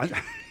 and real.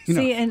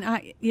 See, and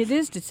it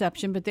is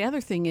deception, but the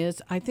other thing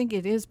is, I think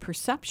it is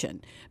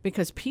perception,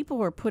 because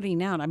people are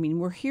putting out, I mean,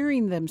 we're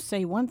hearing them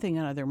say one thing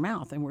out of their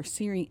mouth, and we're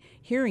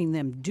hearing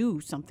them do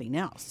something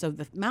else. So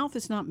the mouth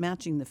is not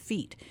matching the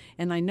feet.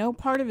 And I know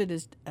part of it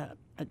is a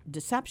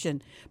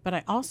deception, but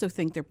I also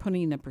think they're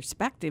putting a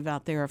perspective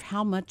out there of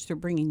how much they're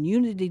bringing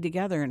unity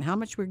together and how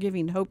much we're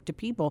giving hope to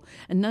people.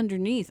 And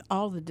underneath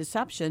all the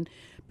deception,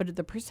 but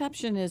the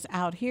perception is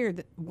out here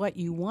that what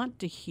you want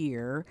to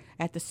hear,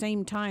 at the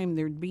same time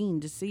they're being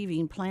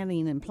deceiving,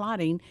 planning, and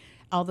plotting,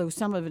 although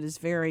some of it is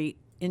very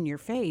in your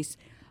face,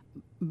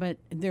 but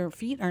their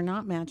feet are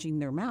not matching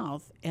their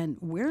mouth, and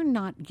we're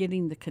not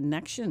getting the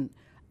connection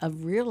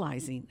of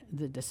realizing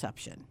the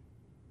deception.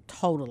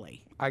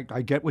 Totally.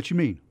 I get what you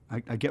mean.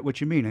 I get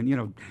what you mean.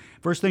 And,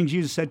 first thing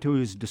Jesus said to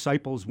his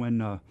disciples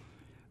when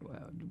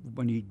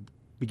he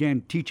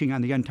began teaching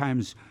on the end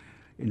times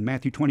in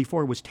Matthew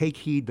 24 was, take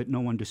heed that no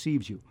one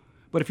deceives you.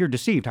 But if you're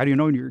deceived, how do you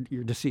know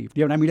you're deceived?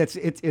 You know what I mean?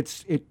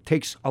 It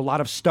takes a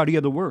lot of study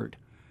of the Word.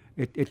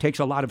 It takes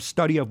a lot of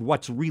study of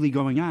what's really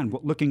going on,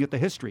 looking at the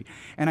history.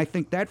 And I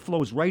think that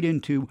flows right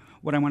into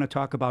what I want to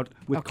talk about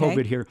with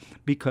COVID here,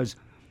 because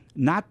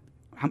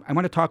I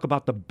want to talk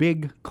about the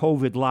big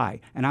COVID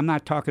lie. And I'm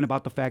not talking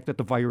about the fact that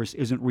the virus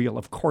isn't real.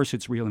 Of course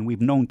it's real, and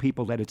we've known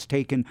people that it's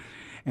taken,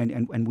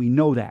 and we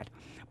know that.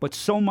 But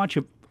so much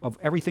of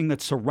everything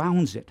that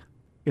surrounds it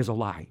is a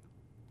lie.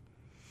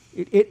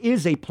 It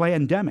is a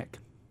plandemic.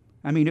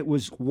 I mean, it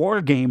was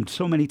war-gamed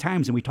so many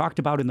times, and we talked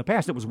about in the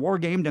past, it was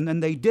war-gamed, and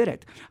then they did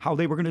it, how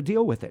they were going to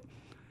deal with it.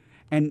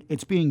 And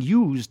it's being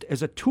used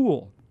as a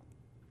tool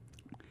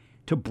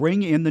to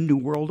bring in the New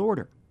World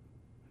Order.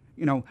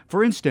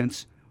 For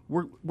instance,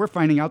 we're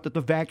finding out that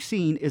the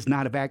vaccine is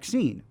not a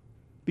vaccine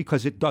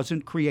because it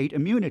doesn't create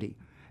immunity.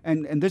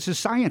 And this is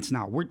science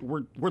now.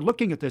 We're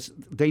looking at this.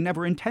 They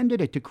never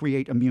intended it to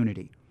create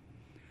immunity.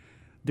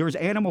 There's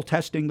animal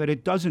testing that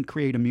it doesn't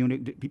create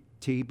immunity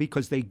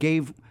because they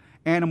gave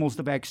animals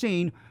the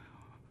vaccine,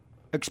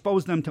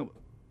 exposed them to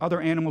other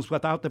animals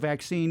without the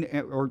vaccine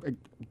or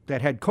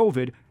that had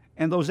COVID,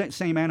 and those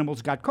same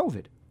animals got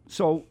COVID.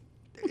 So,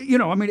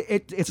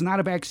 it's not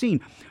a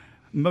vaccine.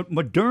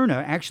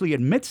 Moderna actually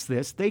admits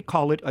this. They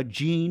call it a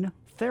gene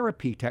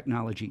therapy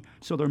technology.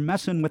 So they're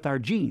messing with our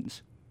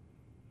genes.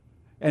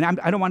 And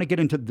I don't want to get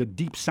into the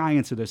deep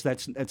science of this.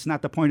 That's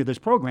not the point of this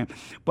program.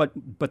 But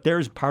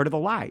there's part of the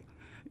lie.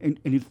 And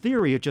in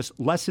theory, it just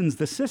lessens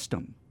the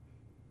system,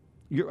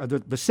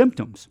 the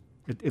symptoms.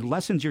 It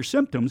lessens your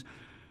symptoms.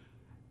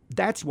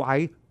 That's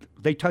why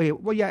they tell you,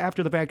 well, yeah,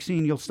 after the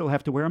vaccine, you'll still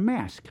have to wear a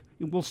mask.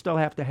 We'll still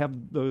have to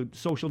have the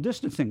social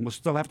distancing. We'll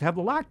still have to have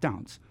the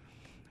lockdowns.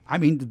 I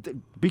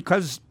mean,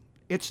 because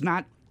it's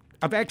not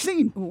a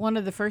vaccine. One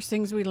of the first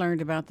things we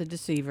learned about the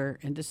deceiver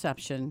and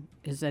deception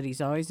is that he's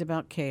always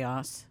about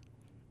chaos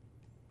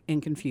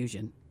and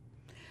confusion.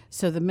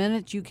 So the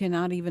minute you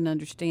cannot even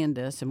understand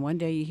this, and one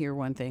day you hear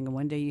one thing, and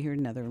one day you hear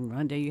another, and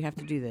one day you have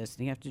to do this,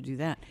 and you have to do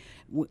that.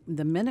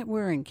 The minute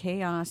we're in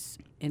chaos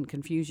and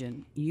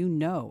confusion, you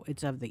know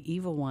it's of the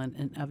evil one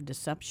and of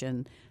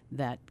deception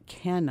that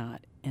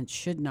cannot and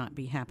should not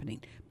be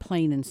happening,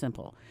 plain and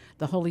simple.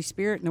 The Holy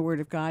Spirit and the Word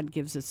of God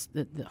gives us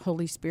the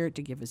Holy Spirit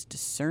to give us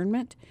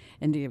discernment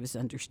and to give us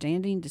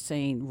understanding, to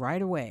saying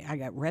right away, I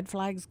got red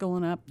flags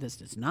going up, this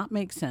does not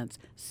make sense,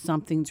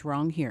 something's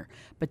wrong here.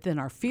 But then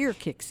our fear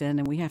kicks in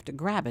and we have to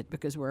grab it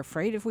because we're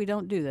afraid if we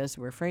don't do this,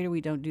 we're afraid if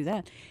we don't do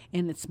that.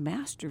 And it's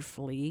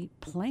masterfully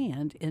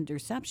planned in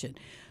deception.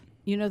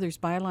 You know, there's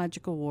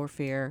biological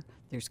warfare,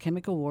 there's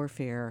chemical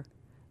warfare.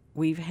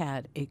 We've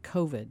had a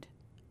COVID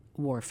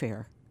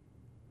warfare,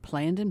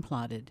 planned and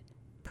plotted,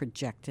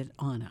 projected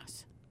on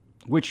us.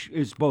 Which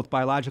is both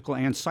biological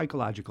and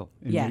psychological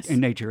in, yes.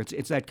 in nature.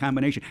 It's that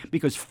combination.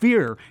 Because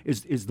fear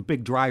is the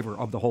big driver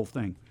of the whole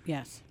thing.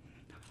 Yes.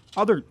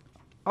 Other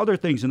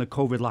things in the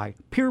COVID lie.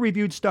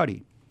 Peer-reviewed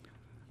study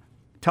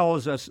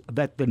tells us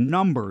that the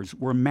numbers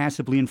were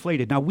massively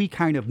inflated. Now, we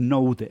kind of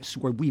know this,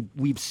 where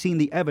we've seen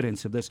the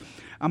evidence of this.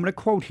 I'm going to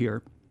quote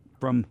here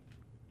from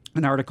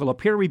an article. A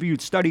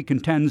peer-reviewed study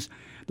contends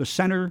the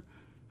Centers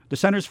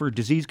for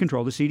Disease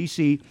Control, the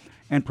CDC,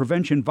 and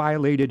Prevention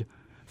violated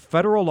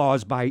federal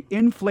laws by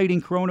inflating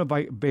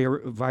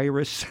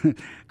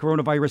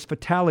coronavirus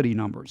fatality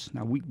numbers.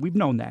 Now, we've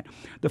known that.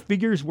 The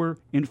figures were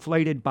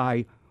inflated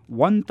by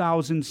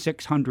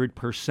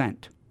 1,600%.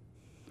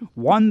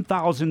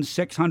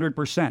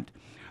 1,600%,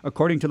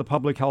 according to the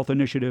Public Health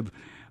Initiative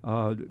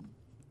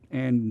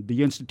and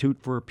the Institute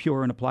for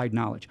Pure and Applied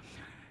Knowledge.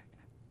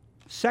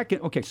 So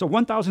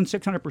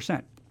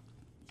 1,600%.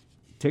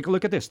 Take a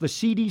look at this. The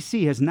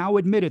CDC has now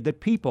admitted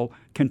that people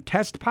can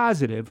test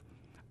positive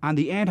on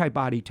the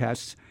antibody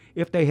tests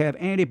if they have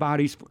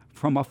antibodies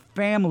from a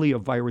family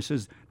of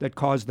viruses that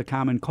cause the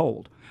common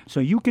cold. So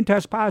you can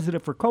test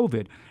positive for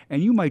COVID,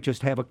 and you might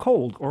just have a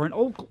cold or an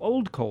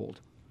old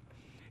cold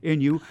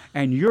in you,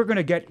 and you're going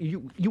to get,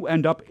 you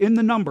end up in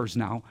the numbers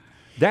now.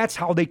 That's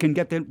how they can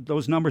get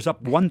those numbers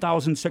up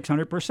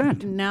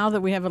 1,600%. Now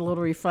that we have a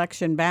little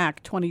reflection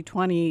back,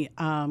 2020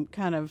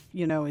 kind of,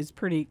 is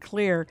pretty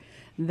clear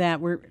that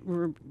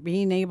we're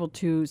being able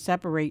to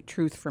separate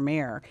truth from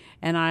error.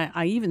 And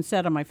I even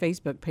said on my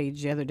Facebook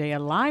page the other day, a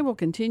lie will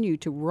continue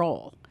to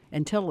roll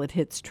until it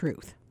hits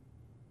truth.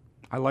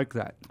 I like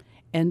that.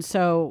 And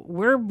so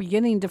we're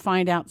beginning to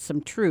find out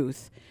some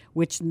truth,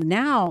 which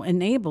now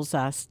enables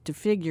us to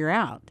figure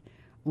out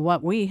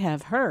what we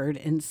have heard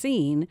and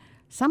seen.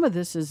 Some of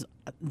this is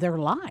their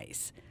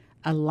lies.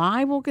 A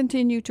lie will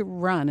continue to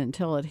run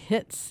until it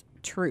hits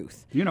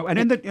truth. And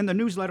in the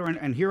newsletter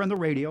and here on the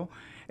radio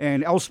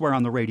and elsewhere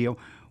on the radio,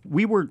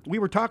 we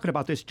were talking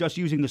about this just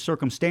using the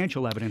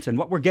circumstantial evidence, and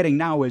what we're getting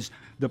now is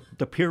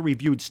the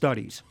peer-reviewed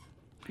studies.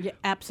 Yeah,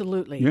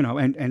 absolutely.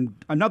 And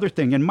another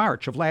thing, in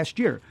March of last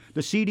year,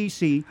 the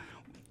CDC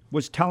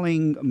was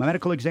telling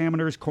medical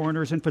examiners,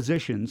 coroners, and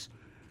physicians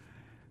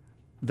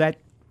that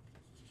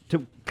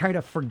to kind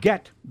of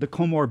forget the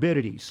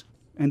comorbidities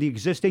and the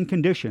existing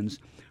conditions,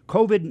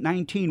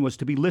 COVID-19 was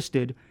to be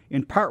listed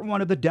in Part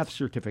 1 of the death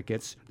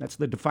certificates, that's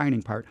the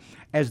defining part,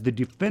 as the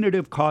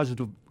definitive cause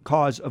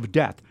of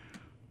death,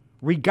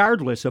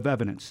 regardless of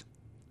evidence,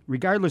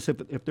 regardless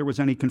if there was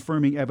any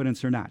confirming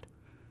evidence or not.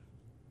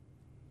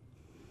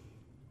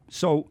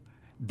 So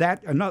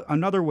that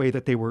another way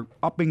that they were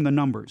upping the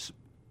numbers.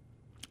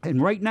 And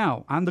right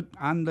now, on the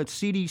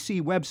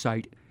CDC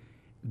website,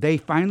 they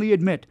finally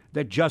admit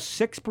that just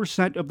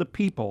 6% of the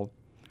people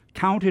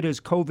counted as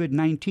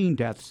COVID-19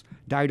 deaths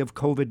died of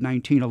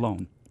COVID-19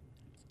 alone.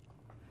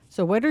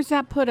 So where does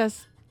that put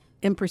us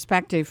in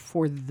perspective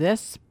for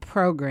this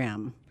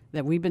program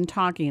that we've been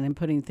talking and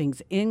putting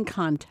things in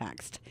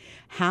context?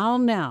 How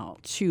now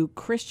do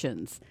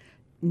Christians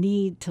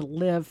need to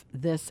live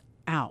this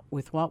out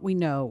with what we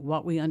know,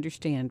 what we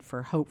understand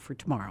for hope for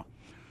tomorrow?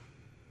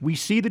 We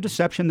see the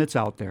deception that's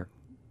out there.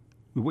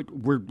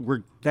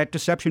 That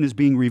deception is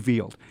being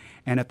revealed.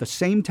 And at the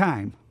same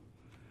time,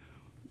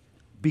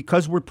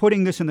 because we're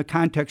putting this in the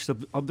context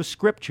of the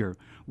Scripture,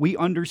 we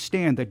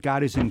understand that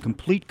God is in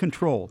complete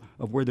control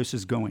of where this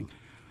is going.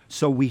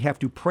 So we have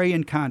to pray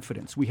in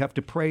confidence. We have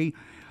to pray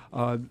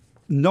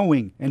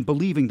knowing and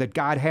believing that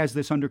God has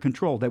this under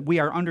control, that we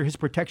are under His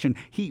protection.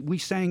 We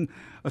sang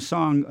a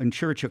song in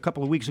church a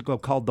couple of weeks ago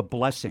called The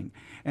Blessing,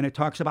 and it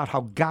talks about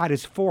how God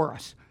is for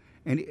us.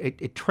 And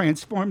it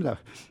transformed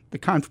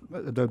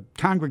the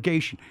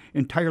congregation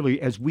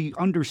entirely as we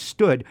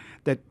understood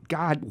that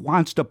God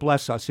wants to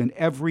bless us in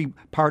every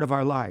part of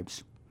our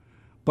lives.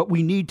 But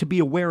we need to be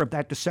aware of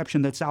that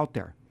deception that's out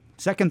there.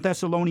 2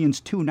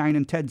 Thessalonians 2:9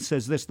 and 10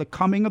 says this: the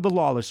coming of the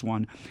lawless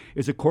one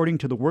is according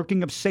to the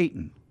working of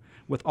Satan,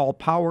 with all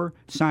power,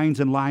 signs,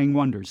 and lying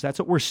wonders. That's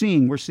what we're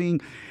seeing. We're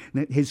seeing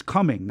his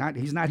coming.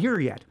 He's not here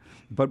yet,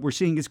 but we're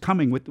seeing his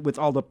coming with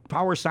all the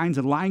power, signs,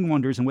 and lying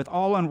wonders, and with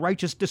all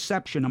unrighteous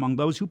deception among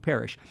those who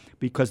perish,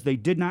 because they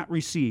did not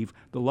receive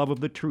the love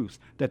of the truth,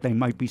 that they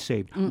might be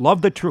saved.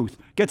 Love the truth.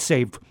 Get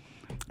saved.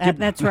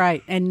 That's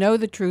right. And know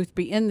the truth,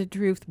 be in the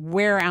truth,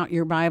 wear out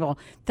your Bible.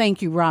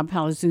 Thank you, Rob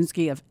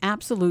Palazunski of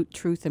Absolute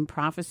Truth and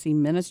Prophecy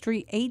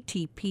Ministry,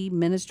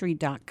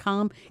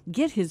 atpministry.com.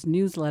 Get his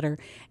newsletter,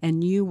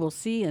 and you will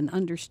see and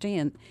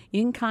understand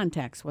in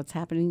context what's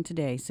happening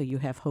today, so you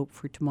have hope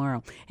for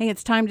tomorrow. Hey,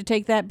 it's time to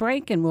take that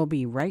break, and we'll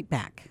be right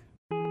back.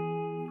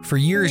 For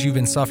years, you've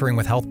been suffering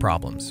with health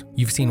problems.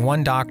 You've seen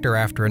one doctor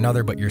after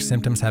another, but your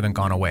symptoms haven't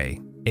gone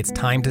away. It's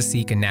time to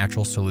seek a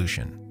natural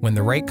solution. When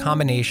the right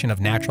combination of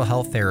natural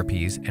health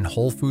therapies and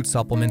whole food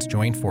supplements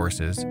join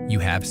forces, you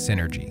have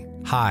Synergy.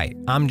 Hi,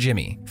 I'm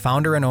Jimmy,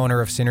 founder and owner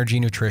of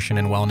Synergy Nutrition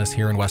and Wellness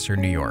here in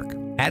Western New York.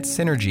 At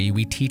Synergy,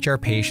 we teach our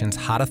patients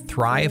how to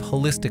thrive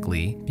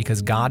holistically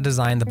because God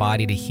designed the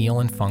body to heal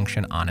and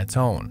function on its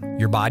own.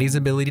 Your body's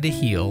ability to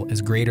heal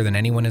is greater than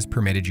anyone has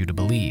permitted you to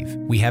believe.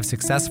 We have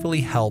successfully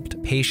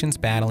helped patients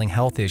battling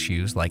health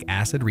issues like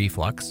acid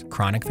reflux,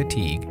 chronic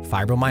fatigue,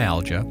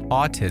 fibromyalgia,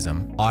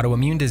 autism,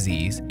 autoimmune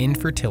disease,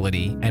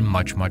 infertility, and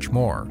much, much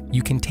more.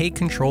 You can take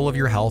control of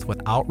your health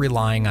without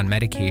relying on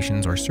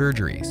medications or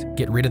surgeries.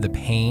 Get rid of the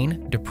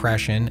pain,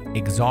 depression,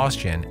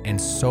 exhaustion, and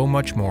so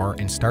much more,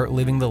 and start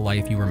living the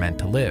life you were meant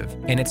to live.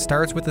 And it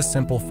starts with a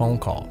simple phone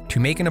call. To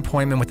make an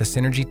appointment with a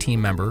Synergy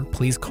team member,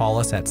 please call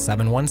us at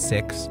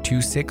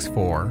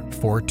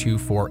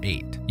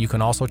 716-264-4248. You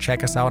can also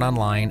check us out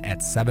online at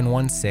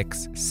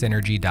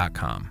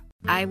 716synergy.com.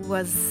 I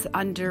was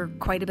under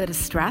quite a bit of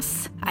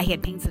stress. I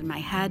had pains in my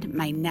head,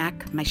 my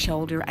neck, my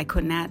shoulder. I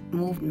could not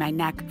move my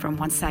neck from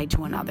one side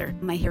to another.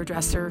 My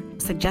hairdresser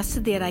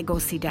suggested that I go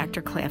see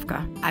Dr.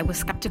 Klafka. I was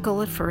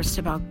skeptical at first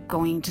about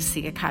going to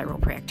see a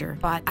chiropractor,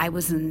 but I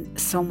was in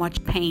so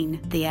much pain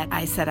that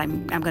I said,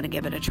 I'm going to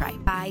give it a try.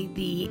 By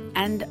the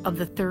end of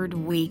the third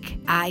week,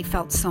 I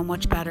felt so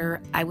much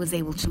better. I was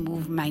able to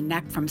move my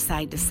neck from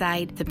side to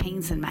side. The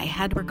pains in my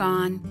head were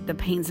gone. The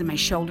pains in my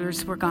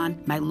shoulders were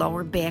gone. My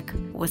lower back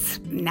was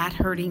not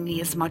hurting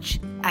me as much.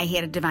 I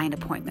had a divine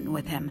appointment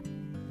with him.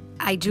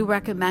 I do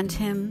recommend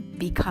him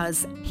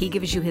because he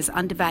gives you his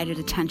undivided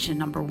attention,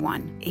 number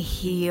one.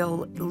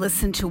 He'll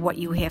listen to what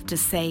you have to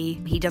say.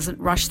 He doesn't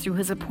rush through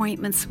his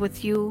appointments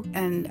with you,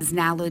 and his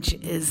knowledge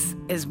is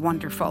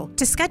wonderful.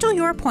 To schedule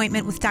your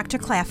appointment with Dr.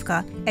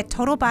 Klafka at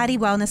Total Body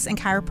Wellness and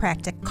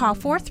Chiropractic, call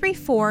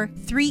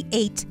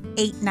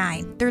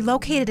 434-3889. They're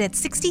located at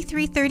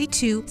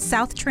 6332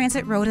 South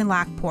Transit Road in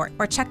Lockport,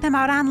 or check them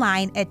out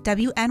online at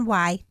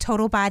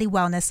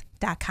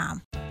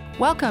wnytotalbodywellness.com.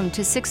 Welcome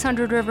to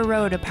 600 River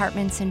Road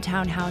Apartments and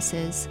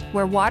Townhouses,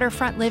 where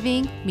waterfront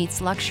living meets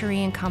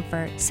luxury and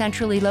comfort.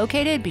 Centrally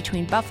located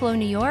between Buffalo,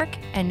 New York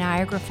and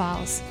Niagara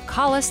Falls.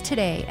 Call us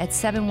today at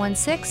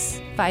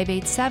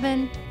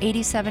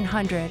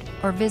 716-587-8700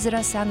 or visit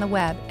us on the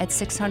web at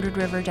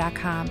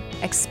 600river.com.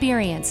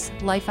 Experience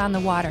life on the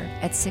water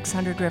at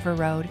 600 River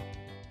Road.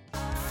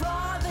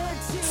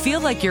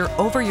 Feel like you're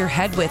over your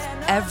head with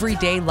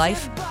everyday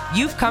life?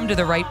 You've come to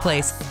the right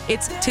place.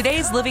 It's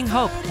Today's Living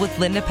Hope with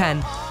Linda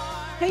Penn.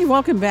 Hey,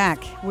 welcome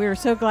back. We're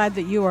so glad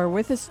that you are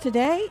with us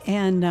today.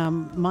 And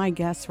my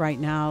guest right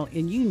now,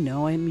 and you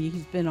know him,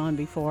 he's been on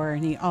before,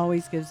 and he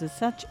always gives us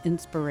such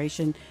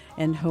inspiration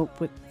and hope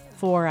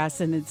for us.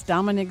 And it's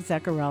Dominic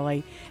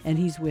Zaccarelli, and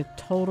he's with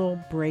Total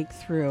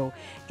Breakthrough.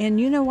 And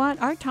you know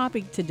what? Our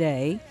topic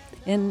today,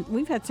 and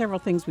we've had several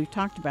things we've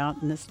talked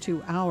about in this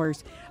 2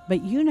 hours,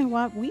 but you know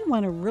what? We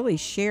want to really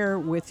share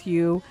with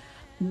you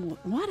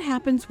what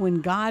happens when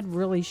God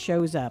really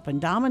shows up.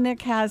 And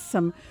Dominic has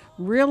some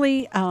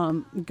really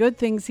good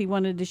things he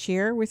wanted to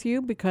share with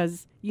you,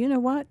 because you know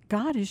what?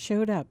 God has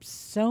showed up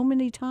so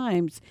many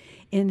times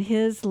in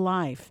his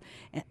life,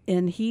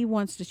 and he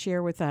wants to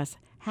share with us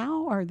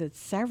how are the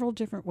several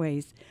different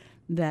ways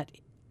that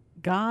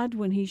God,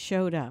 when he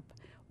showed up,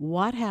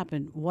 what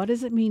happened? What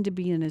does it mean to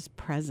be in his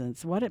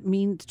presence? What it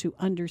means to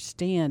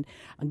understand,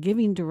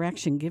 giving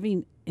direction,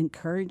 giving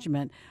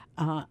encouragement,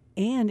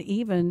 and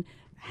even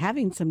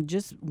having some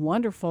just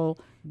wonderful,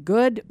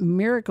 good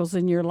miracles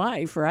in your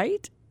life,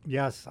 right?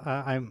 Yes,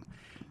 I'm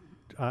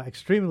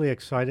extremely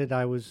excited.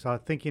 I was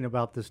thinking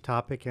about this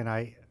topic, and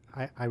I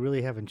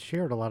really haven't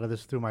shared a lot of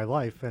this through my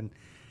life. And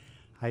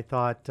I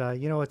thought,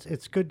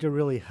 it's good to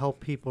really help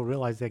people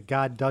realize that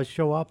God does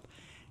show up,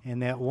 and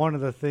that one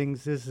of the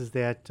things is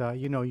that,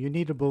 you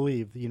need to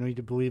believe. You need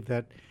to believe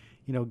that,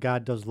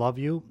 God does love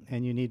you,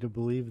 and you need to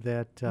believe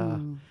that,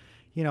 so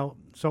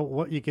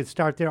what you can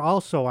start there.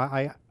 Also,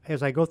 I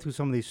as I go through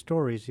some of these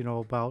stories,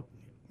 about,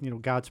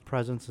 God's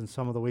presence and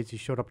some of the ways he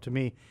showed up to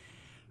me,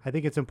 I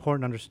think it's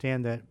important to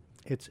understand that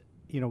it's,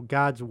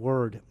 God's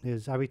word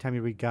is, every time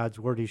you read God's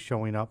word, he's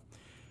showing up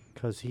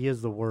because he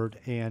is the word.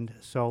 And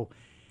so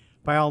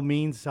by all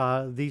means,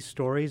 these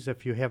stories,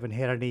 if you haven't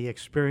had any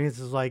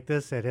experiences like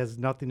this, it has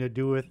nothing to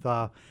do with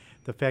the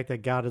fact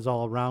that God is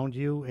all around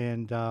you.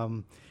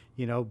 And,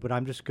 but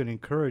I'm just going to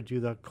encourage you,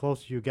 the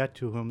closer you get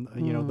to him,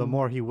 the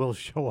more he will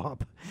show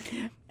up.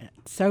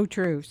 So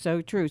true,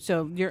 so true.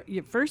 So your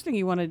first thing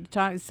you wanted to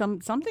talk,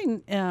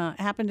 something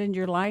happened in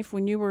your life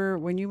when you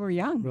were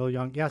young. Real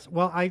young, yes.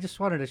 Well, I just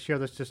wanted to share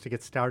this just to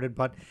get started,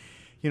 but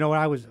when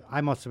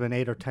I must have been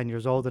 8 or 10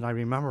 years old, and I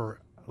remember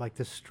like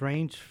this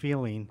strange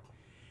feeling,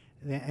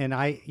 and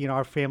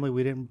our family,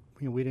 we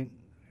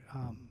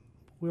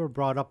were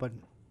brought up, but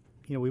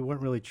we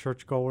weren't really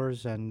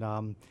churchgoers,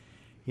 and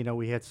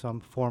we had some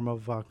form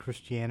of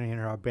Christianity in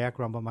our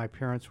background, but my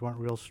parents weren't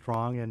real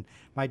strong, and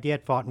my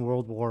dad fought in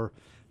World War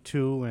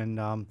II,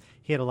 and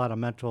he had a lot of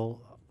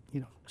mental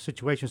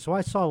situations. So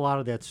I saw a lot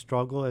of that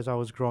struggle as I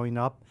was growing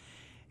up.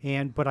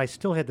 But I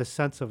still had the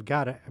sense of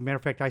God. As a matter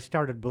of fact, I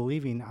started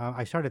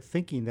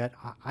thinking that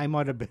I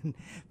might have been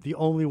the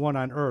only one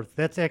on earth.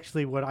 That's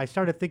actually what I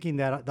started thinking,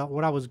 that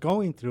what I was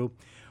going through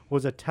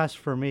was a test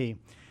for me.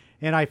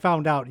 And I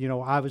found out,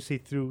 obviously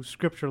through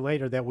scripture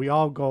later, that we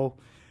all go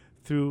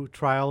through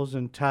trials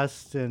and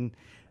tests. And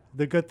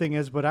the good thing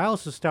is, but I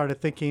also started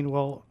thinking,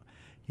 well,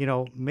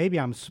 maybe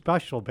I'm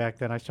special back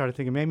then. I started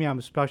thinking, maybe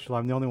I'm special.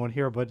 I'm the only one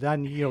here. But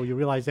then, you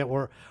realize that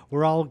we're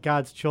all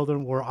God's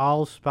children. We're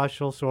all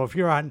special. So if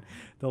you're on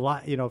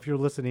if you're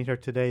listening here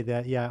today,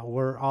 that,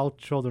 we're all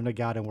children of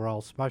God and we're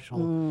all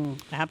special.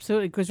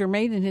 Absolutely. Because we're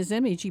made in his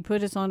image. He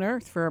put us on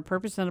earth for a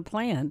purpose and a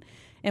plan.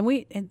 And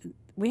we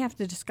have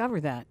to discover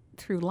that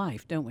through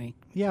life, don't we?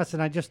 Yes.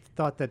 And I just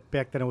thought that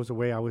back then it was a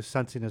way I was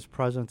sensing his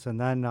presence. And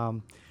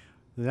then,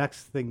 the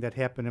next thing that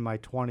happened in my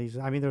 20s,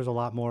 there's a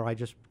lot more. I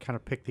just kind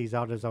of picked these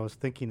out as I was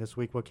thinking this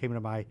week. What came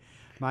into my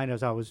mind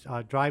as I was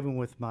driving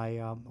with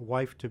my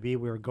wife-to-be,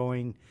 we were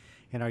going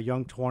in our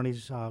young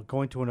 20s,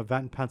 going to an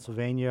event in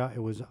Pennsylvania. It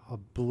was a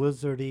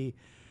blizzardy,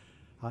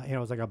 it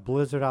was like a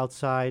blizzard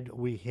outside.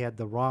 We had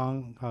the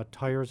wrong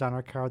tires on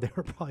our car. They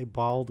were probably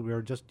bald. We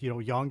were just,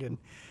 young and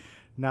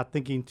not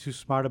thinking too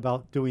smart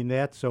about doing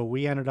that. So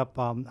we ended up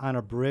on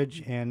a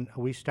bridge, and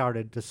we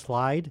started to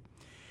slide.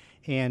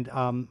 And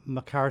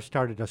my car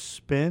started to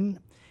spin,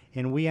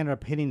 and we ended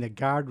up hitting the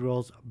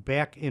guardrails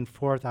back and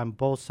forth on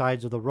both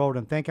sides of the road.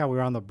 And thank God we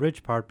were on the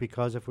bridge part,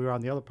 because if we were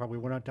on the other part, we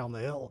went down the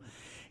hill.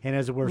 And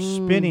as we're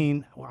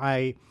spinning,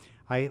 I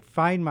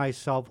find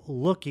myself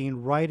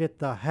looking right at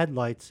the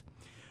headlights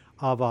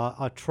of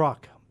a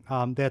truck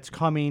that's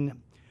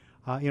coming,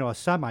 a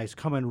semi is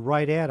coming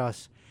right at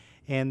us.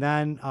 And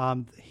then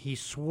he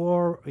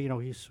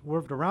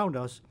swerved around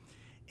us,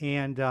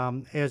 and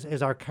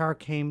as our car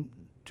came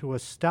to a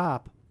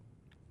stop,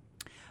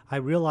 I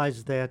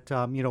realized that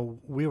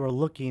we were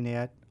looking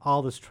at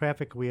all this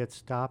traffic we had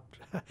stopped,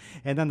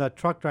 and then the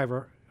truck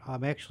driver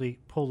actually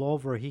pulled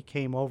over. He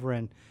came over,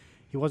 and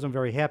he wasn't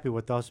very happy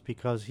with us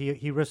because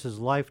he risked his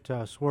life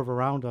to swerve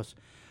around us.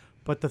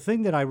 But the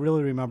thing that I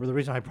really remember, the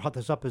reason I brought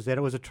this up, is that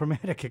it was a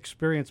traumatic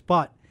experience.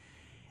 But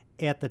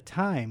at the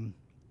time,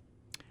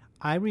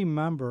 I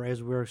remember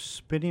as we were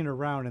spinning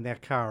around in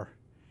that car,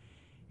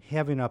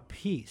 having a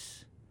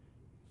peace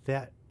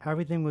that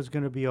everything was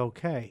going to be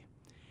okay.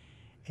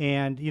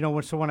 And,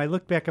 so when I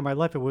look back at my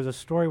life, it was a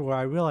story where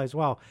I realized,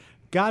 wow,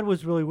 God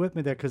was really with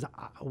me there, because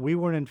we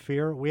weren't in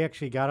fear. We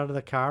actually got out of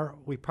the car.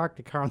 We parked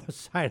the car on the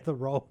side of the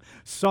road.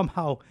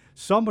 Somehow,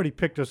 somebody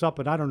picked us up,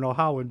 and I don't know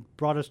how, and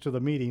brought us to the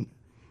meeting.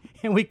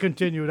 And we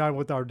continued on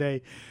with our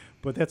day.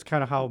 But that's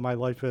kind of how my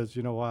life is,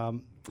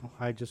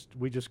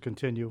 we just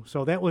continue.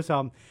 So that was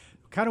kind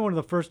of one of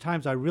the first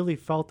times I really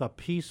felt a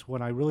peace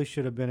when I really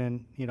should have been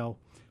in,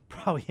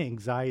 probably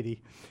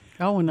anxiety.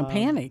 Oh, and a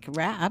panic,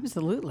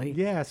 absolutely.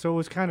 Yeah, so it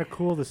was kind of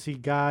cool to see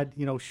God,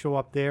 show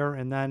up there.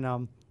 And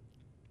then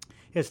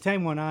as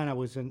time went on, I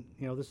was in,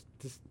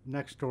 this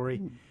next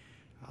story.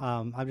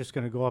 I'm just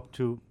going to go up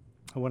to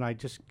when I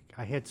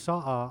had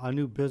saw a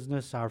new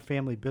business, our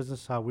family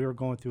business. We were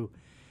going through,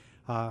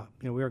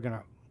 we were going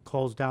to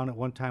close down at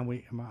one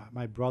time.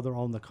 My brother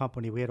owned the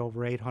company. We had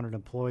over 800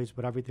 employees,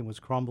 but everything was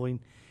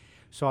crumbling.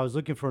 So I was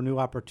looking for a new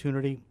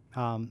opportunity.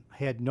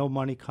 Had no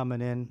money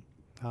coming in.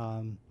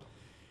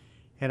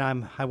 And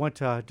I went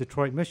to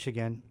Detroit,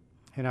 Michigan,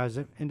 and I was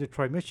in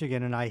Detroit,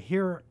 Michigan, and I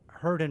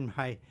heard in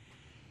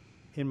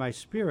my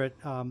spirit,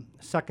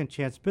 Second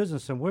Chance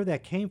Business. And where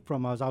that came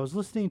from was I was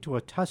listening to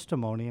a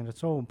testimony, and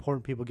it's so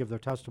important people give their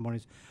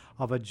testimonies,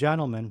 of a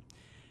gentleman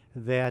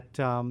that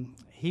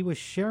he was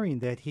sharing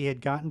that he had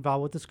got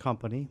involved with this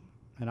company,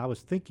 and I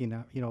was thinking,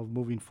 of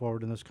moving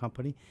forward in this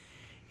company,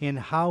 and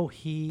how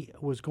he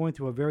was going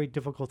through a very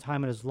difficult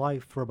time in his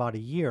life for about a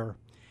year.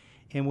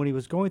 And when he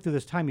was going through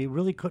this time, he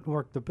really couldn't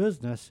work the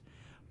business,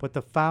 but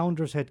the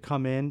founders had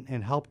come in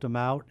and helped him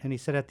out. And he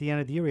said at the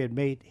end of the year,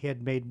 he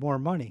had made more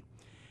money.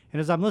 And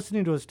as I'm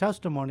listening to his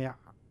testimony,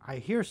 I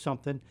hear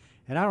something,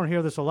 and I don't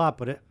hear this a lot,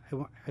 but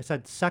I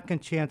said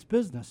Second Chance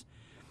Business.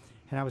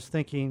 And I was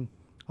thinking,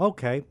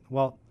 okay,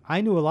 well,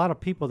 I knew a lot of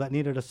people that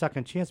needed a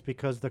second chance,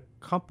 because the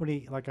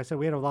company, like I said,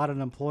 we had a lot of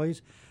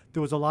employees.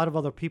 There was a lot of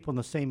other people in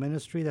the same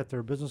industry that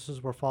their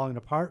businesses were falling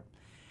apart.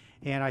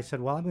 And I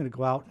said, well, I'm going to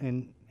go out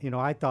and,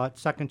 I thought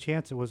second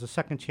chance, it was a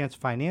second chance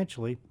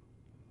financially.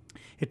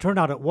 It turned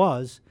out it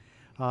was.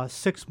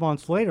 6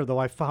 months later, though,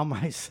 I found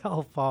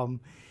myself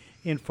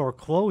in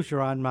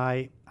foreclosure on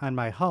my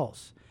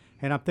house,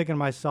 and I'm thinking to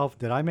myself,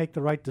 did I make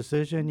the right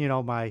decision? You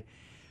know, I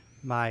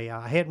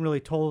hadn't really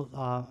told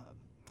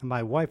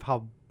my wife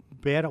how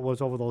bad it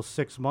was over those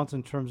 6 months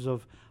in terms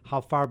of how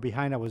far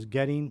behind I was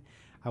getting.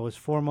 I was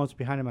 4 months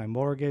behind in my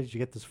mortgage. You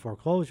get this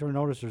foreclosure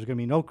notice. There's going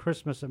to be no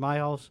Christmas at my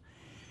house,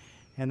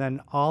 and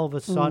then all of a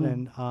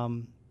sudden,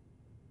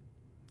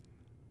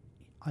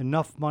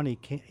 enough money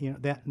came,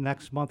 that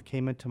next month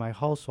came into my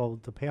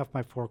household to pay off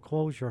my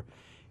foreclosure,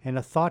 and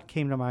a thought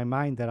came to my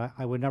mind that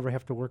I would never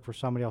have to work for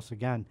somebody else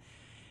again.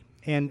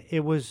 And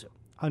it was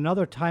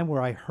another time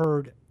where I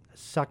heard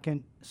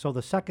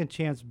the second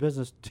chance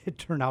business did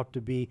turn out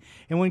to be,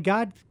 and when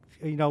God,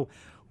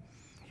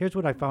 here's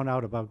what I found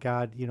out about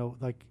God,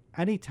 like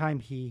anytime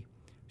he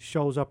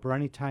shows up or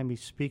anytime he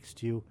speaks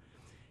to you,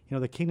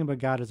 the kingdom of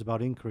God is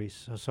about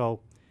increase. So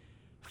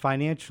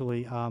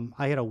financially,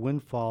 I had a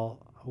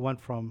windfall. I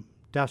went from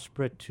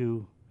desperate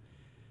to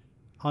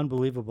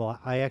unbelievable.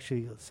 I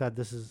actually said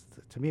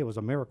to me, it was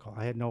a miracle.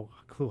 I had no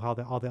clue how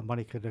all that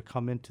money could have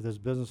come into this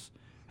business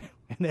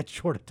in that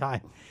short a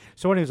time.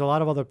 So anyways, a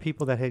lot of other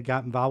people that had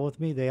got involved with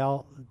me, they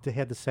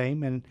had the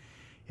same, and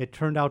it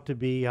turned out to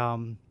be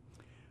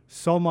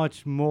so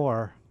much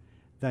more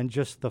than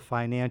just the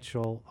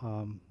financial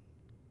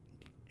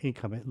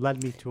income. It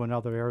led me to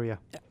another area.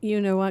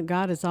 You know what?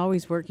 God is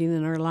always working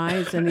in our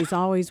lives, and he's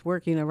always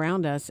working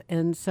around us.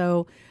 And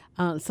so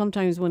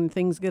sometimes when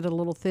things get a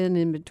little thin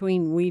in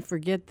between, we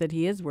forget that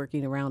he is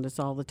working around us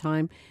all the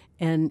time.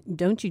 And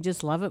don't you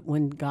just love it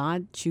when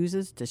God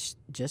chooses to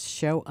just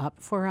show up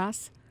for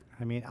us?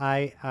 I mean,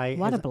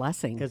 what a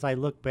blessing. As I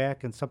look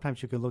back, and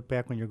sometimes you can look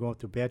back when you're going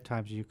through bad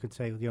times, and you could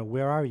say,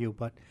 where are you?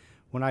 But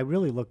when I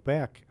really look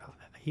back,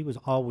 he was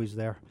always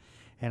there.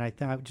 And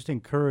I would just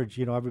encourage,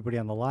 everybody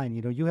on the line,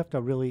 you have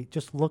to really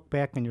just look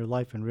back in your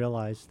life and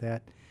realize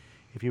that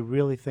if you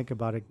really think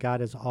about it, God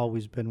has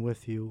always been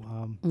with you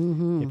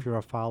if you're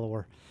a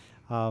follower.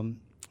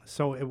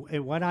 So it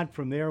went on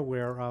from there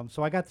where,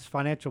 so I got this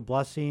financial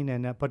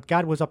blessing, but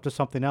God was up to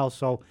something else.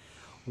 So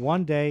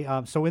one day,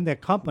 so in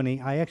that company,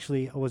 I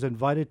actually was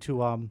invited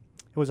to,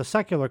 it was a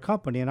secular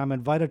company, and I'm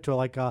invited to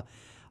like a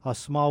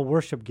small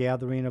worship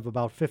gathering of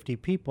about 50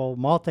 people,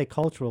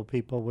 multicultural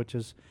people, which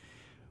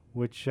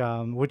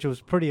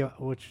was pretty,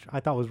 which I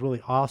thought was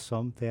really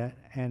awesome.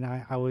 And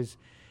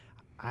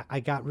I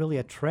got really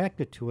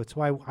attracted to it.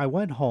 So I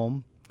went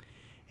home,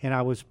 and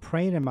I was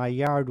praying in my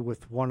yard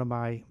with one of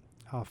my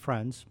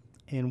friends,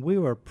 and we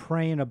were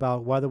praying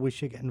about whether we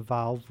should get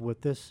involved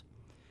with this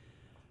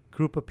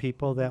group of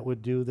people that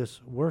would do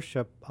this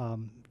worship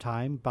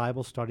time,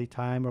 Bible study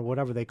time, or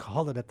whatever they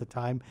called it at the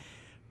time,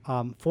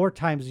 4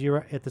 times a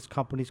year at this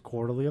company's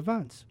quarterly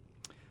events.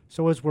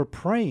 So as we're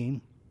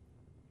praying,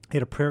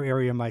 at a prayer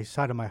area on my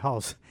side of my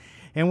house,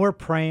 and we're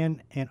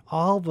praying, and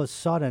all of a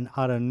sudden,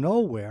 out of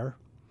nowhere,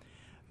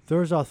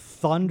 there's a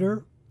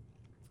thunder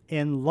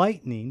and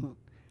lightning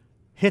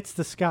hits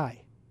the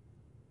sky,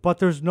 but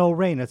there's no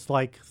rain. It's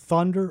like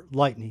thunder,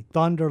 lightning,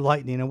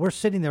 and we're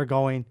sitting there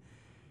going,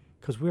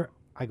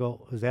 I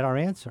go, is that our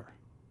answer?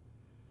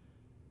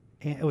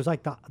 And it was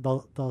like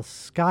the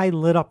sky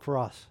lit up for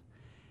us.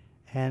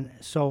 And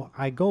so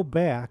I go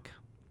back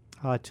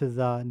to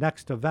the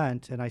next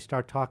event, and I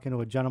start talking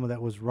to a gentleman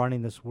that was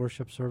running this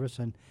worship service,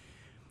 and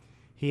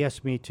he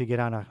asked me to get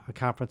on a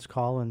conference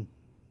call, and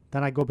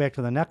then I go back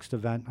to the next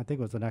event. I think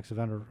it was the next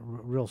event or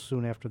real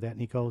soon after that,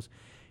 and he goes,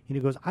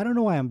 I don't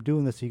know why I'm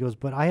doing this. He goes,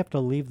 but I have to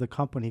leave the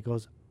company. He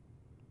goes,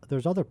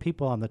 there's other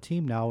people on the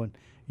team now, and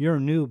you're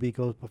new. He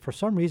goes, but for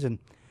some reason,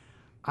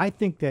 I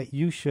think that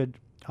you should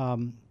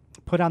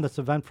put on this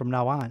event from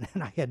now on.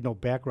 And I had no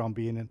background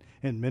being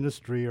in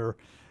ministry or,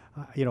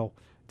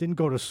 didn't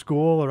go to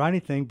school or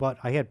anything, but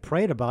I had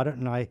prayed about it,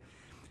 and I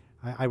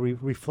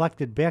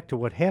reflected back to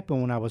what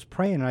happened when I was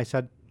praying, and I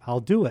said, I'll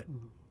do it.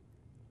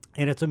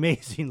 And it's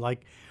amazing,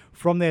 like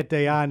from that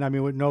day on, I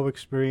mean, with no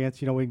experience,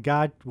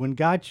 when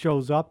God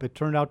shows up, it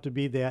turned out to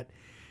be that,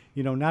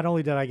 not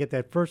only did I get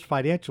that first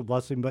financial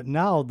blessing, but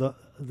now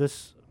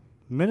this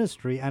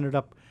ministry ended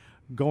up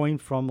going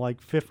from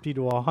like 50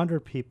 to 100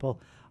 people.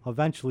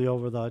 Eventually,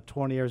 over the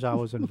 20 years I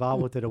was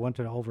involved with it, it went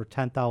to over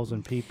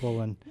 10,000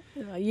 people. And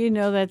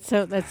that's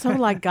so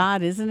like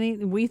God, isn't he?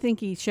 We think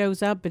he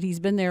shows up, but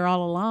he's been there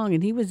all along,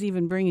 and he was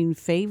even bringing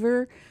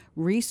favor,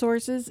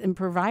 resources, and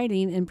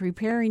providing and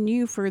preparing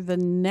you for the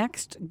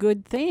next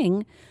good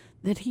thing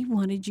that he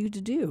wanted you to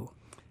do.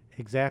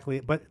 Exactly.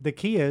 But the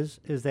key is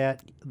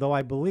that though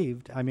I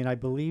believed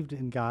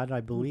in God,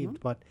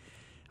 but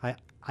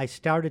I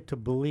started to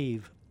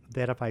believe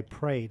that if I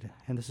prayed,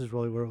 and this is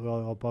really where it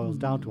all boils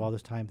down to all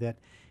this time, that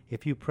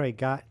if you pray,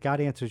 God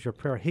answers your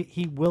prayer.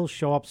 He will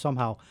show up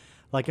somehow.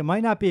 Like, it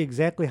might not be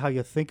exactly how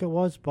you think it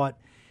was, but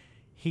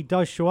he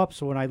does show up.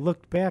 So when I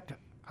looked back,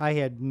 I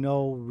had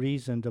no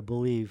reason to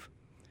believe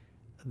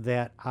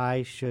that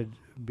I should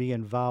be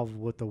involved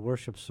with the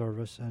worship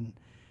service. And,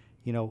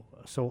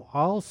 so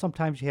all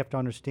sometimes you have to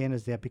understand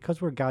is that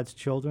because we're God's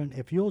children,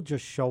 if you'll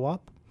just show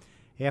up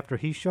after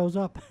he shows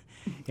up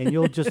and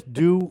you'll just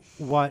do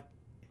what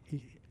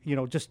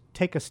just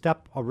take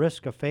a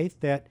risk of faith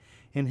that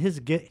in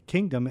his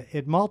kingdom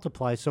it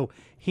multiplies. So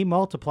he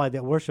multiplied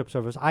that worship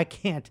service. I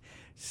can't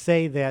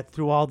say that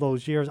through all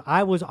those years.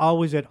 I was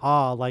always at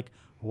awe, like,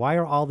 why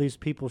are all these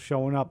people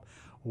showing up?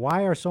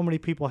 Why are so many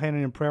people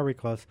handing in prayer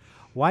requests?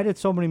 Why did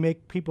so many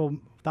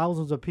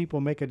thousands of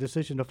people make a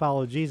decision to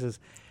follow Jesus?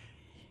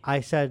 I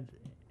said,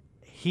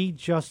 he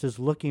just is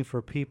looking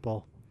for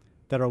people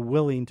that are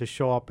willing to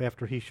show up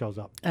after he shows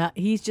up.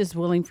 He's just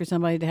willing for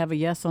somebody to have a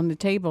yes on the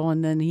table,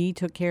 and then he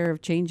took care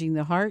of changing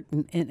the heart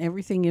and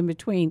everything in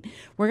between.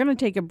 We're going to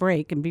take a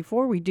break, and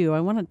before we do, I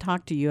want to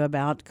talk to you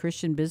about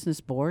Christian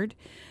Business Board,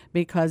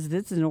 because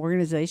this is an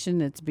organization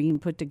that's being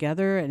put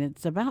together, and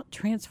it's about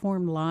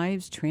transform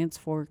lives,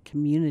 transform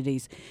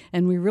communities.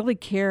 And we really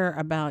care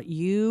about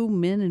you,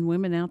 men and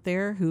women out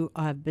there who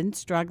have been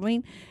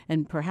struggling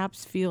and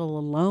perhaps feel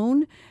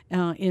alone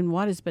in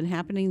what has been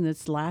happening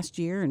this last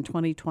year in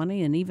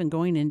 2020 and even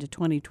going into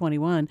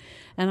 2021.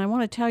 And I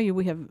want to tell you,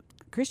 we have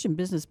Christian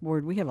Business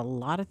Board, we have a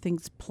lot of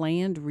things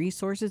planned,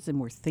 resources, and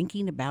we're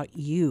thinking about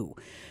you.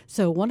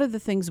 So one of the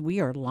things we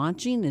are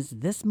launching is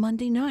this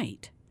Monday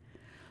night.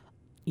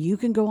 You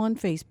can go on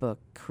Facebook,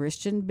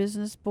 Christian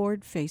Business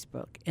Board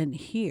Facebook, and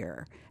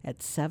here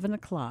at 7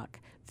 o'clock,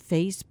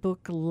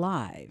 Facebook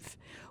Live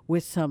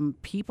with some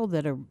people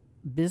that are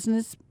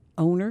business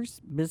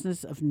owners,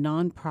 business of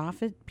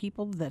nonprofit,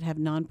 people that have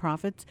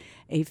nonprofits,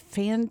 a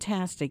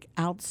fantastic,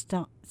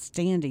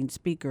 outstanding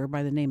speaker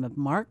by the name of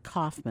Mark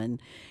Kaufman,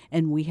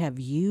 and we have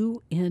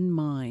you in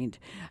mind.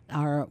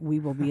 We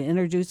will be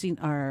introducing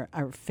our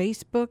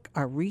Facebook,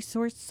 our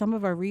resource, some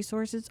of our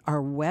resources,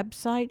 our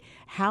website,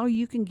 how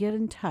you can get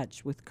in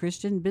touch with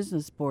Christian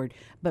Business Board.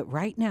 But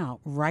right now,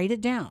 write it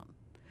down.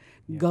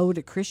 Yes. Go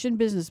to Christian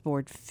Business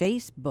Board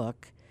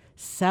Facebook,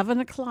 7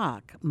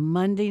 o'clock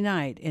Monday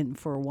night, and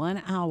for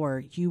 1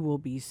 hour you will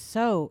be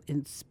so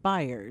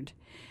inspired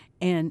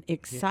and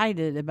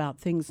excited about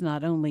things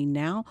not only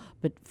now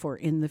but for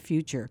in the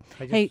future.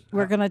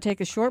 We're going to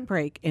take a short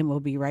break and we'll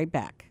be right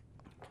back.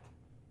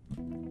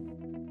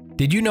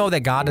 Did you know that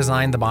God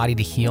designed the body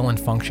to heal and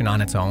function on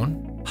its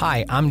own?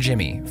 Hi, I'm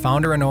Jimmy,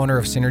 founder and owner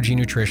of Synergy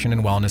Nutrition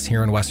and Wellness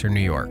here in Western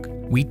New York.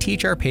 We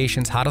teach our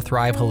patients how to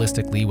thrive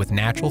holistically with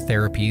natural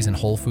therapies and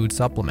whole food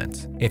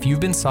supplements. If you've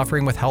been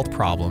suffering with health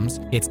problems,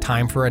 it's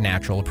time for a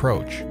natural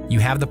approach. You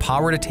have the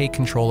power to take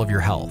control of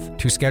your health.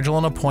 To schedule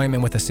an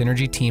appointment with a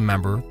Synergy team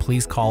member,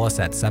 please call us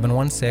at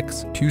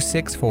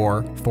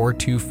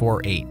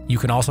 716-264-4248. You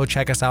can also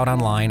check us out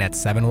online at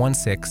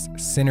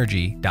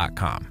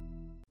 716synergy.com.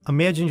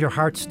 Imagine your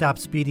heart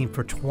stops beating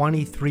for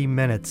 23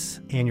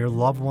 minutes and your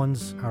loved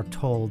ones are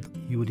told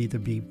you would either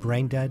be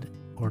brain dead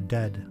or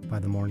dead by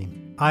the morning.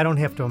 I don't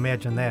have to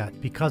imagine that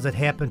because it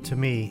happened to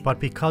me, but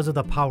because of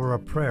the power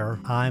of prayer,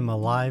 I'm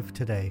alive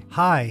today.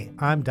 Hi,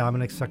 I'm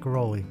Dominic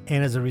Saccaroli,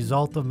 and as a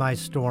result of my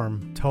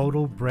storm,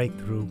 Total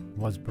Breakthrough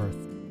was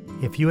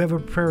birthed. If you have a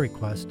prayer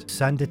request,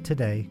 send it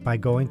today by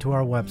going to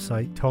our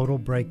website,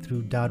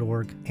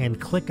 totalbreakthrough.org, and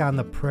click on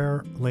the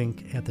prayer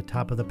link at the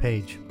top of the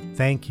page.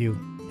 Thank you,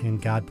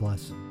 and God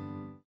bless.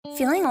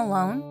 Feeling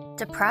alone,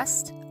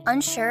 depressed,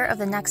 unsure of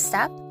the next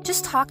step?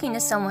 Just talking to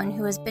someone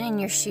who has been in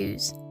your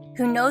shoes,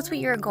 who knows what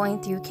you're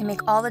going through, can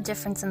make all the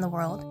difference in the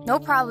world. No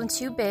problem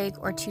too big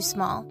or too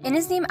small. In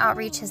His Name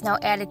Outreach has now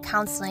added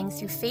counseling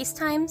through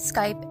FaceTime,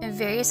 Skype, and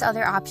various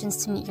other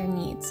options to meet your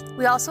needs.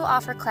 We also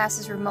offer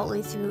classes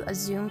remotely through a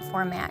Zoom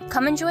format.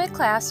 Come enjoy a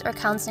class or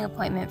counseling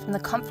appointment from the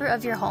comfort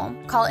of your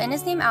home. Call In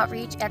His Name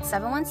Outreach at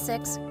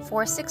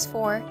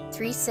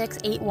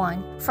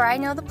 716-464-3681. For I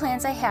know the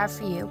plans I have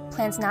for you,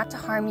 plans not to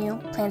harm you,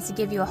 plans to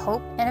give you a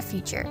hope and a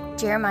future.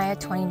 Jeremiah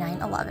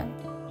 29:11.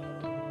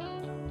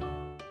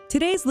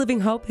 Today's Living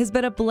Hope has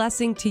been a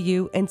blessing to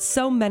you and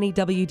so many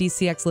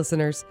WDCX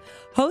listeners.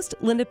 Host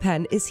Linda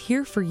Penn is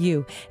here for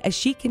you as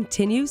she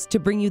continues to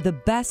bring you the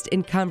best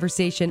in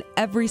conversation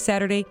every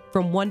Saturday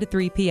from 1 to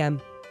 3 p.m.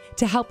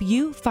 to help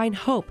you find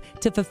hope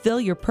to fulfill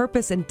your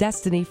purpose and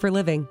destiny for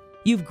living.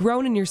 You've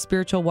grown in your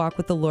spiritual walk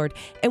with the Lord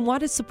and want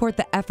to support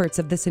the efforts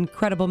of this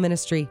incredible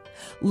ministry.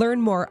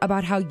 Learn more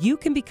about how you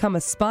can become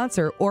a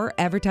sponsor or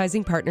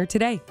advertising partner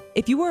today.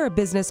 If you are a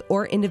business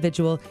or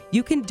individual,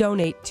 you can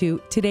donate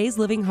to Today's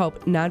Living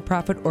Hope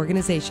nonprofit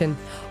organization.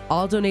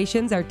 All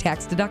donations are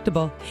tax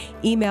deductible.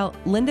 Email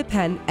Linda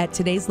Penn at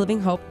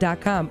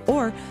todayslivinghope.com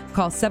or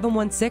call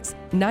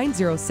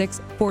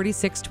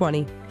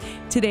 716-906-4620.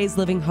 Today's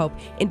Living Hope,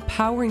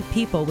 empowering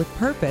people with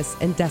purpose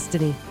and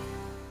destiny.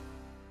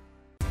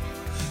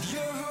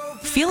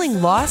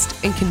 Feeling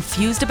lost and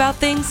confused about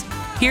things?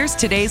 Here's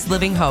Today's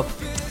Living Hope.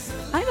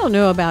 I don't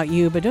know about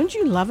you, but don't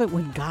you love it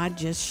when God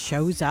just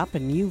shows up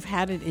and you've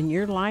had it in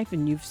your life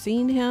and you've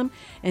seen Him?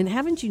 And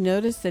haven't you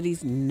noticed that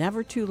He's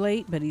never too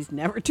late, but He's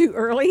never too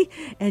early?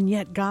 And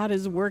yet God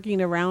is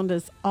working around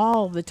us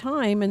all the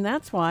time. And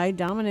that's why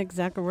Dominic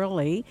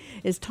Zaccarelli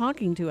is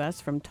talking to us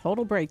from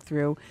Total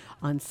Breakthrough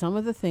on some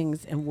of the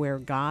things and where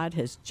God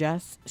has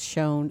just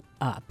shown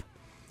up.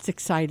 It's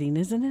exciting,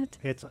 isn't it?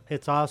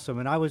 It's awesome.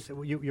 And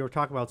you were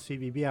talking about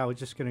CBB. I was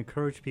just going to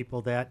encourage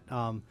people that,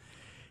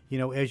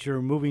 as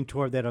you're moving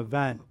toward that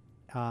event,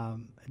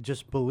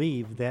 just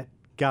believe that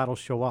God will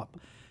show up,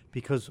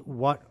 because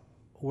what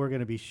we're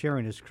going to be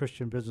sharing is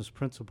Christian business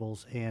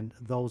principles, and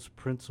those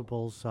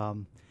principles,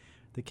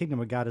 the kingdom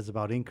of God is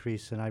about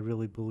increase, and I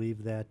really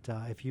believe that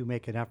if you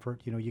make an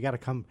effort, you got to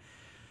come.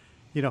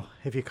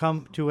 If you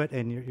come to it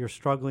and you're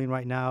struggling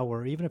right now,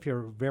 or even if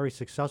you're very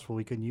successful,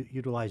 we can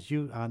utilize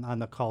you on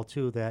the call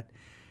too. That,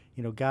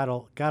 God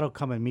will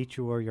come and meet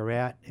you where you're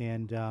at.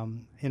 And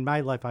in my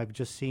life, I've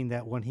just seen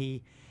that when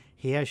He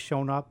has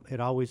shown up,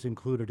 it always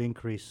included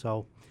increase.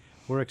 So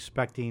we're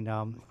expecting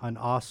an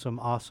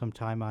awesome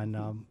time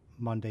on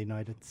Monday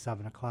night at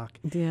 7:00.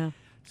 Yeah.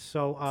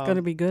 So it's going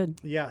to be good.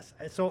 Yes.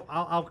 So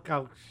I'll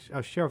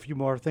share a few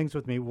more things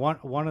with me.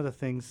 One of the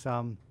things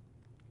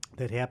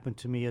that happened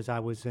to me as I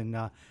was in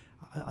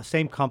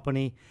same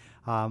company,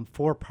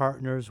 4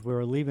 partners. We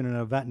were leaving an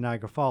event in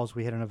Niagara Falls.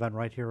 We had an event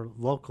right here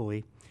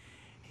locally,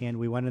 and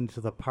we went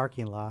into the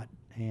parking lot,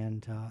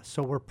 and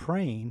so we're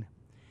praying,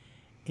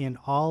 and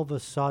all of a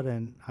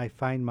sudden I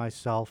find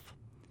myself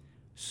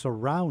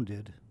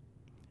surrounded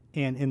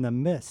and in the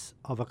midst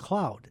of a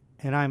cloud,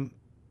 and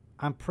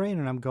I'm praying,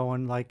 and I'm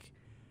going like,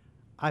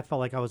 I felt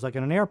like I was like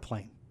in an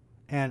airplane,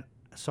 and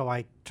so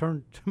I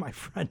turned to my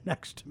friend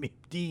next to me,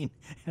 Dean,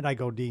 and I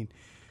go, Dean,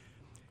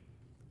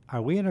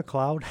 are we in a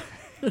cloud?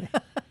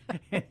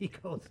 And he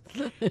goes,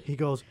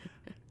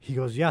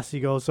 yes. He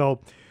goes, so,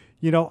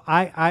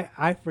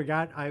 I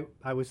forgot.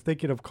 I was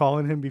thinking of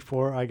calling him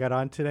before I got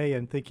on today,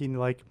 and thinking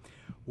like,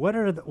 what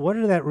did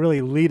that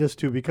really lead us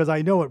to? Because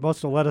I know it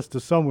must have led us to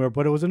somewhere,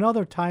 but it was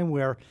another time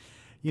where,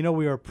 we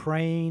were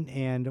praying,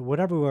 and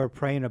whatever we were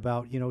praying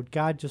about,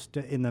 God just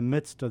in the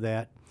midst of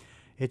that,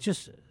 it's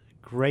just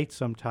great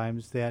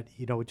sometimes that,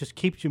 it just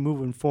keeps you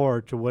moving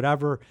forward to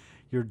whatever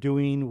you're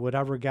doing,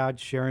 whatever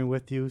God's sharing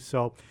with you.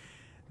 So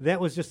that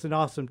was just an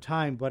awesome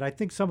time. But I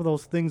think some of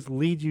those things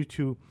lead you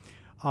to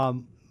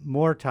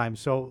more time.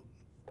 So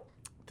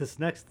this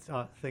next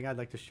thing I'd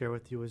like to share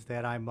with you is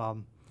that I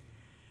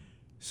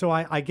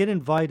get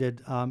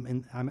invited,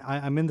 and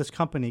I'm in this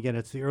company again.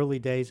 It's the early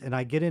days, and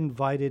I get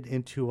invited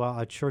into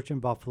a church in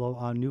Buffalo,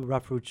 a New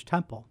Refuge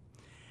Temple.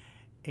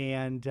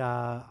 And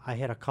I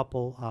had a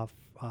couple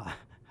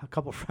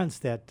friends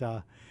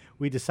that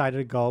we decided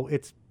to go.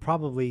 It's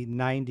probably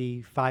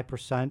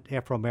 95%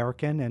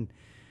 Afro-American, and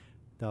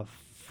the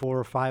 4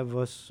 or 5 of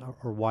us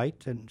are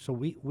white, and so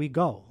we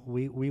go.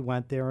 We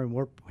went there, and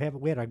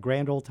we had a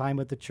grand old time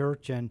at the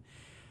church, and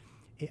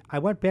I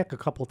went back a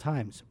couple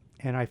times,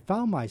 and I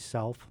found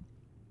myself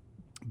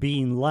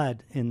being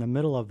led in the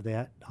middle of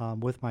that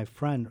with my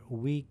friend.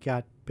 We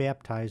got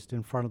baptized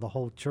in front of the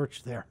whole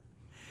church there,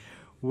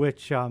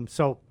 which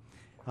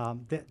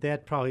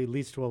that probably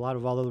leads to a lot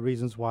of other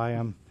reasons why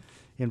I'm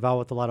involved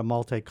with a lot of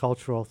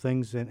multicultural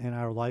things in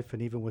our life,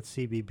 and even with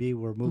CBB,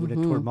 we're moving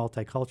it toward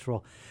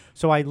multicultural.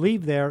 So I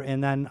leave there,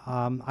 and then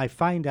I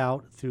find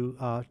out through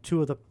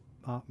 2 of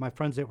my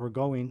friends that were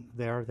going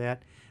there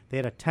that they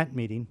had a tent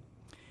meeting,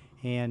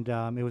 and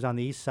it was on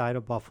the east side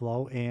of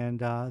Buffalo,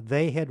 and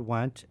they had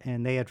went,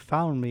 and they had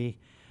found me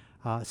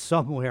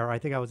somewhere. I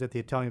think I was at the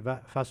Italian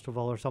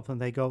Festival or something.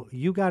 They go,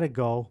 you got to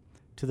go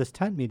to this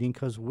tent meeting,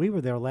 because we were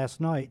there last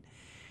night,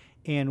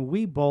 and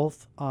we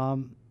both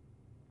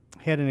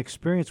had an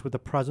experience with the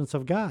presence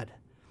of God.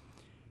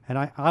 And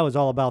I was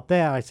all about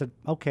that. I said,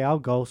 okay, I'll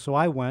go. So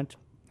I went,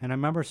 and I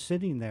remember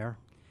sitting there,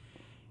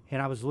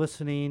 and I was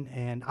listening,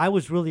 and I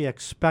was really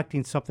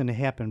expecting something to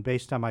happen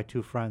based on my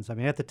 2 friends. I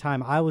mean, at the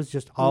time, I was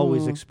just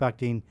always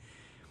expecting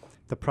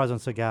the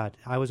presence of God.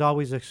 I was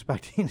always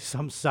expecting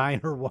some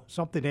sign or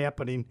something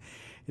happening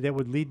that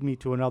would lead me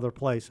to another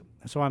place.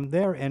 So I'm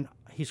there, and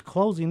he's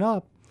closing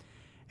up,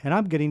 and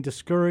I'm getting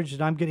discouraged,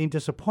 and I'm getting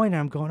disappointed.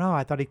 I'm going,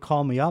 I thought he'd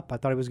call me up. I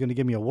thought he was going to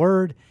give me a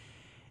word.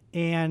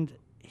 And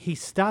he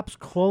stops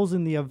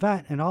closing the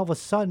event, and all of a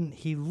sudden,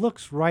 he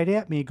looks right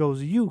at me. He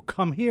goes, you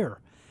come here.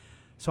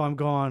 So I'm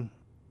going,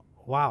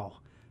 wow.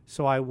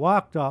 So I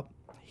walked up.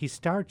 He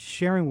starts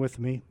sharing with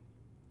me.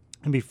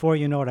 And before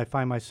you know it, I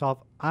find myself,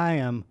 I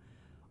am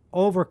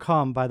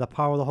overcome by the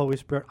power of the Holy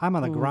Spirit. I'm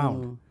on the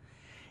ground.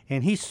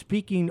 And he's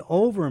speaking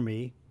over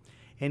me,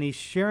 and he's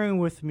sharing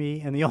with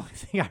me. And the only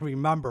thing I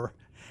remember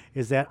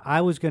is that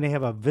I was going to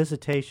have a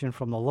visitation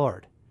from the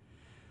Lord.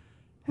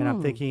 And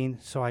I'm thinking,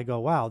 so I go,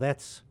 wow,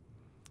 that's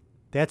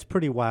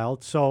pretty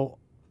wild. So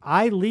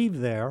I leave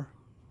there,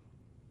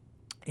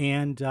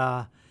 and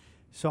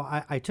so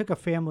I took a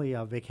family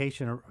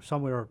vacation or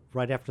somewhere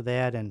right after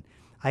that, and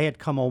I had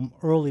come home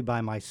early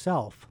by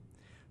myself.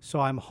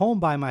 So I'm home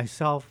by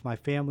myself. My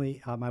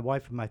family, my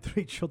wife and my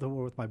 3 children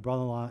were with my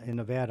brother-in-law in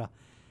Nevada,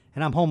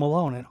 and I'm home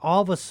alone. And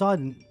all of a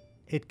sudden,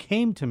 it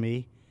came to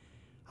me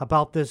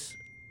about this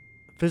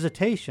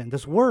visitation,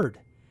 this word,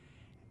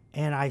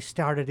 and I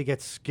started to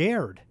get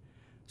scared.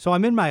 So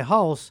I'm in my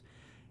house,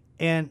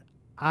 and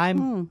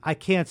I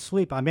can't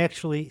sleep. I'm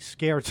actually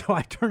scared. So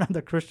I turned on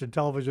the Christian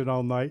television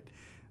all night.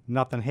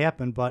 Nothing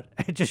happened, but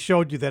it just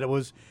showed you that it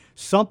was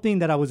something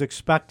that I was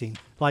expecting.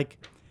 Like,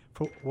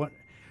 for what?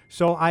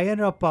 So I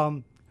ended up,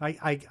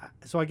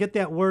 so I get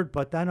that word,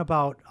 but then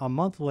about a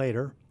month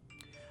later,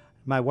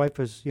 My wife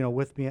is,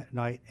 with me at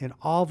night, and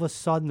all of a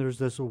sudden there's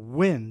this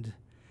wind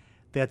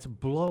that's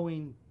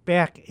blowing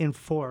back and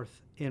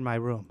forth in my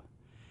room.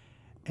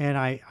 And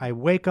I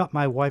wake up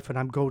my wife and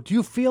I'm going, do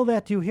you feel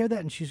that? Do you hear that?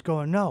 And she's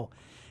going, no.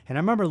 And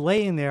I remember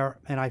laying there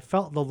and I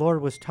felt the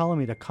Lord was telling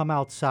me to come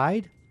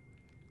outside.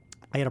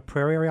 I had a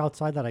prayer area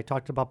outside that I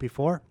talked about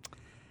before.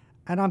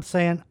 And I'm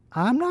saying,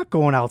 I'm not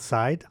going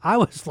outside. I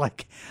was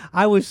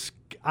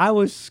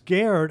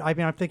scared. I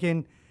mean, I'm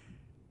thinking,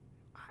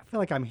 I feel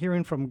like I'm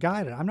hearing from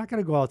God. I'm not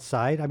going to go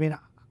outside. I mean,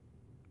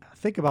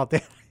 think about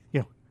that.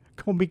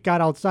 Go meet God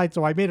outside.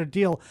 So I made a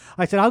deal.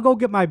 I said, I'll go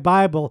get my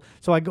Bible.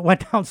 So I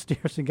went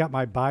downstairs and got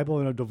my Bible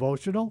and a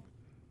devotional.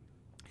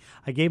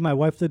 I gave my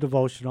wife the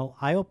devotional.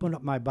 I opened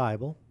up my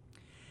Bible.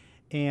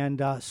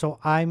 And so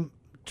I'm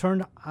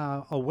turned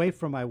away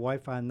from my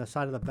wife on the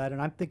side of the bed.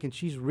 And I'm thinking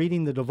she's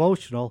reading the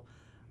devotional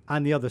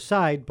on the other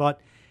side. But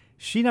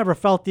she never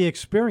felt the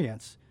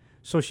experience.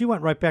 So she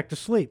went right back to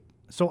sleep.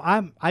 So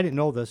I didn't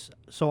know this.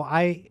 So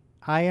I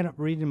ended up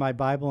reading my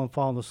Bible and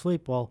falling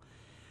asleep. Well,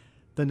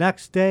 the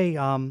next day,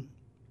 I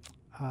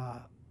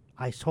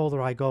told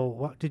her, I go,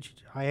 what did you,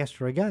 I asked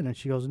her again, and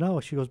she goes,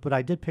 no. She goes, but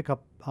I did pick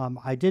up,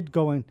 I did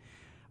go and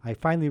I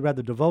finally read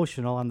the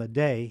devotional on the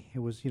day. It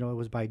was, it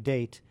was by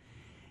date.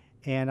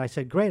 And I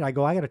said, great. I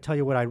go, I got to tell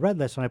you what I read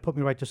last night. It put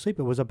me right to sleep.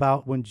 It was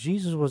about when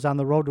Jesus was on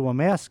the road to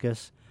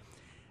Damascus.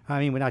 I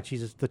mean, not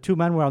Jesus. The two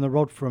men were on the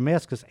road for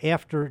Damascus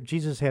after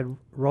Jesus had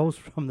rose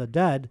from the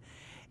dead,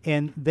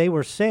 and they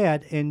were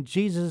sad, and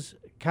Jesus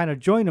kind of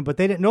joined them, but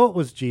they didn't know it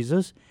was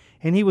Jesus,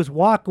 and he was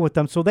walking with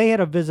them. So they had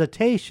a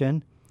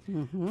visitation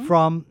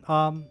from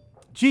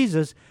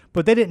Jesus,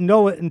 but they didn't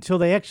know it until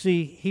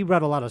he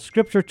read a lot of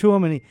scripture to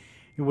them, and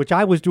which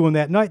I was doing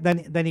that night.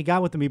 Then he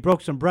got with them, he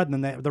broke some bread,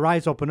 and then their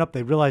eyes opened up.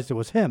 They realized it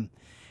was him,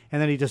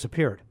 and then he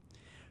disappeared.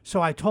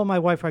 So I told my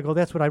wife, I go,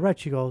 that's what I read.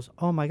 She goes,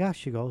 oh my gosh,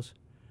 she goes,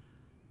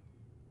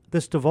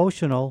 this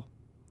devotional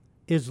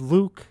is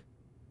Luke,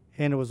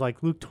 and it was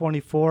like Luke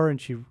 24, and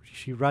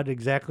she read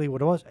exactly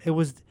what it was. It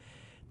was,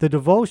 the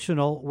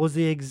devotional was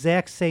the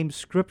exact same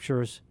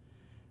scriptures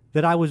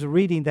that I was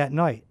reading that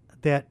night,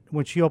 that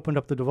when she opened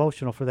up the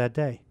devotional for that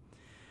day.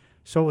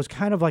 So it was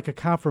kind of like a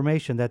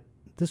confirmation that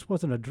this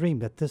wasn't a dream,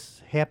 that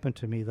this happened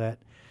to me, that,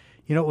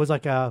 it was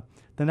like the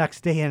next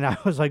day, and I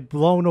was like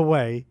blown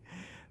away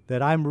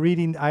that I'm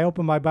reading, I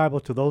opened my Bible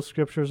to those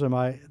scriptures, and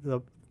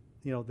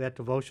that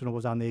devotional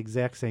was on the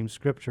exact same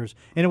scriptures.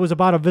 And it was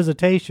about a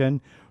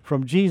visitation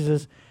from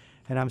Jesus.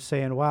 And I'm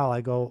saying, wow,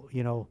 I go,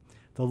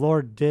 the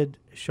Lord did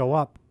show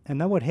up. And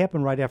then what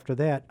happened right after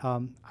that,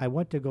 I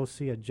went to go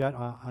see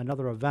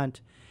another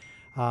event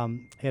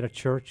at a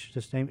church.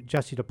 This name,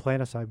 Jesse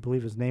Duplantis, I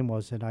believe his name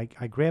was. And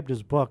I grabbed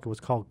his book. It was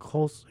called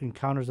Close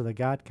Encounters of the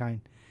God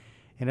Kind.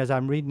 And as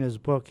I'm reading his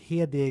book, he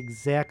had the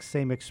exact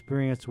same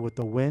experience with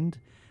the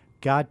wind,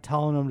 God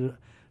telling him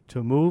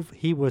to move.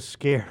 He was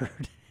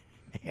scared.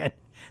 And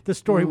the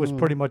story was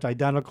pretty much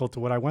identical to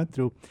what I went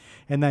through.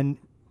 And then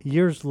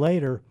years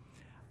later,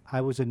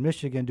 I was in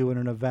Michigan doing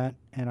an event,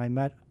 and I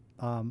met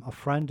a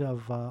friend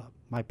of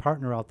my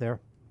partner out there,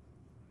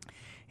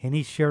 and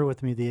he shared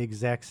with me the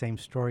exact same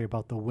story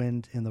about the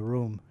wind in the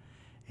room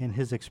and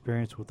his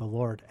experience with the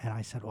Lord. And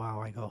I said,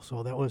 wow, I go,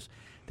 so that was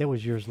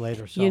years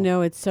later.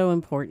 So it's so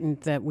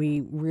important that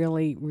we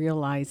really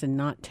realize and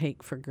not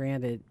take for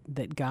granted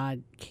that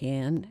God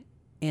can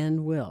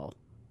and will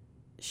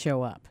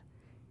show up.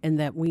 And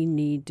that we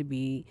need to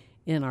be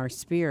in our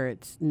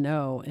spirits,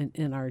 know, and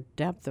in our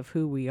depth of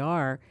who we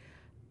are,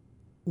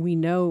 we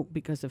know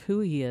because of who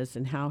he is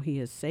and how he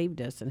has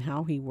saved us and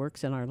how he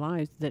works in our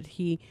lives, that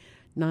he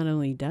not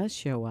only does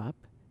show up,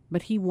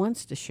 but he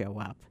wants to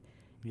show up.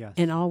 Yes.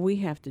 And all we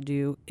have to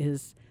do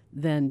is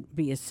then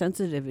be as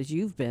sensitive as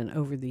you've been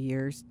over the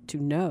years to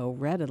know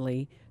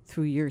readily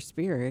through your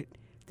spirit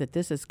that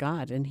this is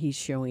God and he's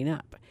showing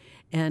up.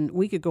 And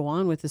we could go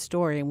on with the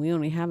story, and we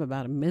only have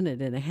about a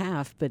minute and a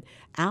half, but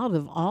out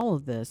of all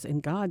of this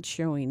and God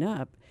showing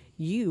up,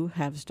 you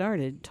have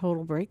started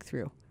Total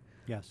Breakthrough.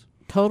 Yes.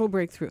 Total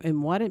Breakthrough,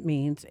 and what it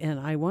means. And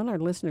I want our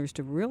listeners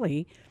to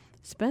really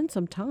spend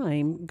some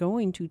time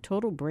going to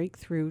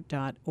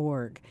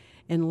totalbreakthrough.org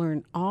and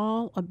learn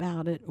all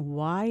about it,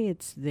 why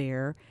it's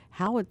there,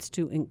 how it's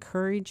to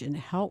encourage and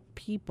help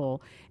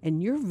people.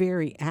 And you're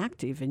very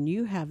active, and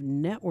you have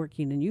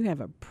networking, and you have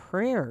a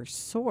prayer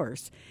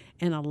source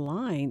and a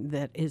line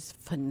that is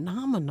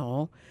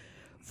phenomenal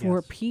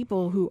for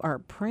people who are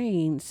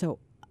praying so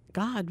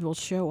God will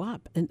show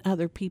up in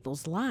other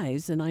people's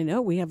lives. And I know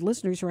we have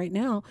listeners right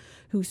now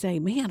who say,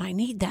 man, I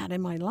need that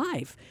in my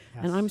life.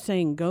 Yes. And I'm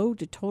saying go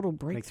to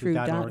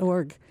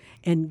totalbreakthrough.org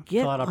and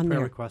get on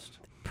prayer there.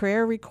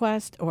 Prayer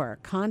request or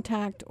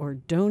contact or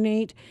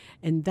donate.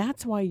 And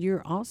that's why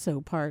you're also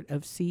part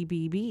of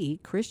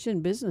CBB, Christian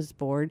Business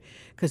Board,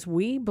 because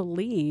we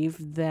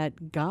believe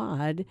that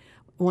God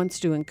wants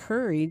to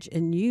encourage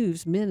and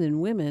use men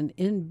and women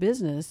in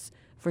business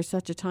for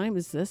such a time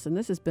as this. And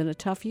this has been a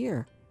tough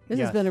year. This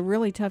has been a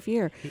really tough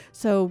year.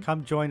 So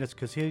come join us,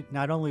 because he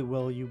not only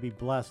will you be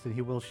blessed and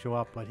he will show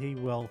up, but he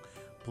will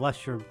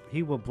bless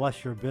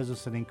your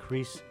business and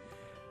increase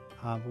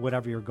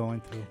whatever you're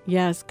going through.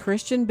 Yes,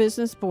 Christian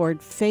Business Board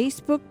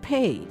Facebook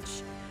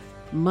page,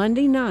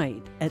 Monday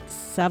night at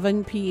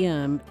 7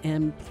 p.m.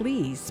 And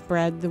please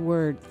spread the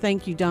word.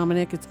 Thank you,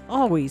 Dominic. It's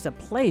always a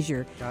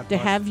pleasure to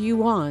have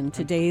you on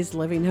Today's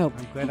Living Hope.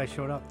 I'm glad I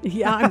showed up.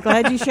 Yeah, I'm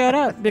glad you showed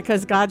up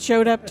because God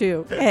showed up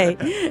too.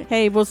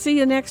 Hey, we'll see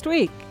you next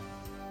week.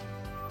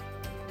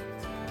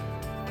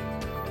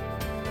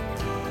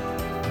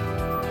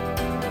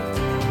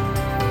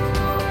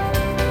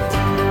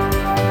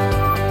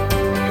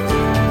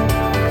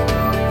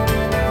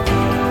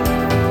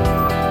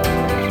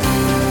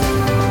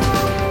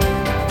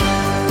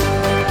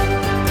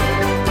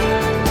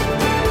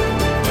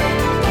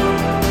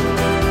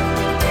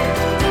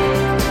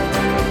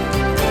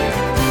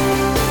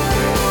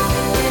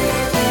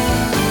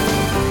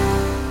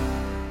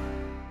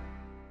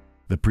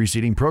 The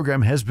preceding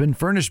program has been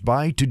furnished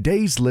by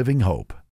Today's Living Hope.